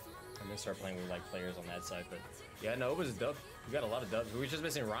 I'm gonna start playing with like players on that side. But yeah, no, it was a dub. We got a lot of dubs. We were just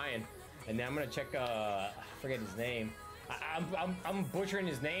missing Ryan, and now I'm gonna check. I forget his name. I'm butchering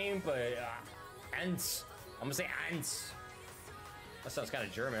his name, but Ants. I'm gonna say Ants. That sounds kind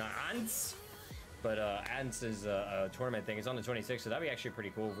of German. Ants. But Ants is a tournament thing. It's on the 26th, so that'd be actually pretty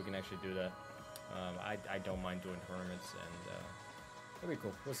cool if we can actually do that. I don't mind doing tournaments, and that'd be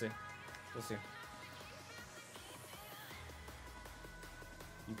cool. We'll see. We'll see.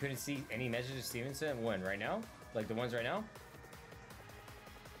 You couldn't see any messages Steven sent? When? Right now? Like the ones right now?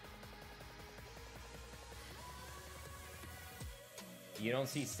 You don't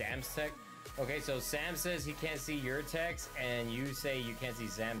see Sam's text? Okay, so Sam says he can't see your text, and you say you can't see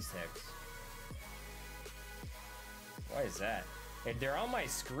Sam's text. Why is that? If they're on my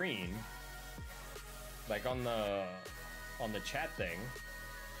screen, like on the chat thing,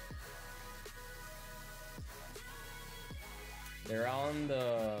 they're on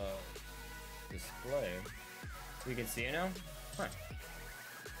the display. We can see it now? Huh.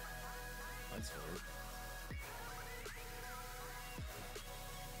 That's weird.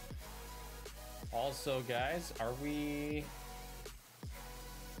 Also, guys, are we...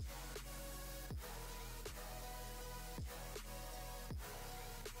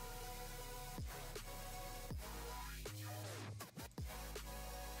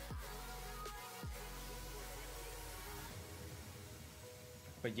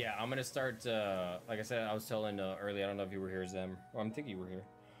 But yeah, I'm gonna start, like I said, I was telling earlier, I don't know if you were here, Zem. Well, I'm thinking you were here.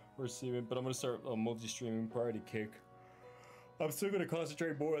 Or Steven, but I'm gonna start multi-streaming prior to Kick. I'm still gonna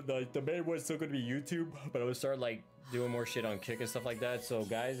concentrate more, the main one's still gonna be YouTube, but I'm gonna start like doing more shit on Kick and stuff like that. So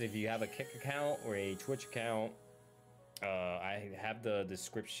guys, if you have a Kick account or a Twitch account, I have the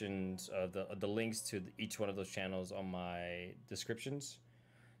descriptions, the links to each one of those channels on my descriptions.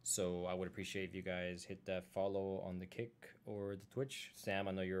 So I would appreciate if you guys hit that follow on the Kick or the Twitch. Sam,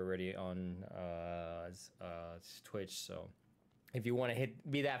 I know you're already on Twitch, so if you want to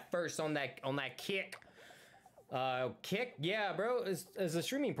be that first on that Kick, Kick, yeah, bro, is a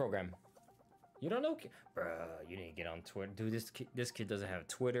streaming program. You don't know, bro? You need to get on Twitter, dude. This kid doesn't have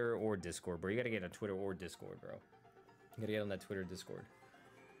Twitter or Discord, bro. You gotta get on Twitter or Discord, bro. You gotta get on that Twitter, Discord.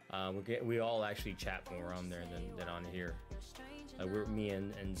 We all actually chat more on there than on here. Me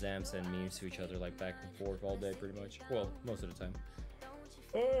and Zam send memes to each other like back and forth all day, pretty much. Well, most of the time.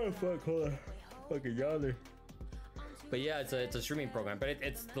 Oh fuck, hold on, fucking yonder. But yeah, it's a streaming program, but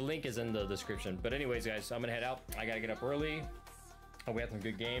it's the link is in the description. But anyways, guys, I'm gonna head out. I gotta get up early. We have some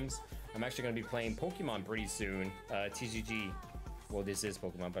good games. I'm actually gonna be playing Pokemon pretty soon. TCG. Well, this is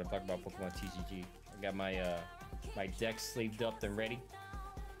Pokemon, but I'm talking about Pokemon TCG. I got my my deck sleeved up and ready.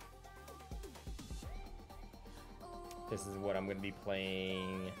 This is what I'm going to be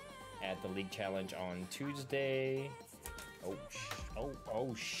playing at the League Challenge on Tuesday.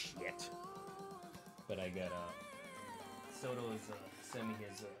 Oh shit. But I got Soto's sent me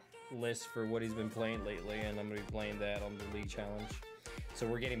his list for what he's been playing lately, and I'm going to be playing that on the League Challenge. So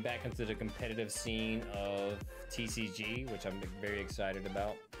we're getting back into the competitive scene of TCG, which I'm very excited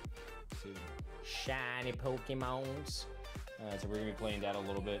about. So, shiny Pokemons. So we're going to be playing that a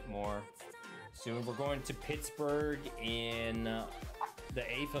little bit more. Soon we're going to Pittsburgh in the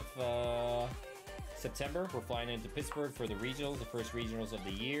 8th of September. We're flying into Pittsburgh for the regionals, the first regionals of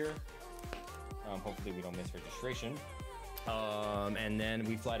the year. Hopefully we don't miss registration. And then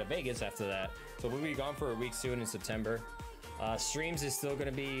we fly to Vegas after that. So we'll be gone for a week soon in September. Streams is still going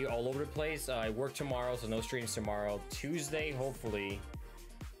to be all over the place. I work tomorrow, so no streams tomorrow. Tuesday, hopefully.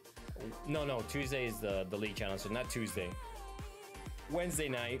 No, Tuesday is the League Challenge, so not Tuesday. Wednesday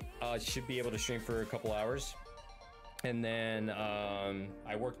night, should be able to stream for a couple hours. And then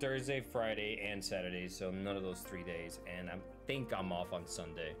I work Thursday, Friday, and Saturday, so none of those 3 days. And I think I'm off on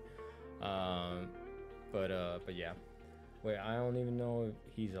Sunday. But yeah. Wait, I don't even know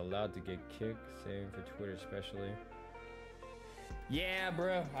if he's allowed to get kicked. Same for Twitter, especially. Yeah,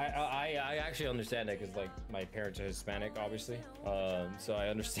 bro. I actually understand that because like my parents are Hispanic, obviously. So I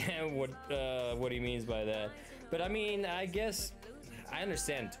understand what he means by that. But I mean, I guess I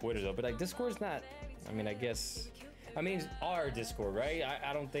understand Twitter though. But like Discord's not. I mean, I guess. I mean, our Discord, right?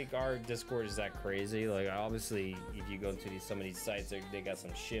 I don't think our Discord is that crazy. Like, obviously, if you go to some of these sites, they got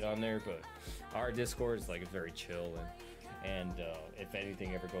some shit on there. But our Discord is like it's very chill, and if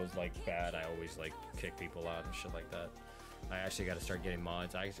anything ever goes like bad, I always like kick people out and shit like that. I actually got to start getting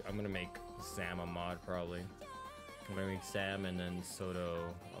mods. I'm gonna make Sam a mod probably. I'm gonna make Sam and then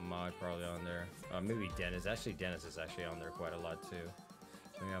Soto, Ahmad probably on there. Maybe Dennis. Actually, Dennis is actually on there quite a lot too.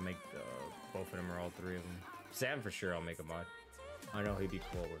 Maybe I'll make both of them or all three of them. Sam for sure I'll make a mod. I know he'd be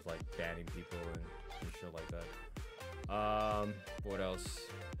cool with like banning people and shit like that. What else?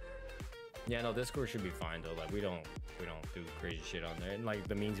 Yeah, no, Discord should be fine though. Like we don't do crazy shit on there. And like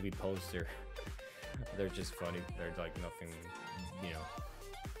the memes we post they're just funny. They're like nothing, you know,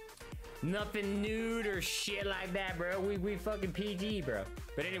 nothing nude or shit like that, bro. We fucking PG, bro.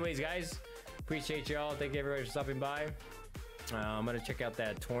 But anyways, guys, appreciate y'all. Thank you everybody for stopping by. I'm gonna check out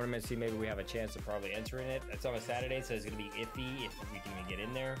that tournament, see maybe we have a chance to probably enter in it. It's on a Saturday, so it's gonna be iffy if we can even get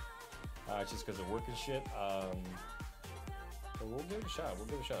in there. It's just because of work and shit. But we'll give it a shot. We'll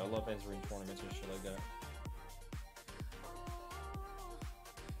give it a shot. I love entering tournaments and shit like that.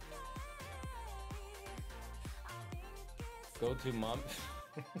 Go to mom.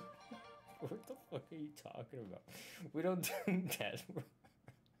 What the fuck are you talking about? We don't do that, bro.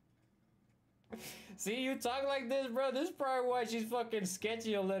 See, you talk like this, bro. This is probably why she's fucking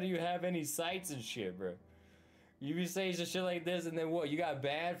sketchy on letting you have any sites and shit, bro. You be saying some shit like this, and then what? You got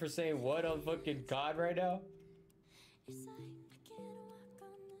banned for saying what on fucking COD right now?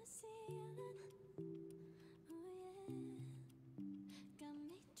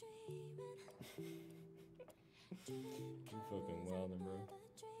 You fucking wildin', bro.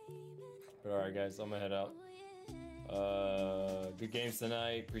 But alright, guys, I'm gonna head out. Good games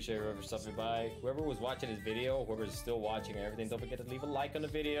tonight. Appreciate whoever stopping by. Whoever was watching this video, whoever's still watching and everything, don't forget to leave a like on the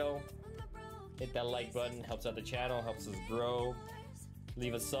video. Hit that like button, helps out the channel, helps us grow.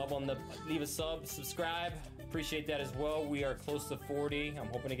 Leave a sub, subscribe. Appreciate that as well. We are close to 40. I'm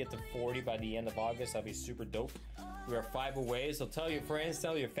hoping to get to 40 by the end of August. That'd be super dope. We are 5 away, so tell your friends,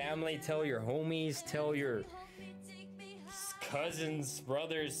 tell your family, tell your homies, tell your cousins,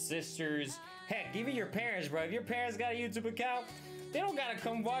 brothers, sisters. Heck, even your parents, bro. If your parents got a YouTube account, they don't gotta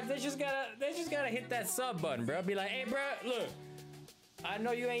come watch. They just gotta hit that sub button, bro. Be like, hey, bro, look, I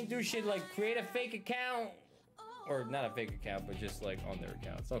know you ain't do shit like create a fake account, or not a fake account, but just like on their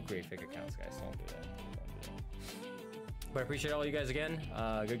accounts. Don't create fake accounts, guys. Don't do that. Don't do that. But I appreciate all you guys again.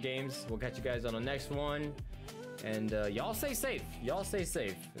 Good games. We'll catch you guys on the next one. And y'all stay safe. Y'all stay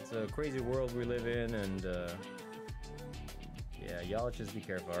safe. It's a crazy world we live in, and yeah, y'all just be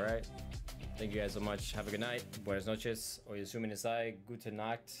careful, all right? Thank you guys so much. Have a good night. Buenas noches. Hoy es Suminisai. Gute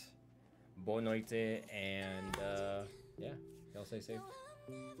Nacht. Boa noite. And yeah, y'all stay safe.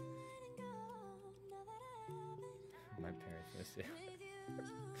 My parents missed it.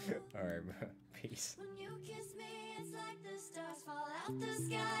 All right, bro. Peace. When you kiss me, it's like the stars fall out the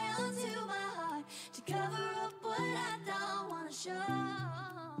sky onto my heart to cover up what I don't want to show.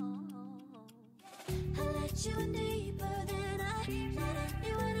 I let you in deeper than I let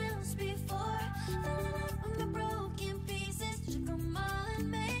anyone else before. Falling out from the broken pieces, took them all and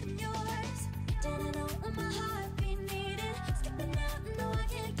made yours. Didn't know when my heart be needed. Skipping out, no, I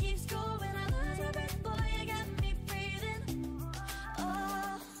can't keep score. When I lose my breath, boy, you got me breathing.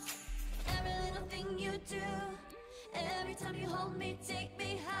 Oh, every little thing you do, every time you hold me, take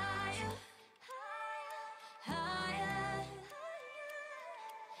me higher, higher.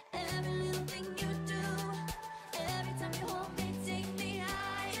 Every little thing you do, every time you hold me, take me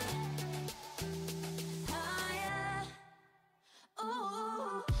higher, higher.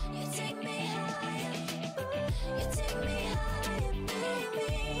 Oh, you take me higher, you take me higher, baby,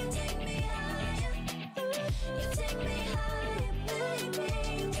 you take me higher, you take me higher, baby,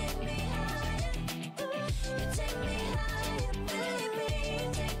 you take me higher, you take me higher, baby, you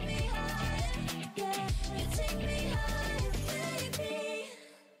take me higher, yeah, you take me higher, baby.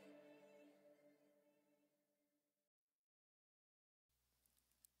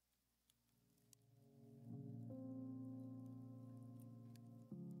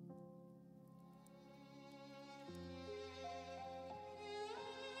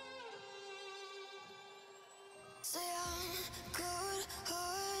 Say I'm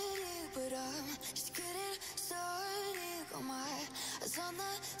good-hearted, but I'm just getting started. Got my eyes on the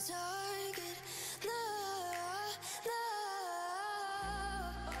target. No, no.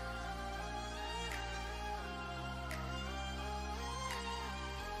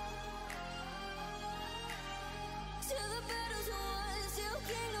 Till the battle's won, till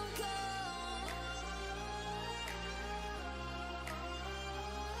kingdom come.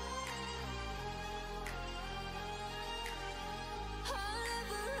 I'll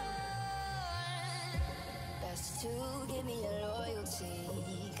never run. Best to give me your loyalty,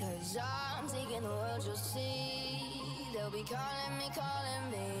 'cause I'm taking the world, you'll see. They'll be calling me,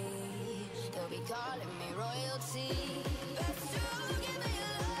 they'll be calling me royalty. Best to give me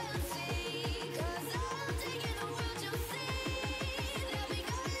your loyalty, 'cause I'm taking the world,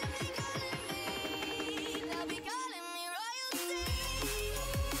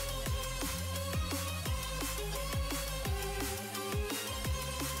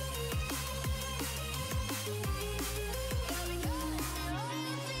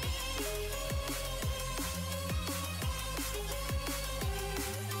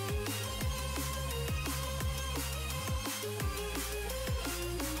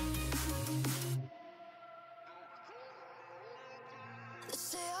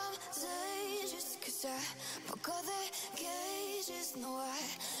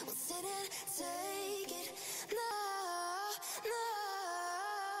 We'll sit and take it. No, no.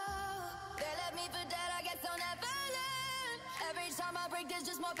 They left me for dead, I guess I'll never learn. Every time I break, there's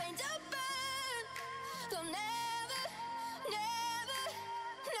just more pain to burn. They'll never, never,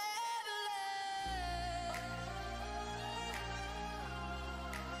 never learn.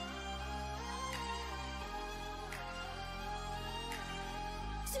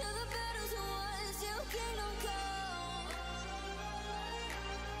 Till the battle's won, till kingdom come.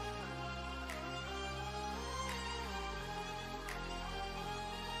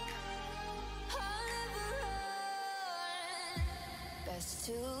 I'll never run. Best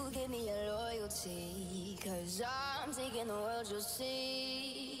to give me your loyalty, 'cause I'm taking the world, you'll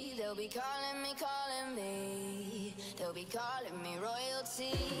see. They'll be calling me, calling me. They'll be calling me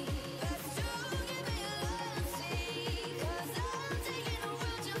royalty. Best to